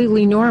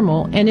completely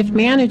normal, and if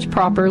managed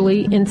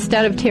properly,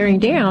 instead of tearing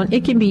down,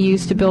 it can be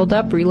used to build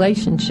up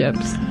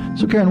relationships.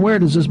 So, Karen, where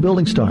does this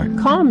building start?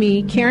 Call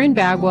me, Karen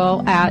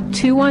Bagwell, at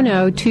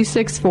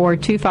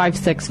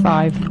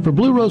 210-264-2565. For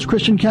Blue Rose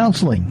Christian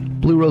Counseling,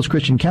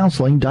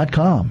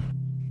 bluerosechristiancounseling.com.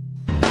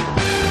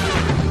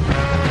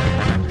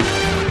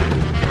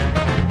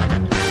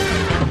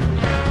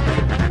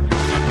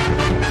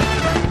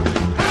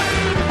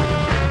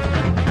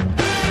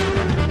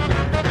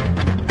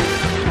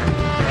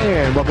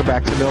 And welcome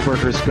back to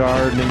Milberger's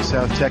Gardening,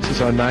 South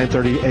Texas on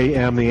 9:30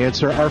 a.m. The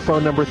Answer. Our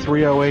phone number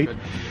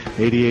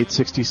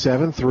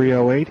 308-8867,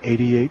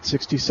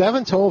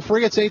 308-8867. Toll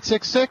free, it's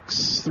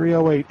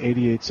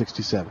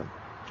 866-308-8867.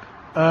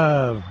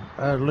 I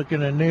was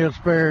looking at Neil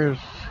Sperry's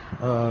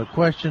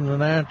questions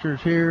and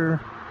answers here.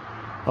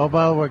 Oh,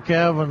 by the way,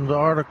 Calvin's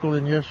article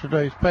in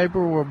yesterday's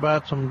paper were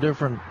about some of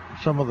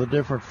the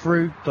different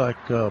fruit, like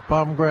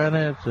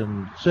pomegranates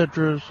and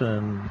citrus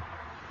and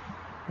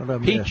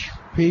peach.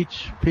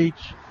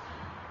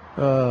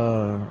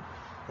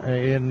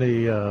 In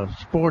the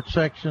sports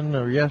section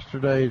of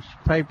yesterday's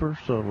paper,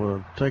 so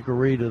we'll take a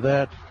read of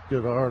that.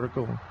 Good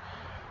article,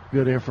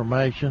 good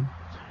information.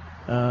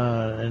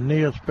 And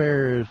Neil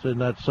Sperry is in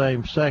that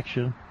same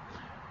section,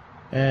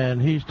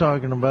 and he's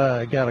talking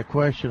about, got a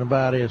question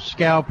about, is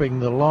scalping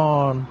the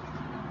lawn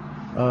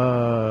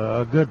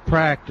a good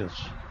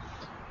practice?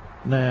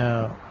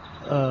 Now,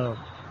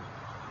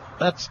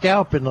 that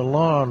scalping the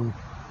lawn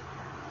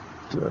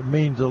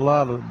means a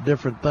lot of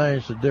different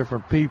things to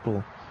different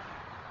people.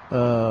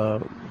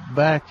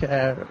 Back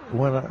at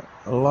a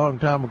long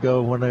time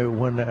ago, when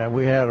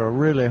we had a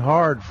really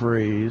hard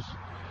freeze,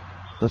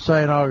 the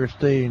St.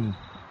 Augustine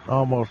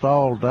almost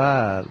all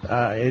died.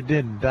 It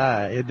didn't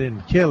die. It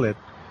didn't kill it,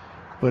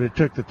 but it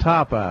took the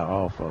top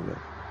off of it.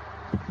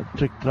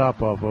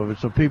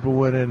 So people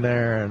went in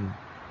there and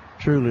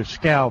truly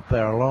scalped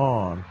their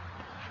lawn.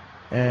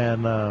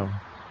 And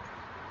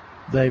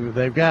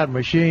they've got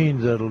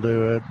machines that'll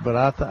do it, but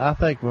I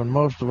think when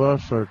most of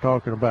us are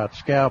talking about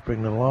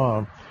scalping the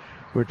lawn,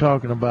 we're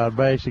talking about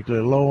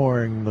basically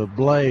lowering the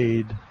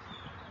blade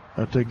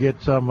to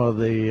get some of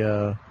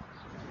the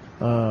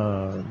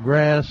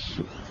grass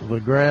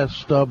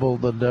stubble,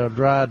 the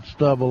dried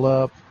stubble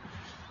up,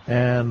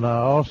 and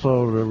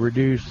also to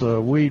reduce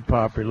the weed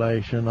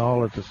population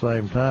all at the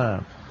same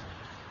time.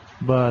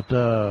 But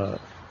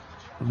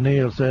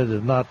Neil says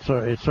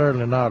it's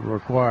certainly not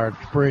required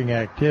spring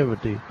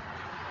activity.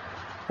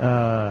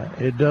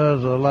 It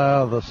does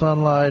allow the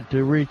sunlight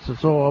to reach the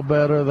soil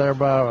better,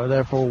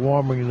 therefore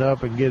warming it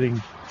up and getting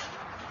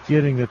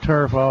the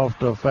turf off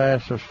to a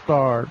faster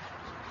start.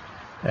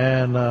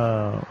 And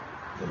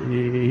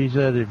he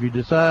said if you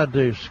decide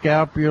to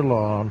scalp your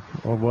lawn,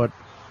 or what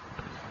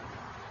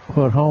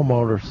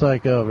homeowners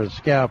think of as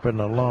scalping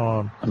the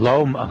lawn, a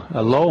low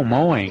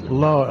mowing.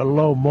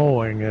 Low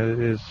mowing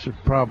is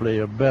probably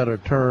a better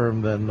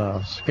term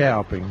than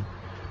scalping,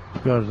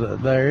 because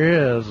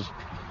there is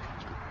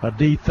a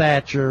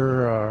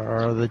dethatcher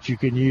or that you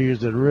can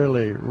use that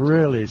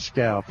really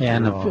scalps. Yeah,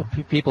 and the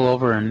people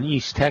over in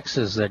East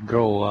Texas that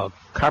grow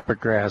carpet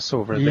grass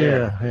over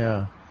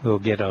there, will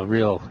get a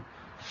real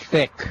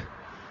thick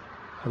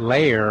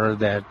layer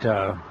that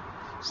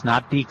it's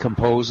not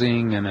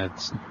decomposing, and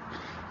it's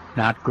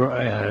not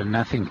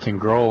nothing can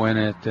grow in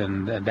it,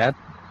 and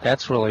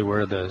that's really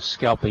where the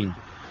scalping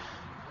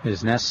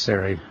is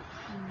necessary.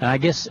 And I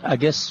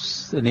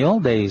guess in the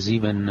old days,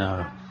 even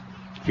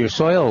if your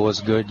soil was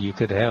good, you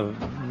could have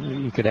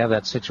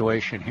that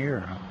situation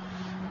here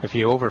if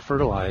you over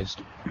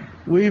fertilized.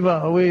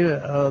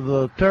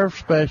 The turf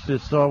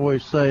specialists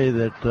always say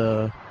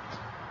that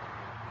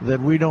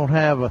we don't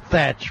have a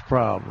thatch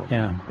problem.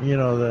 Yeah. You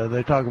know,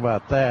 they talk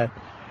about that,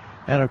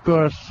 and of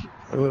course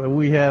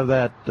we have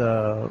that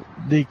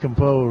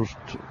decomposed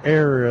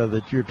area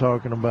that you're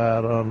talking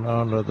about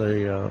under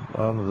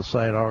the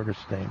St.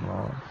 Augustine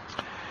lawn.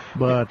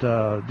 But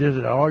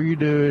just all you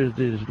do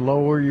is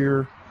lower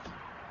your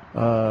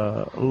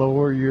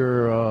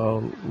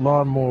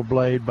lawnmower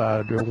blade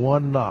by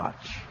one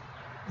notch,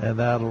 and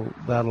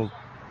that'll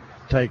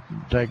take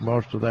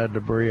most of that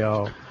debris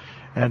off.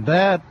 And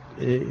that,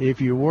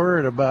 if you're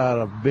worried about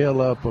a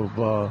buildup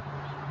of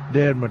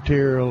dead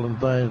material and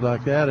things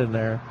like that in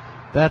there,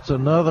 that's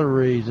another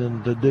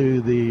reason to do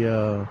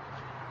the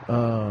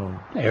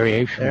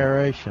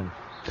aeration.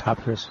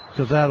 Because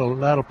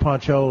that'll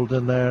punch holes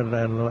in there and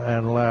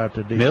allow it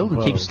to decompose.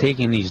 Milton keeps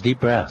taking these deep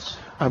breaths.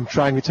 I'm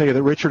trying to tell you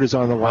that Richard is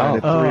on the line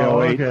at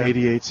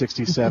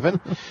 308-8867.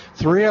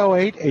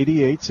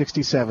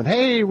 308-8867.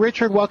 Hey,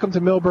 Richard, welcome to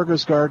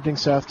Milberger's Gardening,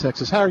 South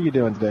Texas. How are you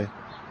doing today?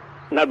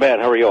 Not bad.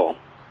 How are you all?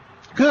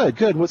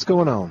 Good. What's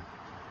going on?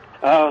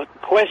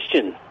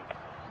 Question.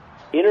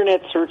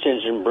 Internet search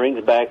engine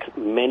brings back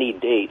many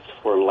dates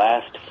for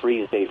last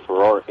freeze date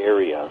for our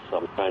area, so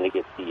I'm trying to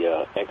get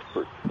the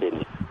expert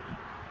opinion.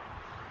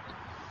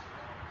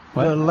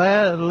 The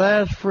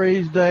last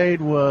freeze date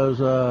was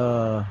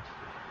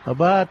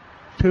about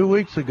 2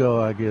 weeks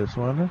ago, I guess,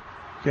 wasn't it,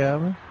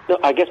 Calvin? No,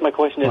 I guess my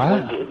question is...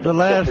 The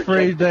last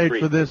freeze date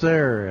for this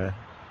area.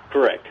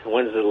 Correct.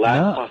 When's the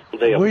last possible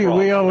day of frost?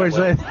 We always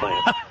say...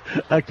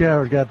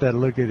 Calvin's got that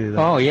look at it.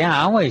 Oh, yeah,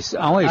 I always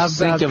think of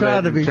it I'm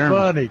trying to be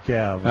funny,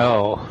 Calvin.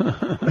 Oh.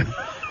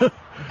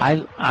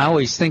 I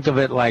always think of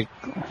it like,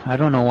 I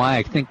don't know why,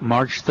 I think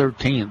March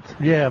 13th.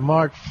 Yeah,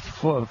 March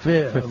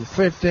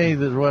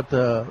 15th is what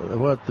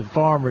the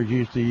farmers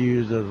used to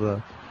use as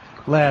a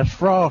last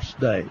frost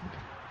date.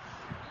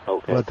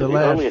 Okay. But the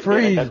last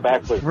freeze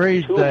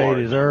date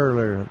is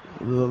earlier.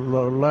 The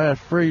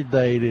last freeze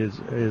date is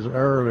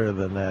earlier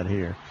than that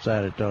here,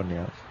 San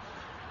Antonio.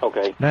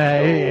 Okay.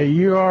 Now,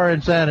 you are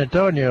in San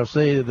Antonio.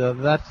 See,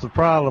 that's the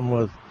problem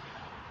with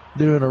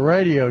doing a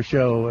radio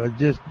show.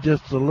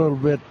 Just a little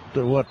bit,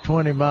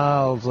 20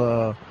 miles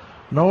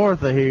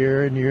north of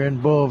here, and you're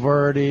in Bull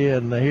Verde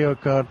and the hill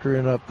country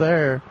and up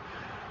there,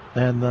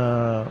 and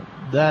that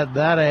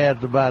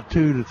adds about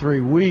 2 to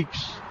 3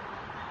 weeks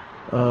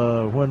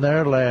when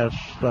their last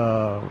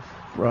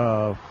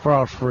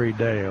frost-free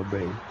day will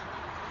be.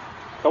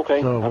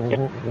 Okay. So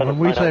when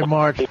we say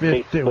March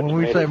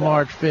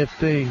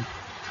 15th,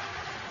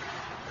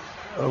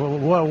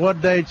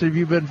 what dates have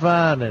you been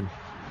finding?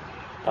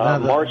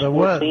 March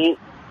 14th.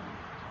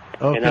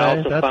 Okay, and I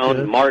also found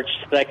good. March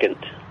 2nd.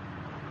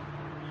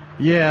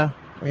 Yeah.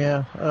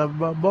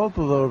 Both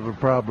of those are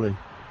probably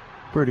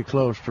pretty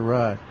close to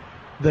right.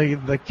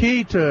 The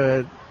key to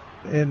it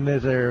in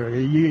this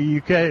area,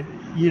 you can't,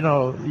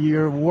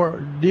 you're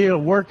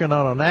working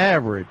on an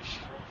average,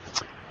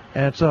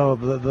 and so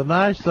the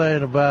nice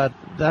thing about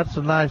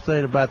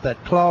that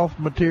cloth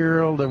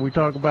material that we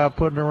talk about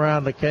putting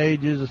around the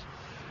cages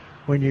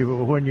when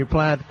you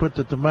plant, put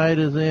the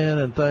tomatoes in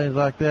and things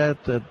like that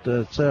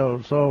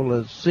sold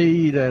as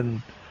seed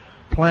and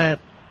plant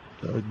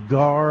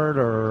guard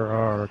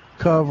or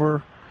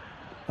cover.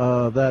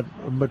 That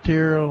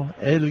material,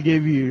 it'll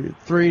give you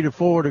 3 to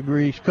 4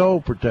 degrees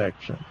cold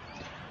protection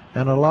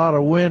and a lot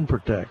of wind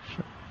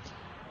protection.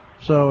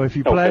 So if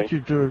you go ahead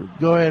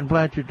and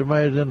plant your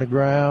tomatoes in the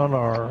ground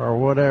or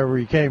whatever,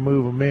 you can't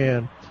move them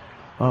in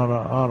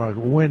on a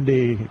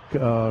windy,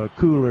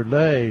 cooler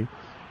day.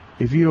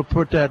 If you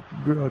put that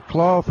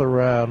cloth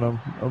around them,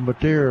 a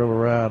material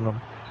around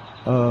them,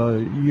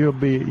 you'll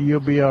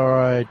be all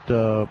right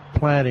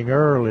planting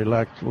early,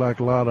 like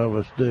a lot of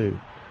us do.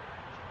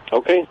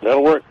 Okay,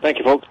 that'll work. Thank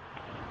you, folks.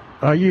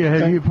 Have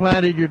you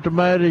planted your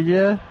tomatoes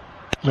yet?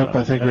 Nope,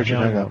 I think Richard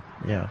hung up.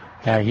 Yeah.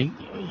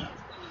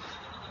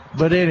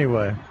 But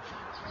anyway.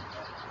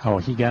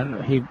 Oh,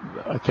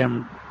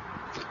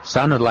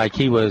 sounded like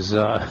he was,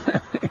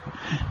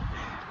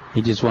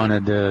 he just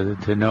wanted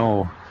to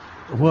know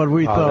what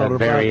we thought about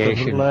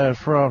variation. The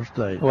last frost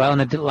date. Well,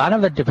 and a lot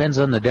of it depends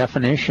on the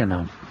definition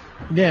of.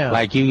 Yeah.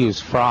 Like you use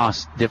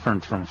frost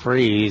different from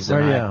freeze.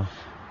 And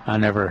I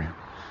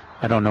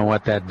don't know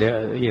what that,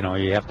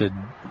 you have to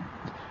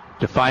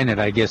define it,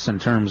 I guess, in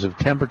terms of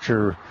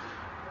temperature,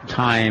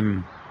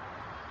 time,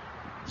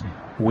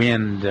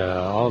 wind,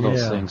 all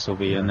those things will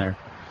be in there.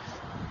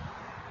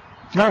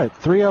 All right,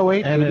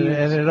 308.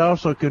 And it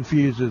also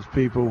confuses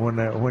people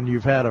when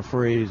you've had a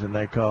freeze and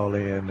they call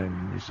in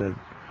and you said,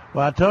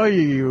 well, I told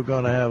you were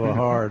going to have a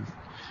hard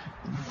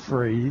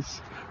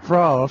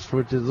frost,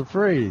 which is a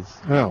freeze.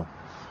 Oh.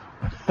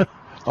 A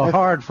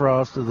hard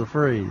frost is a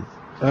freeze.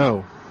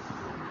 Oh.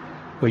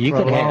 Well, you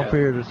for could a long have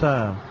period of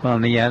time.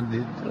 Well,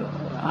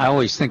 I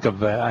always think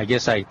of, I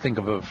guess I think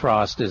of a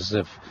frost as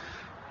if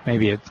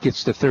maybe it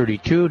gets to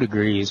 32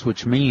 degrees,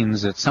 which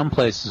means that some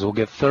places will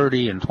get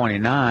 30 and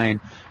 29,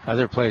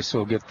 other places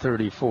will get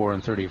 34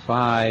 and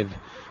 35,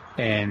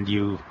 and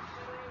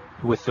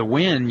with the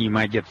wind, you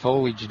might get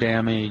foliage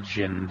damage,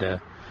 and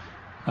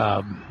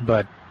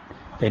but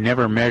they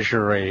never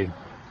measure a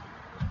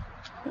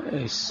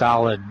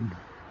solid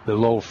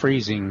below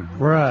freezing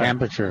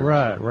temperature.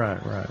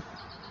 Right.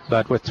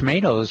 But with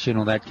tomatoes,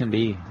 that can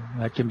be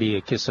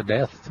a kiss of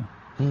death.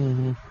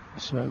 Mm-hmm.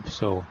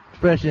 So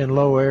especially in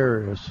low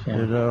areas.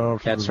 Yeah,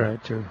 that's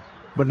right too.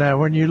 But now,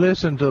 when you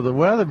listen to the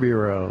Weather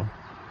Bureau,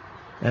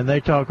 and they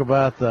talk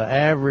about the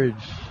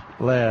average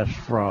last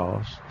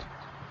frost,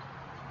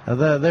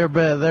 they're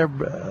better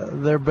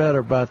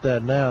about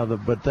that now.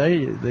 But they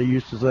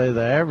used to say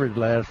the average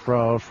last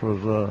frost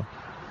was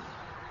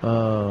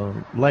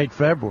late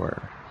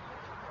February.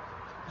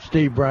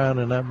 Steve Brown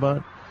and that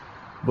bunch.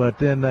 But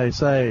then they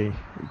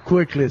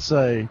quickly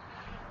say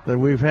that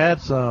we've had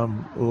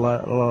some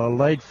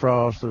late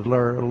frost as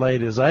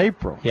late as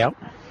April. Yep.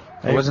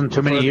 It wasn't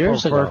too many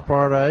years ago. First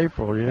part of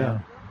April, yeah.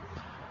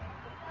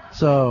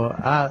 So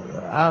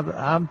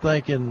I'm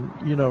thinking,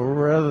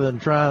 rather than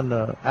trying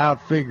to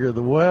outfigure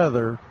the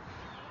weather,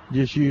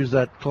 just use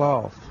that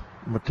cloth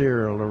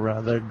material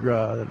around that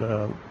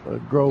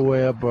Grow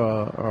Web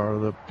or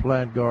the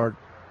Plant Guard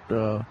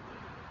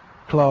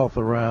cloth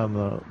around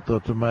the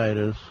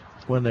tomatoes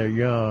when they're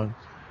young,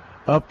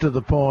 up to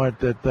the point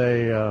that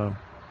they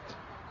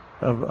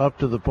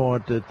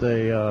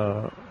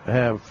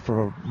have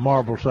for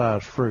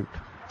marble-sized fruit.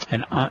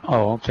 And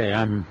okay.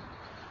 I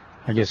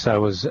guess I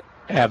was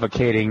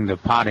advocating the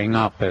potting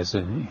up as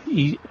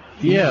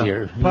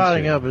easier.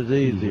 Potting up is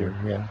easier.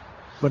 Yeah.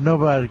 But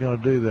nobody's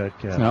going to do that,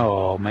 Cal.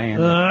 Oh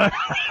man.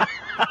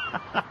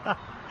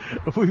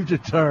 We've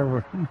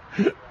determined.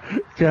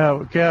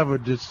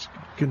 Calvin just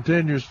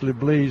continuously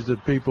believes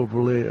that people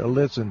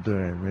listen to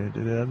him,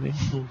 doesn't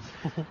he?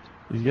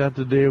 He's got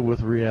to deal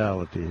with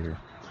reality here.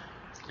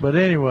 But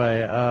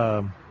anyway,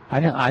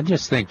 I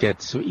just think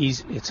it's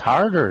easy. It's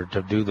harder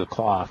to do the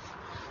cloth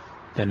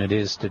than it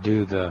is to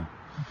do the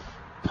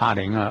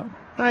potting up.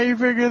 How you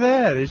figure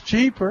that? It's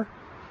cheaper.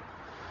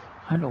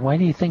 Why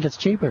do you think it's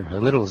cheaper? A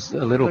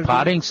little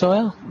potting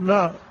soil?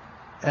 No,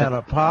 and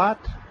a pot.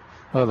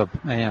 Well,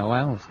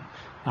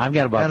 I've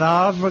got about an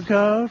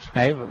osmocote.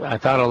 I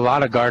thought a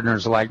lot of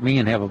gardeners like me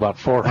and have about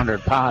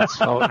 400 pots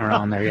floating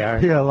around their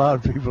yard. Yeah, a lot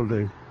of people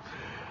do.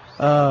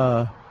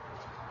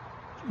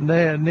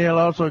 Neil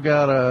also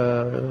got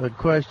a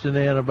question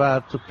in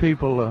about the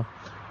people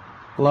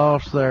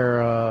lost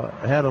their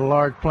had a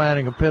large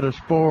planting of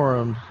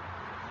pittosporums.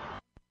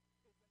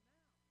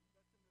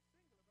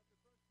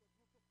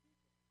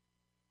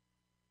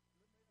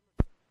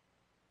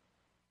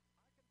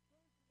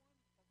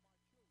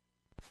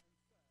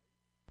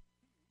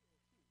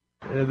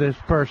 This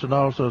person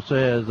also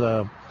says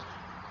other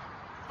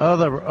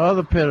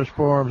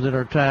pittosporums in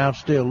our town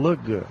still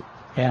look good.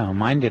 Yeah,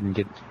 mine didn't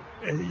get.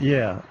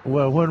 Yeah,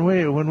 well, when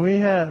we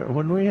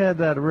had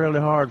that really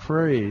hard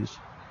freeze,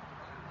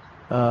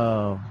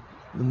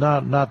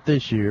 not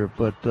this year,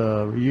 but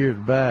years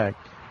back,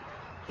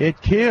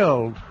 it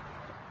killed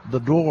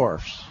the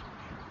dwarf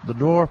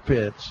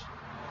pits,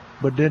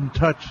 but didn't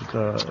touch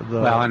the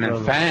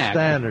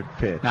standard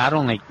pit. Not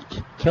only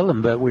killed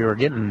them, but we were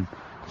getting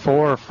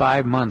 4 or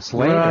 5 months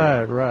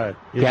later. Right.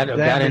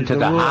 Got into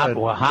the hot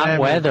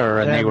weather,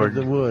 and they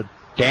were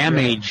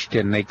damaged,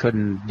 and they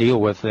couldn't deal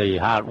with the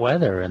hot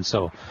weather. And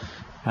so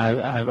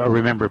I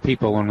remember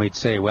people when we'd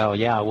say, well,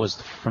 yeah, it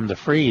was from the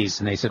freeze.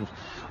 And they said,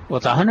 well,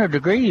 it's 100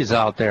 degrees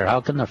out there.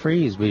 How can the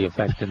freeze be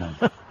affecting them?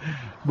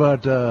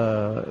 But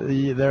there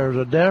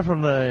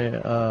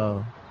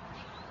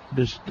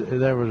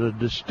was a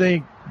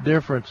distinct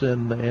difference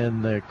in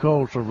the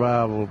cold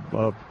survival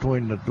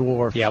between the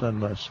dwarfs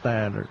and the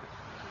standard.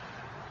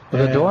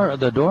 Well,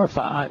 the dwarf,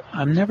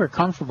 I'm never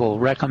comfortable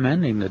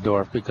recommending the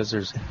dwarf because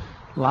there's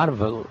a lot of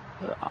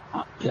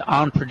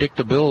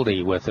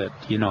unpredictability with it.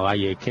 You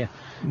can't.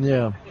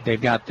 Yeah. They've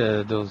got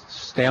those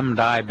stem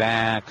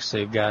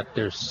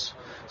diebacks.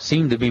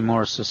 Seem to be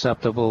more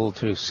susceptible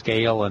to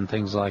scale and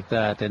things like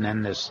that. And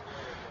then this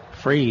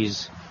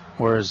freeze,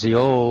 whereas the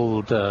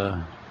old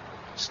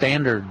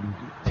standard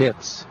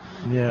pits,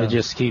 they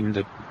just keep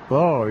they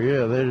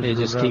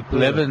just keep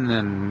living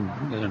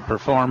and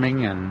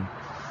performing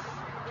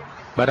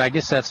But I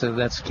guess that's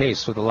the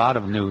case with a lot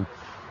of new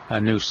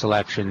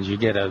selections. You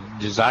get a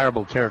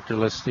desirable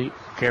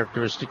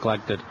characteristic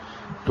like the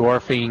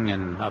dwarfing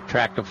and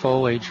attractive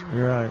foliage.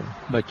 Right.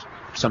 But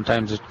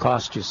sometimes it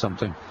costs you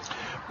something.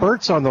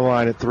 Bert's on the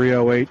line at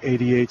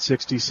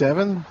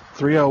 308-8867.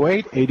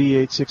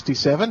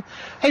 308-8867.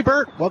 Hey,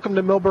 Bert, welcome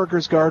to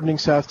Milberger's Gardening,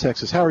 South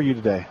Texas. How are you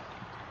today?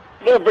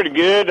 Doing pretty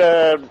good.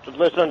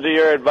 Listening to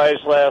your advice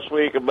last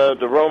week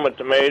about the Roma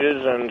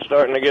tomatoes and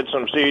starting to get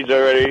some seeds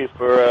already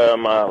for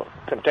my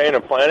container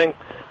planting.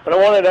 But I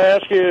wanted to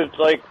ask you,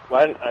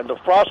 the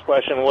frost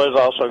question was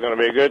also going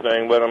to be a good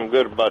thing, but I'm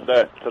good about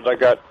that because I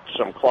got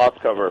some cloth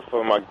cover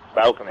for my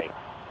balcony.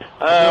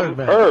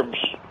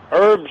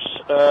 Herbs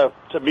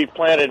to be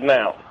planted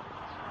now.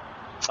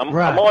 I'm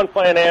on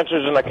Plant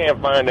Answers, and I can't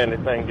find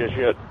anything just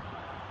yet.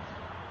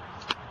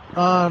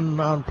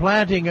 On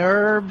planting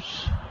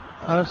herbs,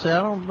 I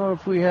don't know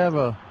if we have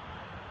a.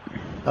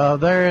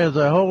 There is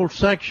a whole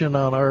section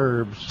on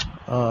herbs,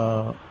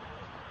 and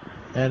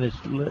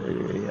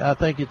I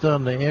think it's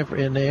on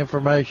in the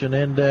information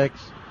index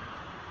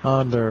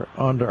under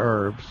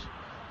herbs,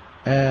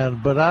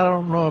 but I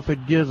don't know if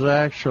it gives the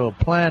actual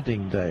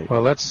planting date.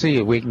 Well, let's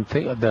see. We can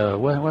think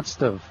let's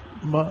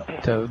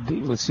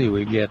see.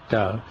 We get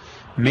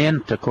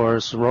mint, of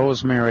course,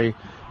 rosemary,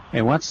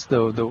 and what's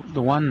the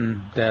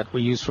one that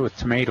we use with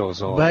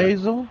tomatoes?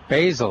 Basil.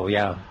 Basil,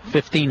 yeah,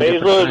 15 basil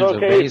different kinds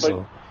okay, of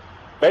basil.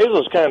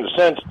 Basil's kind of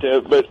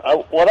sensitive, but I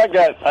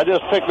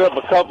just picked up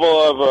a couple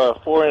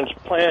of 4-inch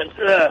plants,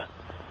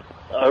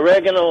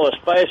 oregano, a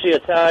spicy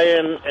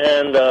Italian,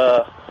 and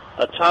a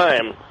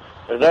thyme.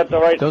 Is that the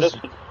right?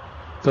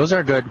 Those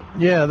are good.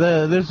 Yeah,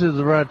 this is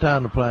the right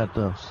time to plant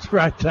those. It's the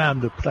right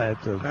time to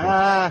plant those.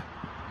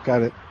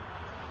 Got it.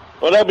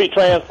 Well, they'll be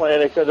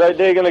transplanted because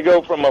they're going to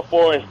go from a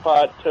 4-inch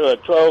pot to a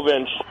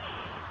 12-inch,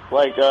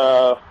 like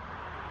a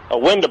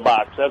window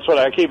box. That's what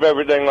I keep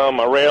everything on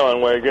my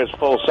railing where it gets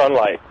full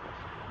sunlight.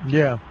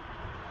 Yeah.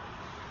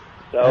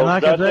 So and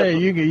like I say,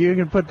 you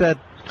can put that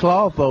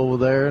cloth over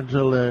there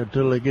until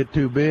they get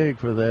too big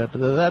for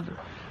that.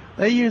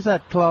 They use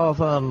that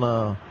cloth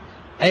on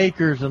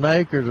acres and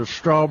acres of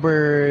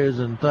strawberries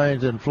and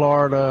things in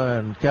Florida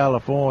and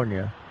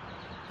California.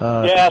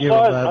 To give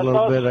them that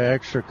little bit of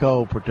extra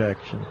cold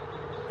protection.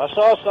 I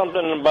saw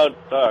something about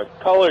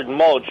colored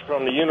mulch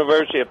from the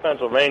University of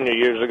Pennsylvania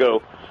years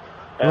ago.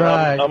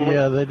 And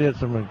yeah, they did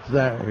some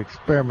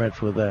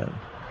experiments with that.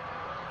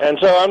 And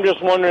so I'm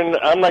just wondering,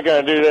 I'm not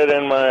going to do that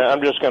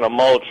I'm just going to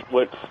mulch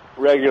with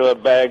regular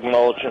bag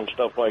mulch and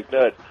stuff like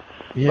that.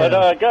 Yeah.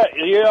 But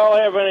do you all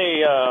have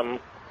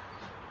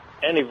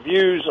any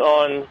views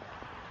on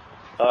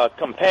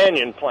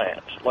companion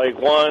plants, like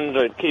one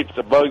that keeps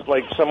the bugs?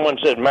 Like someone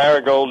said,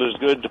 marigold is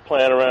good to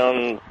plant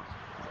around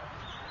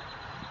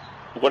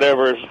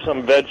whatever,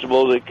 some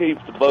vegetable that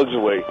keeps the bugs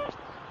away.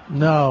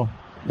 No,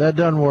 that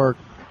doesn't work.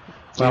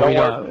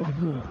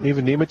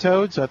 Even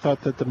nematodes? I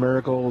thought that the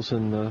marigolds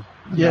and the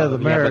the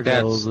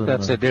marigolds. But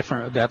that's a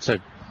different. That's a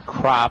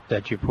crop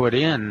that you put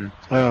in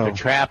to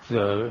trap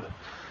the.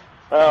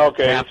 Oh,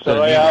 okay. Trap the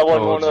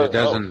nematodes. It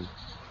doesn't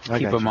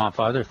keep them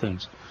off other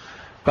things.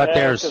 But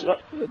there's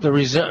the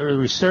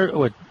research.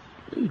 What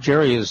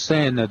Jerry is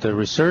saying, that the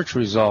research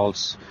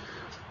results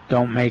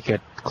don't make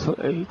it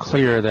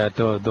clear that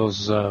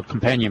those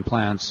companion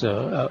plants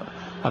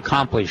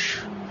accomplish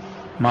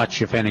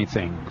much, if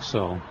anything.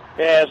 So.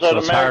 Yeah, so the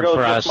it's hard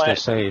for us to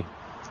say.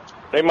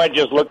 They might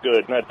just look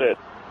good, and that's it.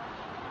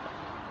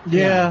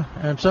 Yeah,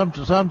 and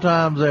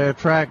sometimes they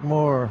attract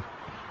more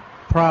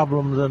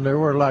problems than there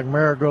were, like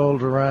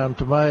marigolds around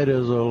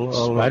tomatoes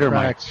will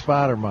attract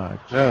spider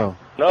mites. Oh.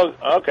 No,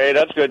 okay,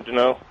 that's good to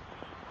know.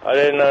 I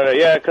didn't know that.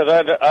 Yeah, because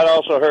I'd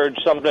also heard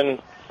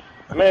something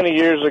many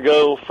years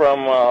ago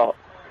from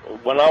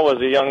when I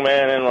was a young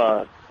man in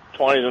my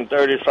 20s and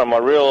 30s from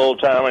a real old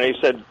timer, and he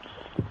said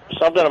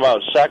something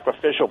about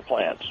sacrificial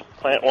plants.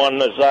 Plant one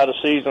that's out of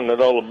season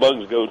that all the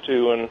bugs go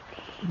to, and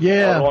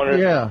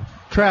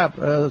trap.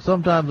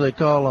 Sometimes they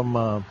call them.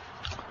 I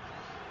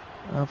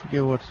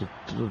forget what's the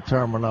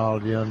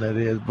terminology on that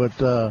is, but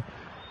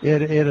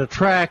it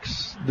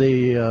attracts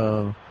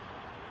the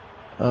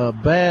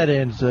bad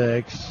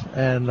insects,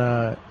 and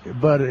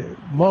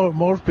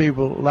most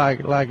people like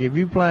if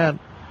you plant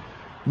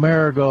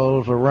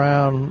marigolds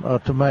around a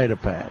tomato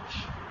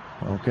patch,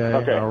 okay.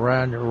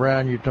 around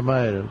your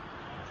tomatoes.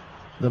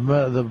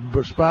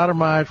 The spider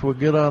mites will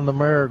get on the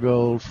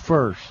marigolds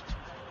first,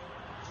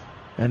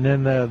 and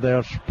then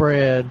they'll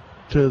spread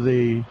to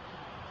the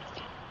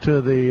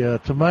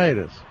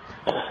tomatoes.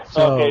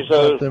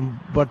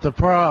 But the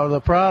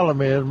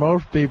problem is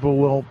most people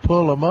won't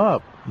pull them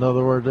up. In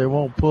other words, they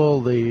won't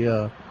pull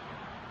the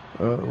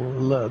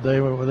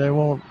they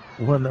won't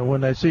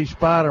when they see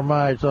spider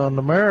mites on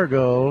the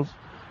marigolds,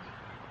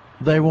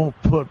 they won't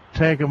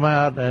take them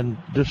out and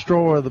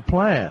destroy the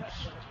plants.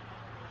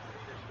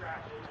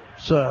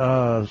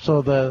 So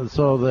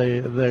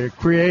they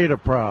create a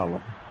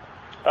problem.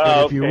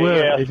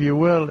 If you're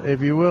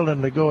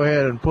willing to go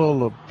ahead and pull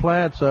the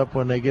plants up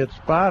when they get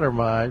spider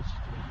mites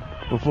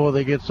before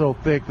they get so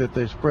thick that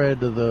they spread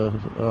to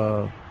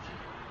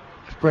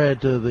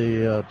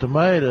the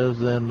tomatoes,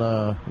 then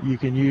you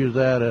can use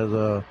that as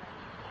a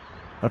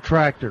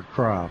tractor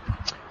crop.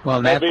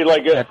 Well, that'd be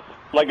like a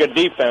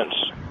defense.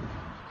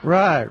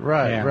 Right.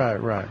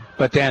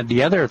 But then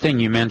the other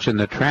thing you mentioned,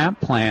 the trap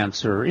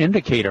plants or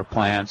indicator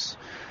plants,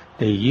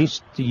 they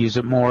used to use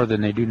it more than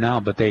they do now,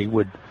 but they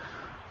would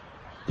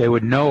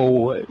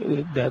know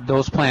that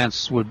those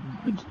plants would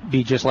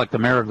be just like the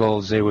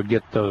marigolds. They would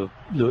get the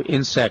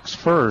insects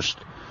first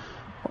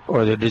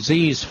or the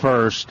disease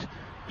first,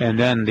 and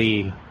then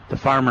the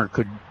farmer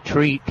could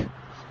treat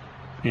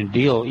and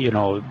deal,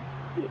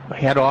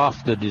 head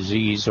off the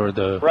disease or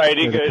the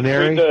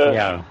canary.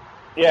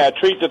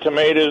 Treat the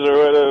tomatoes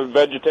or other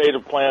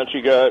vegetative plants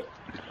you got,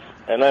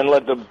 and then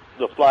let the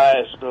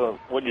flies,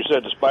 what you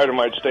said, the spider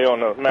mites stay on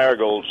the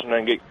marigolds, and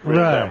then get rid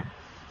of them.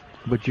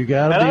 But you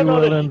got to be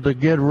willing to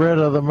get rid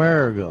of the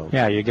marigolds.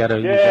 Yeah, you got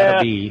to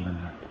be.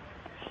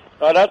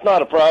 That's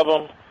not a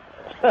problem.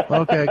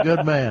 Okay,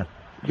 good man.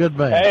 Good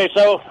man. Hey,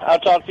 so I'll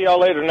talk to y'all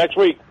later next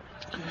week.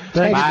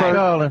 Thanks for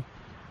calling.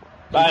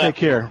 Bye. Take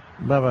care.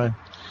 Bye-bye.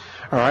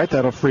 All right,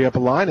 that'll free up a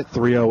line at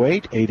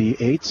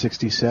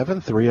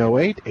 308-8867,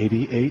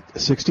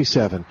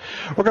 308-8867.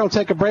 We're going to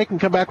take a break and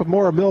come back with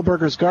more of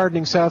Milberger's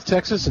Gardening South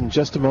Texas in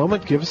just a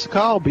moment. Give us a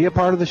call. Be a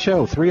part of the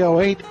show,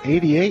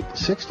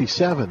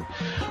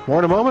 308-8867. More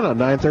in a moment on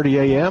 9:30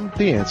 a.m.,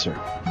 The Answer.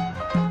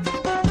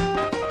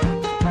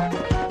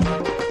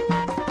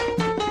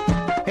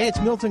 Hey,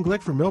 it's Milton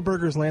Glick from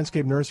Milberger's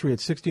Landscape Nursery at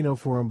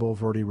 1604 on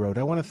Boulevardy Road.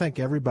 I want to thank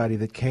everybody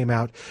that came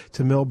out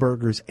to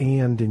Milberger's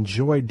and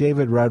enjoyed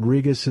David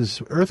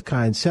Rodriguez's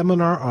Earthkind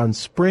seminar on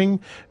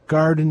spring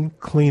garden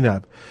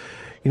cleanup.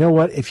 You know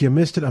what? If you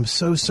missed it, I'm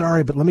so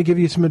sorry, but let me give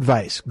you some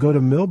advice. Go to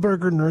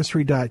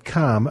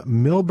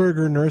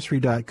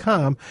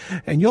milbergernursery.com,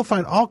 and you'll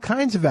find all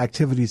kinds of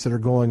activities that are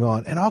going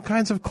on, and all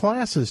kinds of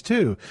classes,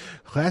 too.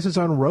 Classes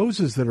on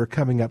roses that are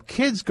coming up,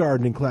 kids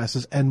gardening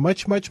classes, and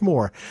much, much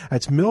more.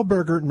 That's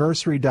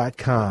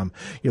milbergernursery.com.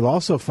 You'll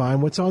also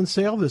find what's on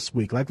sale this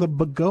week, like the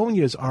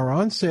begonias are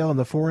on sale in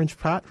the 4-inch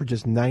pot for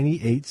just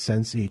 98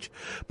 cents each.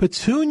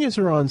 Petunias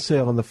are on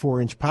sale in the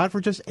 4-inch pot for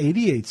just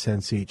 88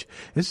 cents each.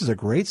 This is a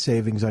great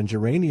savings on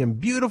geranium.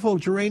 Beautiful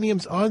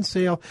geraniums on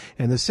sale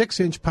in the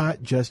 6-inch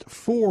pot, just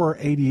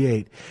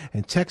 $4.88.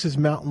 And Texas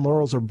mountain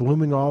laurels are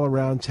blooming all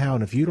around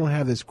town. If you don't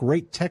have this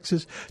great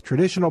Texas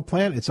traditional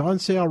plant, it's on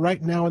sale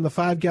right now in the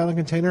 5-gallon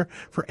container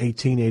for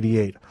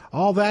 $18.88.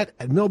 All that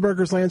at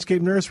Milberger's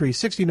Landscape Nursery,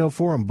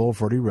 1604 on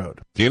Boulevardy Road.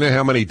 Do you know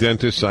how many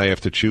dentists I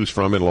have to choose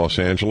from in Los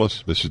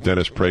Angeles? This is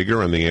Dennis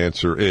Prager, and the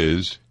answer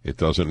is it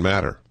doesn't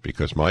matter,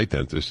 because my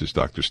dentist is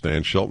Dr.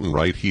 Stan Shelton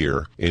right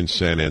here in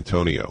San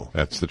Antonio.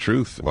 That's the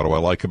truth. What do I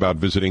like about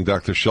visiting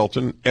Dr.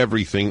 Shelton?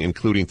 Everything,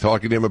 including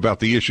talking to him about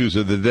the issues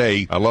of the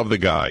day. I love the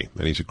guy,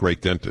 and he's a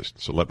great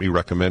dentist. So let me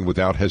recommend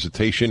without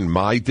hesitation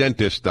my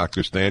dentist,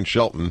 Dr. Stan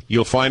Shelton.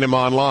 You'll find him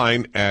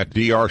online at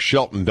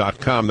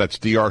drshelton.com. That's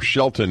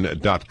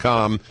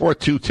drshelton.com or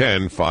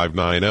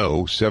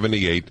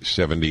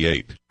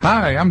 210-590-7878.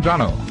 Hi, I'm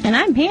Jono. And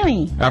I'm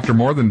Pammy. After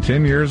more than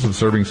 10 years of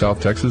serving South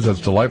Texas as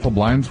Delightful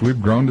Blinds,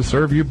 we've grown to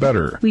serve you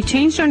better. We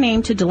changed our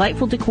name to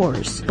Delightful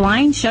Decors,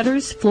 blinds,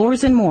 shutters,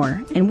 floors, and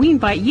more. And we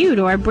invite you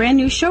to our brand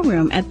new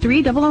showroom at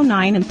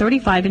 3009 and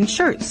 35 in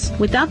Shirts.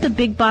 Without the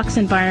big box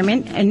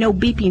environment and no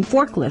beeping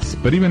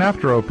forklifts. But even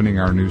after opening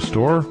our new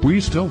store, we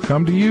still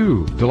come to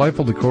you.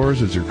 Delightful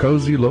Decors is your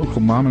cozy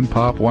local mom and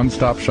pop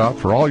one-stop shop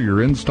for all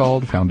your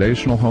installed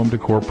foundational home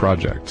decor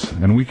projects.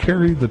 And we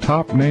carry the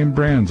top name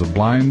brands of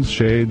blinds,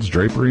 shades,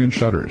 drapery, and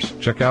shutters.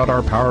 Check out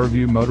our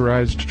PowerView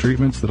motorized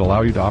treatments that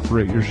allow you to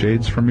operate your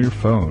shades from your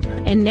phone.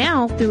 And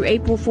now, through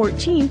April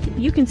 14th,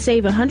 you can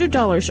save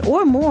 $100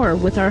 or more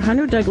with our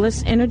Hunter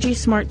Douglas Energy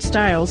Smart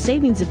Style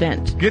Savings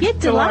Event. Get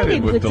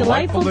delighted with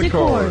Delightful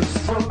Decors.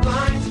 For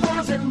blinds,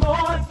 doors, and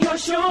more, you're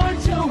sure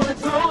to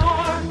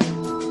adore.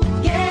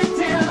 Get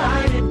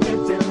delighted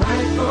with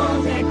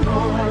Delightful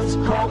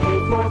Decors. Call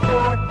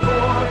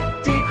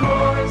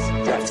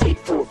 844-4-DECORS. That's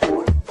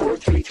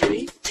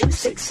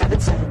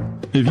 844-433-2677.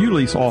 If you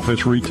lease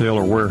office, retail,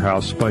 or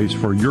warehouse space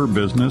for your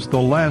business, the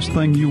last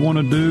thing you want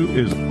to do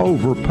is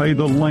overpay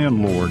the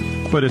landlord,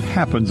 but it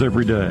happens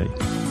every day.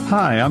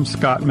 Hi, I'm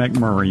Scott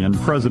McMurray,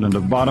 president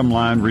of Bottom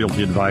Line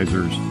Realty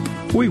Advisors.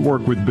 We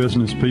work with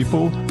business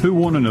people who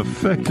want an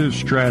effective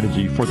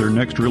strategy for their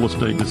next real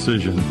estate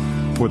decision.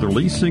 Whether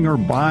leasing or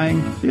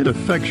buying, it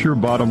affects your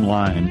bottom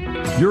line.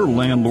 Your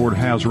landlord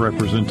has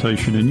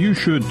representation, and you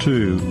should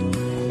too.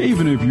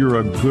 Even if you're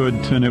a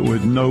good tenant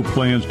with no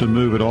plans to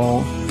move at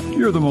all,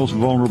 you're the most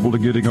vulnerable to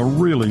getting a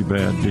really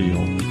bad deal.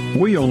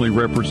 We only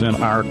represent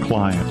our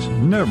clients,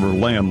 never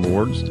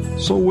landlords,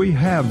 so we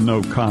have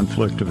no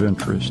conflict of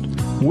interest.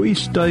 We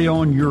stay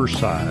on your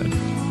side.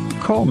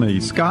 Call me,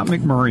 Scott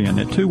McMurray,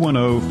 at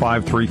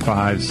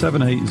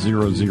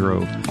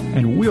 210-535-7800,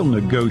 and we'll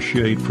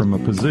negotiate from a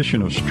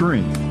position of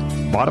strength.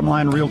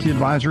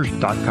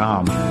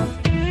 BottomLineRealtyAdvisors.com.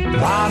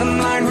 Bottom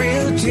Line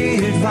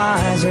Realty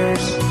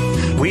Advisors.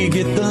 We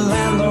get the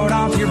landlord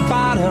off your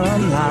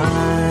bottom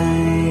line.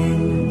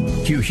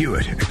 Hugh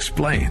Hewitt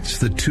explains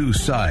the two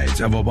sides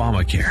of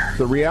Obamacare.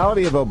 The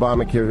reality of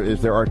Obamacare is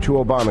there are two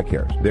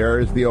Obamacares. There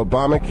is the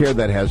Obamacare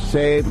that has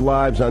saved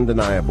lives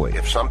undeniably.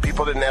 If some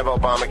people didn't have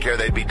Obamacare,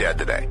 they'd be dead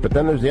today. But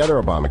then there's the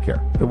other Obamacare,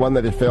 the one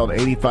that has failed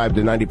 85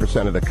 to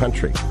 90% of the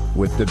country,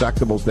 with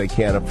deductibles they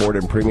can't afford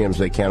and premiums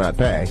they cannot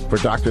pay, for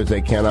doctors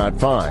they cannot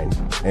find,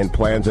 and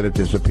plans that have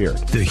disappeared.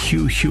 The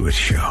Hugh Hewitt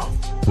Show.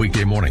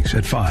 Weekday mornings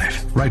at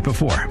 5, right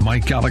before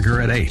Mike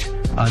Gallagher at 8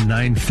 on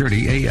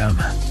 9:30 a.m.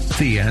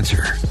 The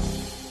Answer.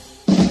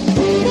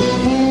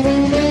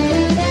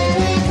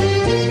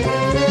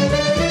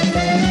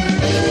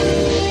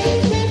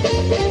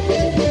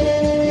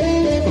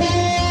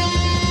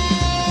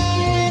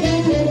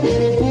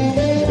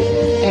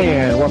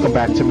 And welcome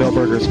Welcome back to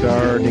Millburgers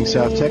Gardening,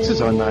 South Texas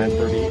on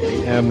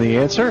 9:30 a.m. The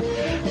Answer.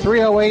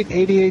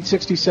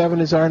 308-8867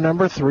 is our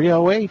number,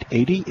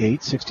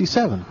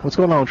 308-8867. What's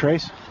going on,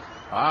 Trace?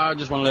 I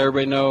just want to let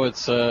everybody know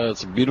it's a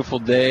beautiful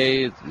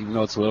day, even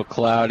though it's a little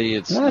cloudy.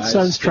 It's That nice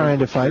sun's trying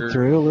to fight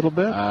through a little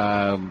bit.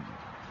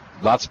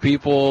 Lots of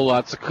people,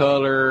 lots of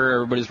color.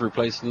 Everybody's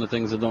replacing the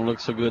things that don't look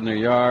so good in their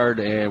yard,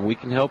 and we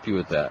can help you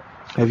with that.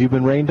 Have you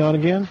been rained on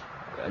again?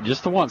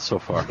 Just the once so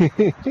far.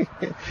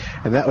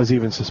 And that was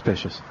even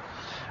suspicious.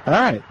 All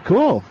right,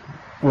 cool.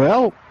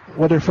 Well,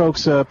 what are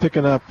folks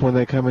picking up when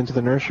they come into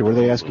the nursery? What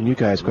are they asking you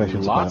guys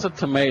questions Lots about? of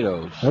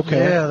tomatoes. Okay.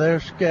 Yeah, they're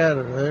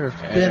scattered. They're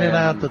spinning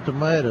out the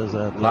tomatoes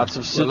out there. Lots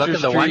of citrus Look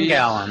at the 1 trees.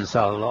 gallons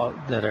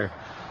that are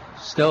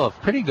still a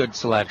pretty good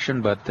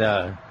selection, but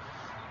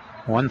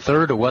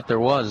 1/3 of what there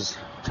was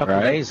a couple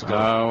of days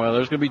ago. Well,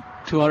 there's going to be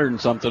 200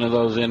 and something of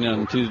those in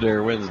on Tuesday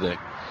or Wednesday.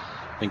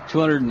 I think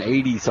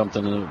 280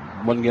 something of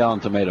 1 gallon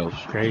tomatoes.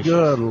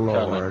 Good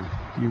Lord.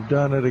 You've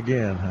done it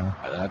again, huh?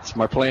 That's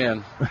my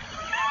plan.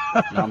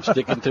 And I'm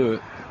sticking to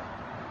it.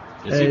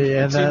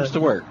 It seems to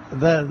work.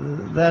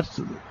 That's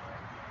the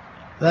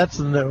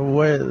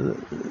way.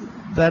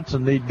 That's a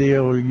neat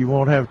deal. You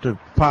won't have to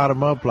pot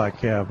them up like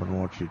Calvin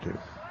wants you to.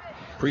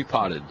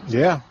 Pre-potted.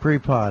 Yeah,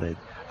 pre-potted.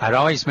 It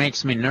always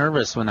makes me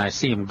nervous when I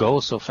see him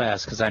go so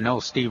fast because I know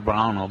Steve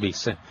Brown will be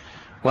saying,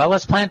 well,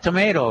 let's plant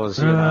tomatoes,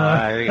 2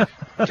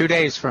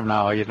 days from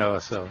now,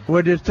 so.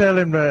 Well, just tell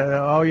him that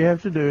all you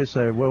have to do is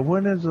say, well,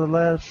 when is the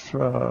last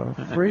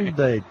freeze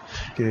date,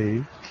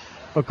 Steve?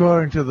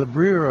 According to the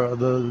Bureau,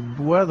 the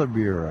Weather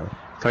Bureau.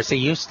 Of course,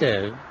 he'd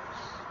say,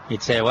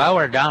 well,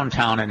 we're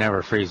downtown, it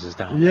never freezes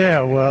down.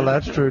 Yeah, well,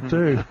 that's true,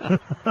 too.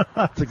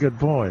 That's a good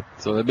point.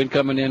 So they've been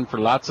coming in for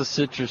lots of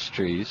citrus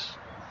trees.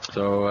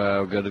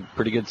 So we've got a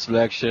pretty good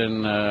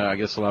selection. I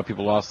guess a lot of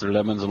people lost their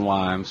lemons and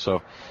limes,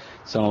 so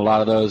selling a lot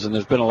of those. And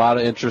there's been a lot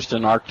of interest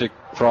in Arctic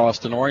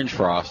frost and orange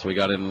frost. We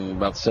got in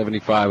about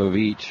 75 of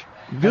each.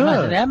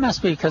 Good. That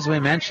must be because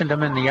we mentioned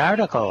them in the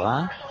article,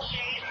 huh?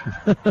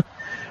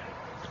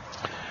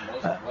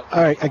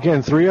 All right,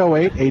 again,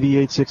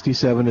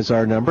 308-8867 is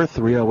our number,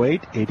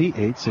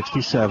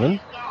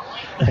 308-8867.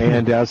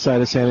 And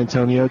outside of San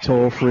Antonio,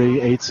 toll free,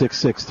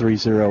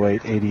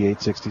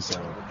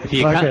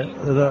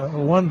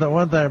 866-308-8867.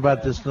 One thing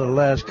about this, the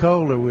last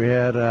caller we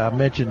had, I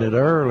mentioned it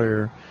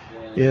earlier,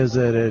 is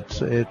that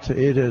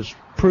it has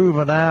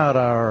proven out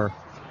our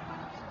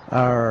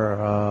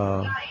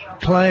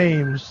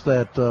claims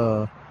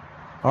that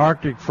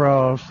Arctic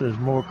frost is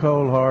more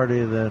cold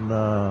hardy than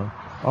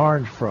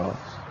orange frost.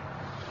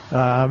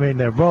 I mean,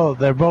 they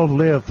both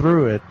live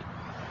through it,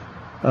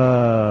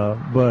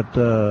 but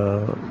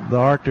the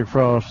Arctic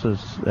frost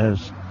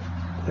has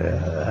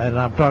and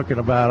I'm talking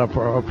about up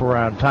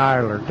around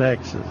Tyler,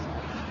 Texas,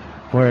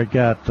 where it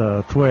got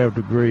 12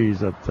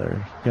 degrees up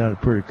there. Got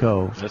it pretty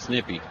cold. That's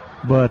nippy.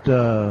 But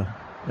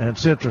and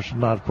citrus is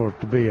not supposed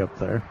to be up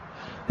there.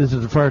 This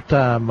is the first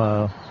time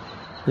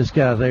this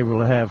guy's able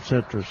to have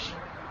citrus.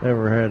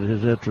 Ever had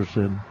his citrus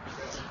in.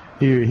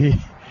 He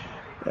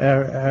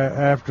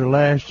after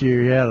last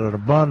year, he had an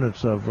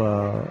abundance of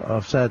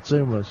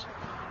satsumas,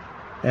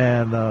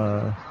 and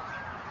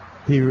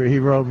he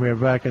wrote me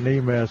back an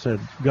email and said,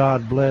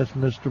 "God bless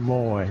Mr.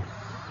 Moy."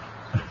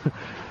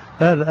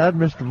 that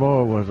Mr.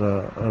 Moy was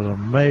an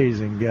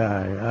amazing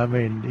guy. I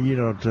mean,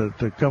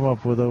 to come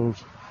up with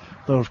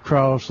those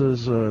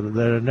crosses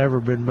that had never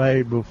been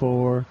made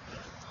before,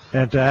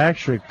 and to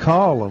actually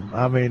call them.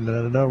 I mean,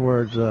 in other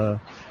words,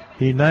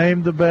 he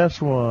named the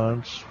best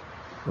ones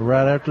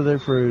right after they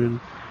fruited,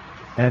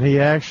 and he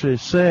actually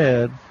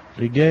said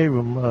that they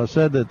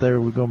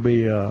were going to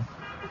be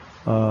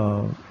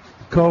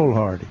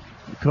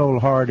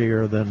cold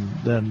hardier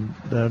than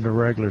the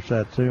regular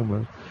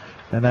satsuma,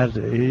 and that's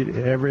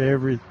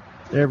every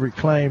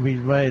claim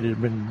he's made has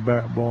been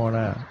borne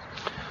out.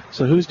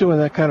 So who's doing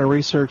that kind of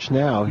research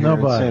now here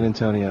in San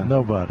Antonio?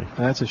 Nobody.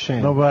 That's a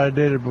shame. Nobody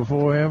did it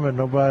before him, and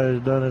nobody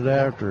has done it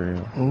after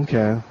him.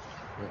 Okay.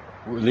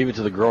 We leave it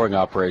to the growing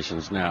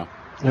operations now.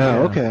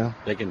 Oh, okay.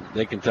 They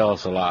can tell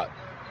us a lot.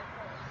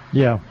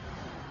 Yeah.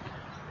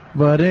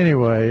 But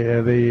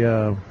anyway,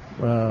 the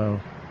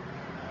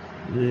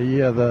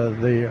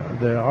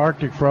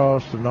Arctic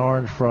frost and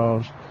orange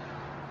frost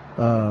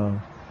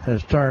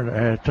has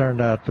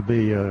turned out to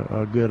be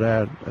a good.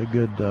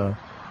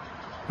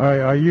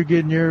 Are you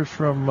getting yours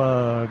from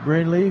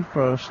Greenleaf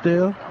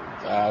still?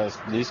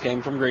 These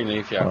came from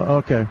Greenleaf, yeah.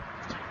 Okay.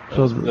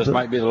 So this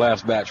might be the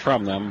last batch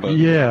from them, but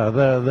yeah,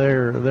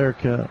 they're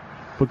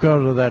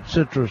because of that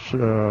citrus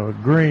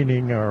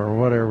greening or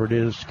whatever it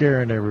is,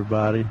 scaring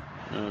everybody.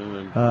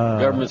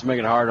 Government's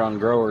making it hard on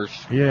growers.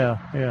 Yeah.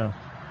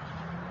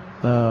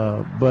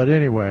 But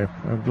anyway,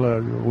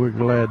 we're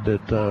glad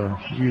that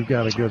you've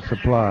got a good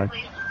supply.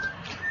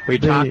 We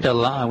talked a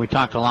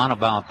lot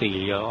about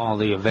all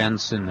the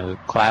events and the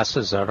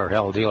classes that are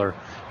held here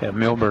at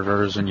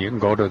Millburgers, and you can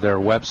go to their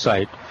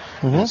website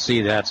and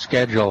see that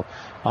schedule.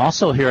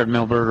 Also here at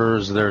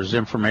Millburgers, there's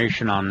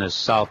information on this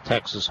South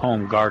Texas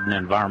Home Garden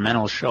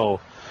Environmental Show.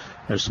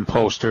 There's some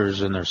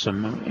posters and there's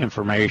some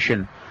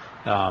information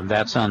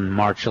That's on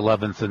March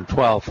 11th and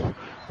 12th.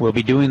 We'll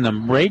be doing the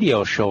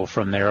radio show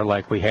from there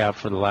like we have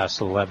for the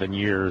last 11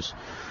 years.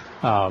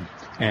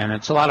 And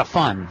it's a lot of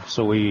fun.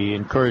 So we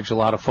encourage a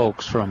lot of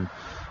folks from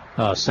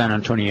San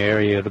Antonio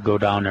area to go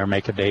down there and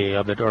make a day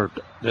of it. Well,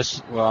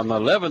 on the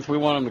 11th, we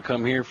want them to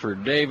come here for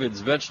David's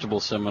vegetable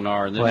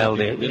seminar, and then,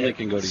 they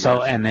can go to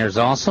yours. And there's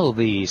also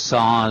the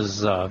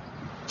SAWS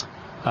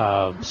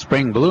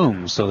Spring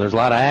Bloom, so there's a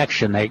lot of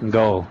action. They can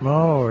go.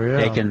 Oh, yeah.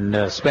 They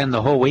can spend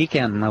the whole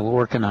weekend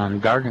working on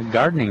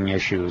gardening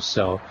issues.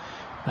 So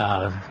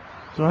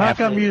how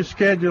come you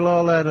schedule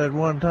all that at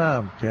one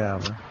time,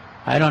 Calvin?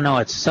 I don't know.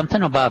 It's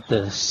something about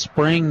the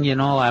spring,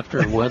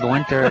 after the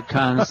winter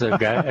comes,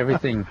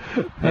 everything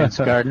is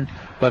garden.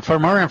 But for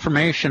more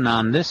information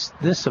on this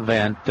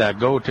event,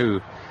 go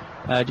to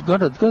the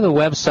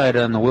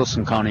website on the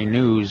Wilson County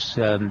News,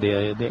 and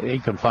you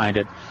can find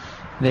it.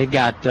 They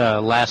got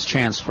Last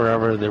Chance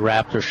Forever, the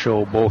Raptor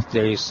Show, both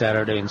days,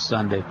 Saturday and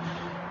Sunday.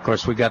 Of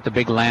course, we got the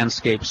big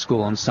landscape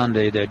school on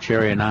Sunday that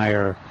Jerry and I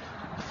are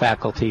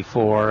faculty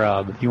for.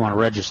 If you want to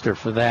register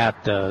for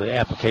that, the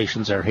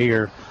applications are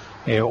here.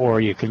 Or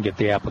you can get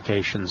the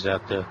applications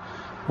at the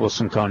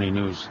Wilson County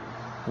News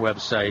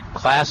website.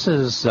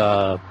 Classes,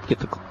 get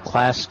the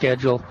class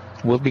schedule.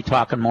 We'll be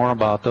talking more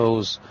about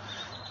those.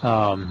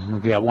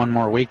 We've got one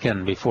more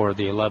weekend before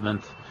the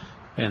 11th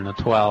and the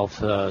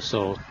 12th,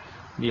 so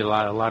be a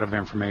lot of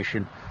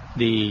information.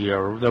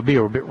 There'll be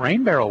a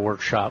rain barrel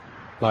workshop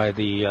by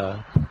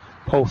the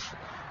Poth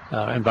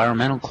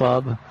Environmental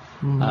Club,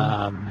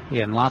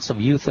 and lots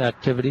of youth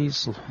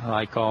activities,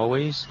 like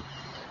always.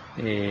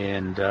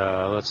 And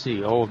let's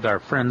see, our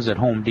friends at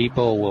Home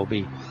Depot will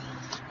be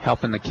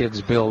helping the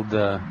kids build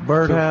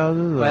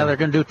birdhouses. Well, they're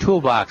going to do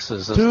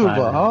toolboxes this time.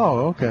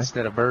 Oh, okay.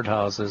 Instead of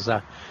birdhouses.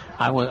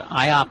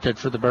 I opted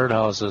for the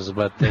birdhouses,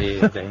 but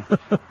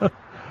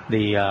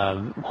the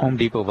Home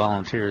Depot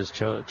volunteers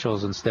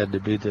chose instead to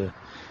do the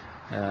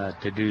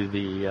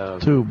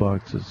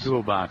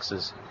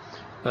toolboxes.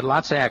 But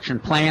lots of action.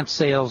 Plant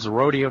sales,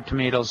 rodeo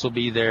tomatoes will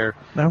be there.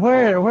 Now,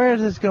 where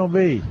is this going to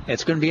be?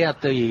 It's going to be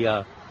at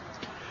the.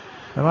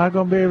 Am I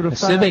going to be able to find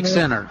Civic this?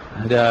 Center,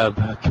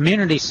 the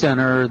Community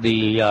Center,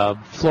 the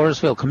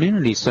Floresville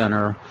Community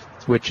Center,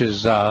 which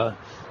is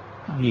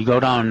you go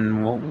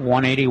down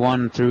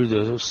 181 through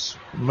the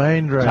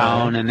main drive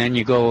town, and then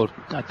you go,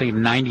 I think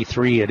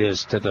 93 it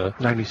is to the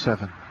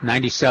 97.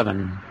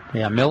 97.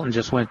 Yeah, Milton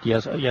just went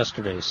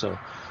yesterday, so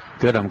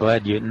good. I'm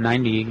glad you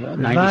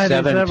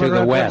 97 to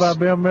the west. By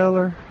Bill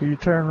Miller, you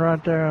turn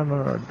right there on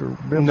the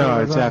Bill Miller.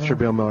 No, it's after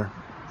Bill Miller.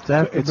 It's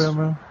after Bill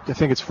Miller. I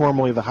think it's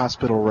formerly the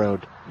Hospital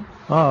Road.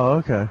 Oh,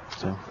 okay.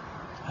 So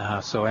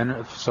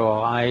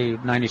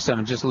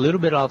I-97, just a little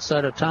bit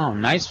outside of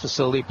town. Nice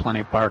facility, plenty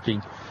of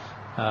parking,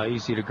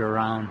 easy to go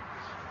around.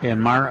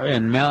 And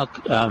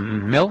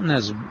Milton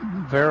has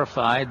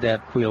verified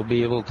that we'll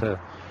be able to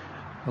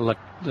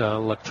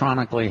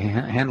electronically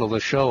handle the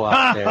show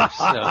out there.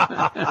 So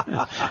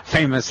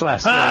famous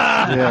last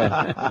night.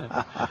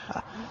 Yeah.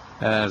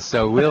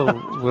 So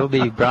we'll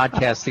be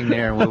broadcasting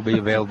there, and we'll be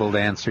available to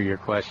answer your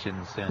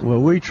questions. Well,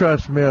 we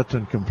trust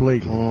Milton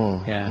completely.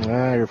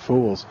 Yeah. You're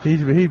fools.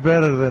 He's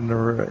better than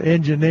the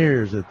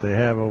engineers that they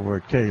have over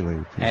at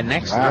K-Leaf. And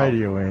next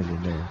radio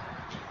engineer.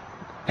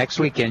 Next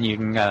weekend, you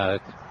can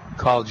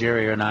call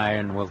Jerry and I,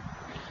 and we'll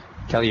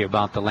tell you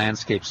about the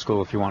landscape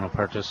school if you want to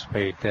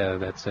participate.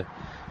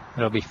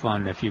 It'll be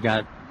fun. If you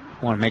want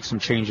to make some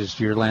changes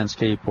to your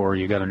landscape, or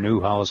you got a new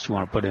house you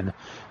want to put in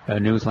a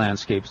new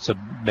landscape, it's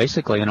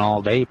basically an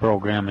all-day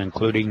program,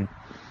 including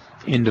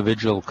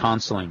individual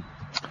counseling.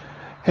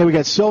 Hey, we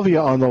got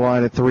Sylvia on the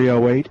line at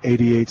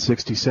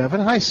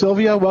 308-8867. Hi,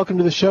 Sylvia. Welcome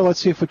to the show. Let's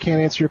see if we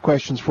can't answer your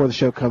questions before the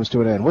show comes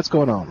to an end. What's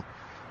going on?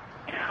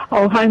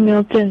 Oh, hi,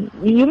 Milton.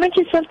 You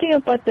mentioned something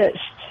about the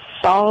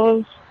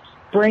Fall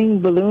Spring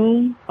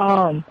Bloom.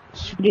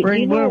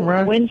 Spring Bloom,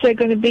 right? When's it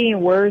going to be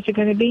and where is it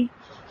going to be?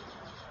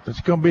 It's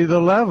going to be the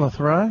 11th,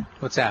 right?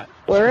 What's that?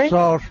 Where?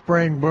 Fall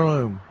Spring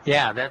Bloom.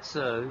 Yeah, that's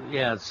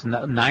it's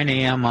 9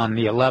 a.m. on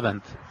the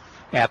 11th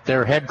at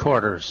their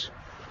headquarters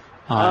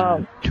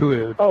on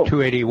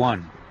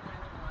 281.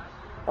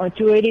 On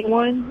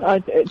 281?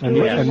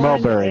 And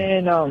Mulberry.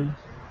 And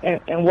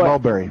what?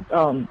 Mulberry.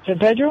 San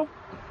Pedro?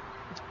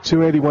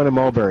 281 in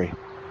Mulberry.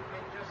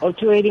 Oh,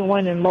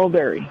 281 in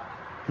Mulberry.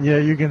 Yeah,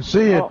 you can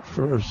see it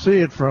from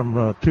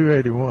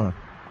 281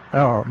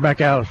 or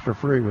McAllister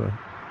Freeway.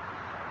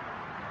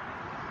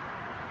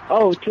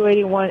 Oh,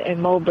 281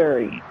 in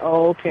Mulberry.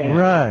 Oh, okay.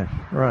 Right.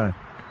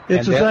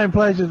 It's the same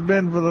place it's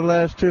been for the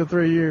last 2 or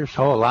 3 years.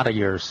 Oh, a lot of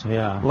years,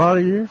 yeah. A lot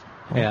of years?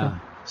 Yeah,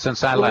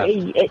 since I left.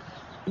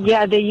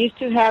 Yeah, they used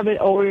to have it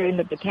over in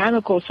the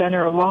Botanical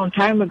Center a long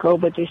time ago,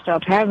 but they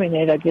stopped having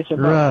it, I guess,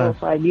 about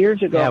 4 or 5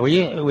 years ago.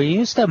 Yeah, we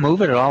used to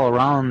move it all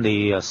around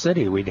the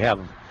city. We'd have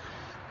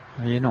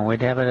it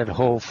at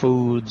Whole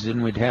Foods,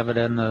 and we'd have it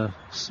on the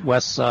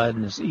west side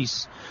and the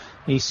east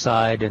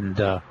side, and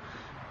but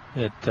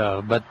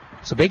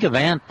it's a big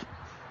event,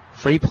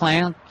 free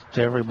plant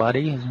to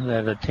everybody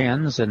that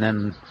attends, and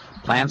then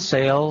plant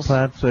sales.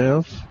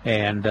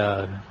 And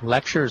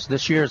lectures.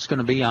 This year it's going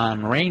to be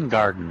on rain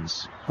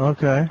gardens.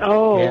 Okay.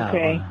 Oh, Yeah.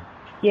 okay.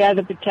 Yeah,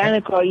 the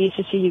botanical. I used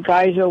to see you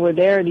guys over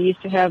there. They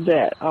used to have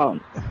that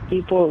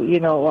people,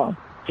 used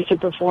to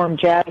perform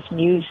jazz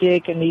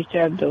music, and they used to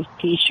have those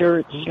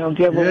T-shirts,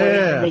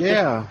 giveaways.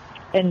 Yeah.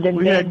 And then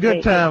we had a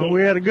good time.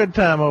 We had a good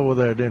time over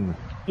there, didn't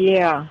we?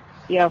 Yeah.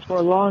 Yeah, for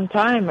a long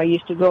time. I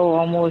used to go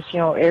almost,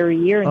 every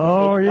year.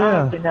 And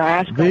and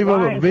ask Viva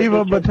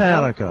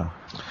Botanica.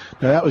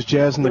 Now, that was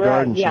Jazz in the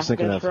Garden she's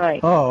thinking that's of. Right.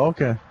 Oh,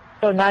 okay.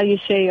 So now you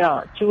say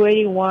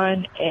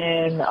 281,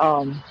 and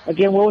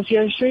again, what was the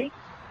other street?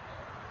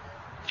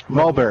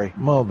 Mulberry.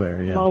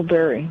 Yeah.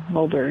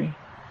 Mulberry.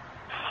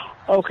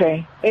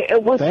 Okay.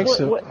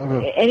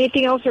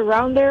 Anything else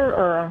around there,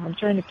 or I'm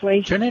trying to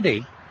place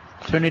Trinity.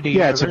 Yeah, University.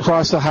 it's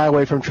across the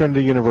highway from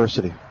Trinity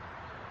University.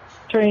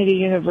 Trinity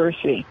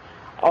University.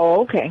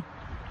 Oh, okay.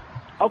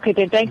 Okay,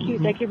 then thank you.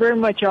 Thank you very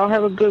much. Y'all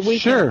have a good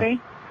weekend, Sure. okay?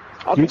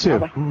 Okay, You too.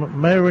 bye-bye.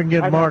 Maybe we can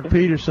get Bye-bye. Mark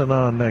Peterson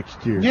on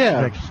next year.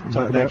 Yeah.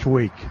 Next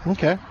week.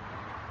 Okay.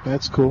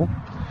 That's cool.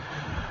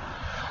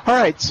 All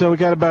right, so we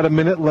got about a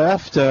minute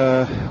left.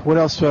 What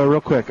else,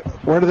 real quick?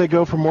 Where do they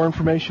go for more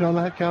information on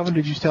that, Calvin?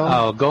 Did you tell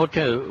them? Go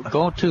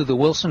to the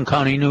Wilson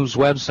County News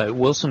website,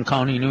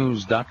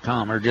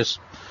 wilsoncountynews.com, or just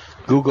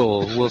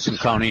Google Wilson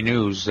County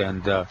News,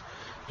 and you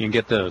can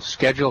get the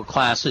scheduled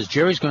classes.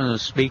 Jerry's going to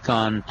speak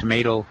on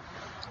tomato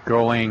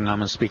growing. I'm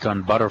going to speak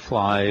on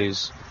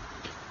butterflies,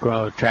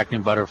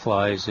 attracting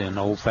butterflies in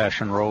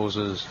old-fashioned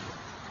roses,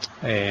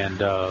 and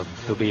there'll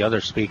be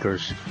other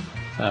speakers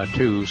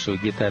too, so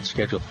get that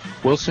scheduled.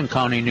 Wilson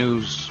County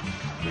News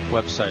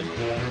website.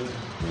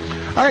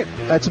 All right,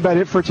 that's about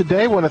it for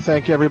today. I want to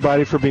thank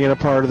everybody for being a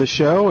part of the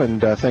show,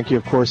 and thank you,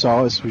 of course, all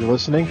of us for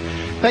listening.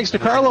 Thanks to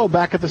Carlo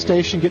back at the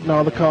station, getting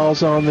all the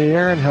calls on the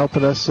air and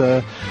helping us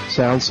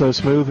sound so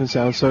smooth and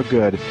sound so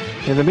good.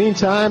 In the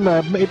meantime,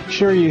 make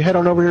sure you head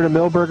on over here to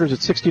Millburgers at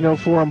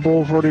 1604 on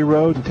Boulevardy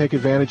Road and take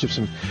advantage of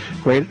some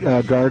great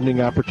gardening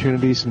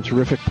opportunities, some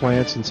terrific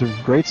plants, and some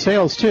great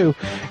sales, too.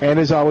 And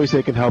as always,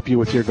 they can help you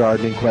with your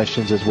gardening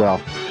questions as well.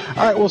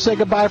 All right, we'll say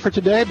goodbye for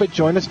today, but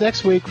join us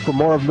next week for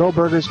more of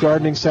Millburgers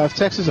Gardening South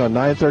Texas on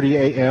 9:30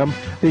 a.m.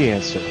 The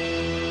Answer.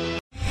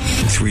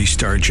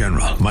 3-star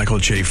General Michael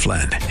J.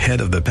 Flynn,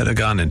 head of the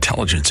Pentagon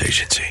Intelligence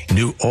Agency,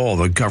 knew all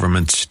the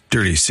government's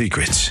dirty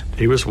secrets.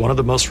 He was one of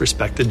the most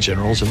respected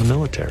generals in the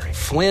military.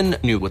 Flynn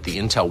knew what the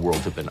intel world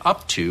had been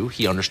up to.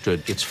 He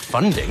understood its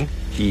funding.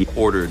 He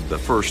ordered the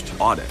first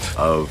audit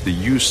of the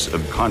use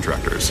of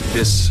contractors.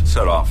 This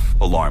set off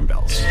alarm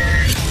bells.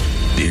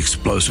 The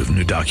explosive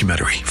new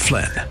documentary,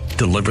 Flynn,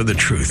 Deliver the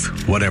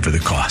Truth, Whatever the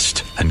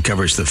Cost,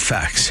 uncovers the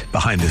facts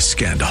behind this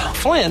scandal.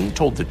 Flynn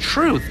told the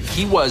truth.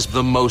 He was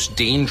the most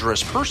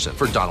dangerous person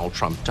for Donald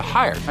Trump to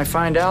hire. I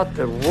find out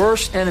the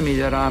worst enemy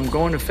that I'm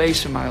going to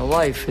face in my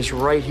life is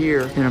right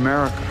here in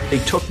America. They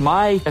took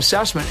my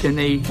assessment and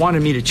they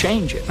wanted me to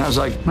change it. And I was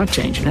like, I'm not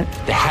changing it.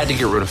 They had to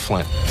get rid of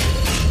Flynn.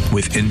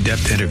 With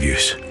in-depth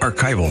interviews,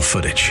 archival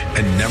footage,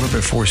 and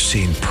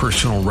never-before-seen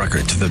personal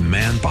records of the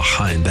man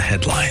behind the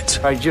headlines.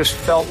 I just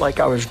felt like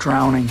I was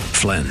drowning.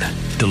 Flynn,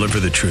 Deliver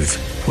the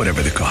Truth,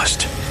 Whatever the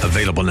Cost.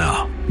 Available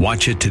now.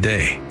 Watch it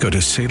today. Go to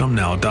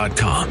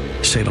salemnow.com.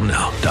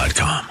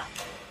 salemnow.com.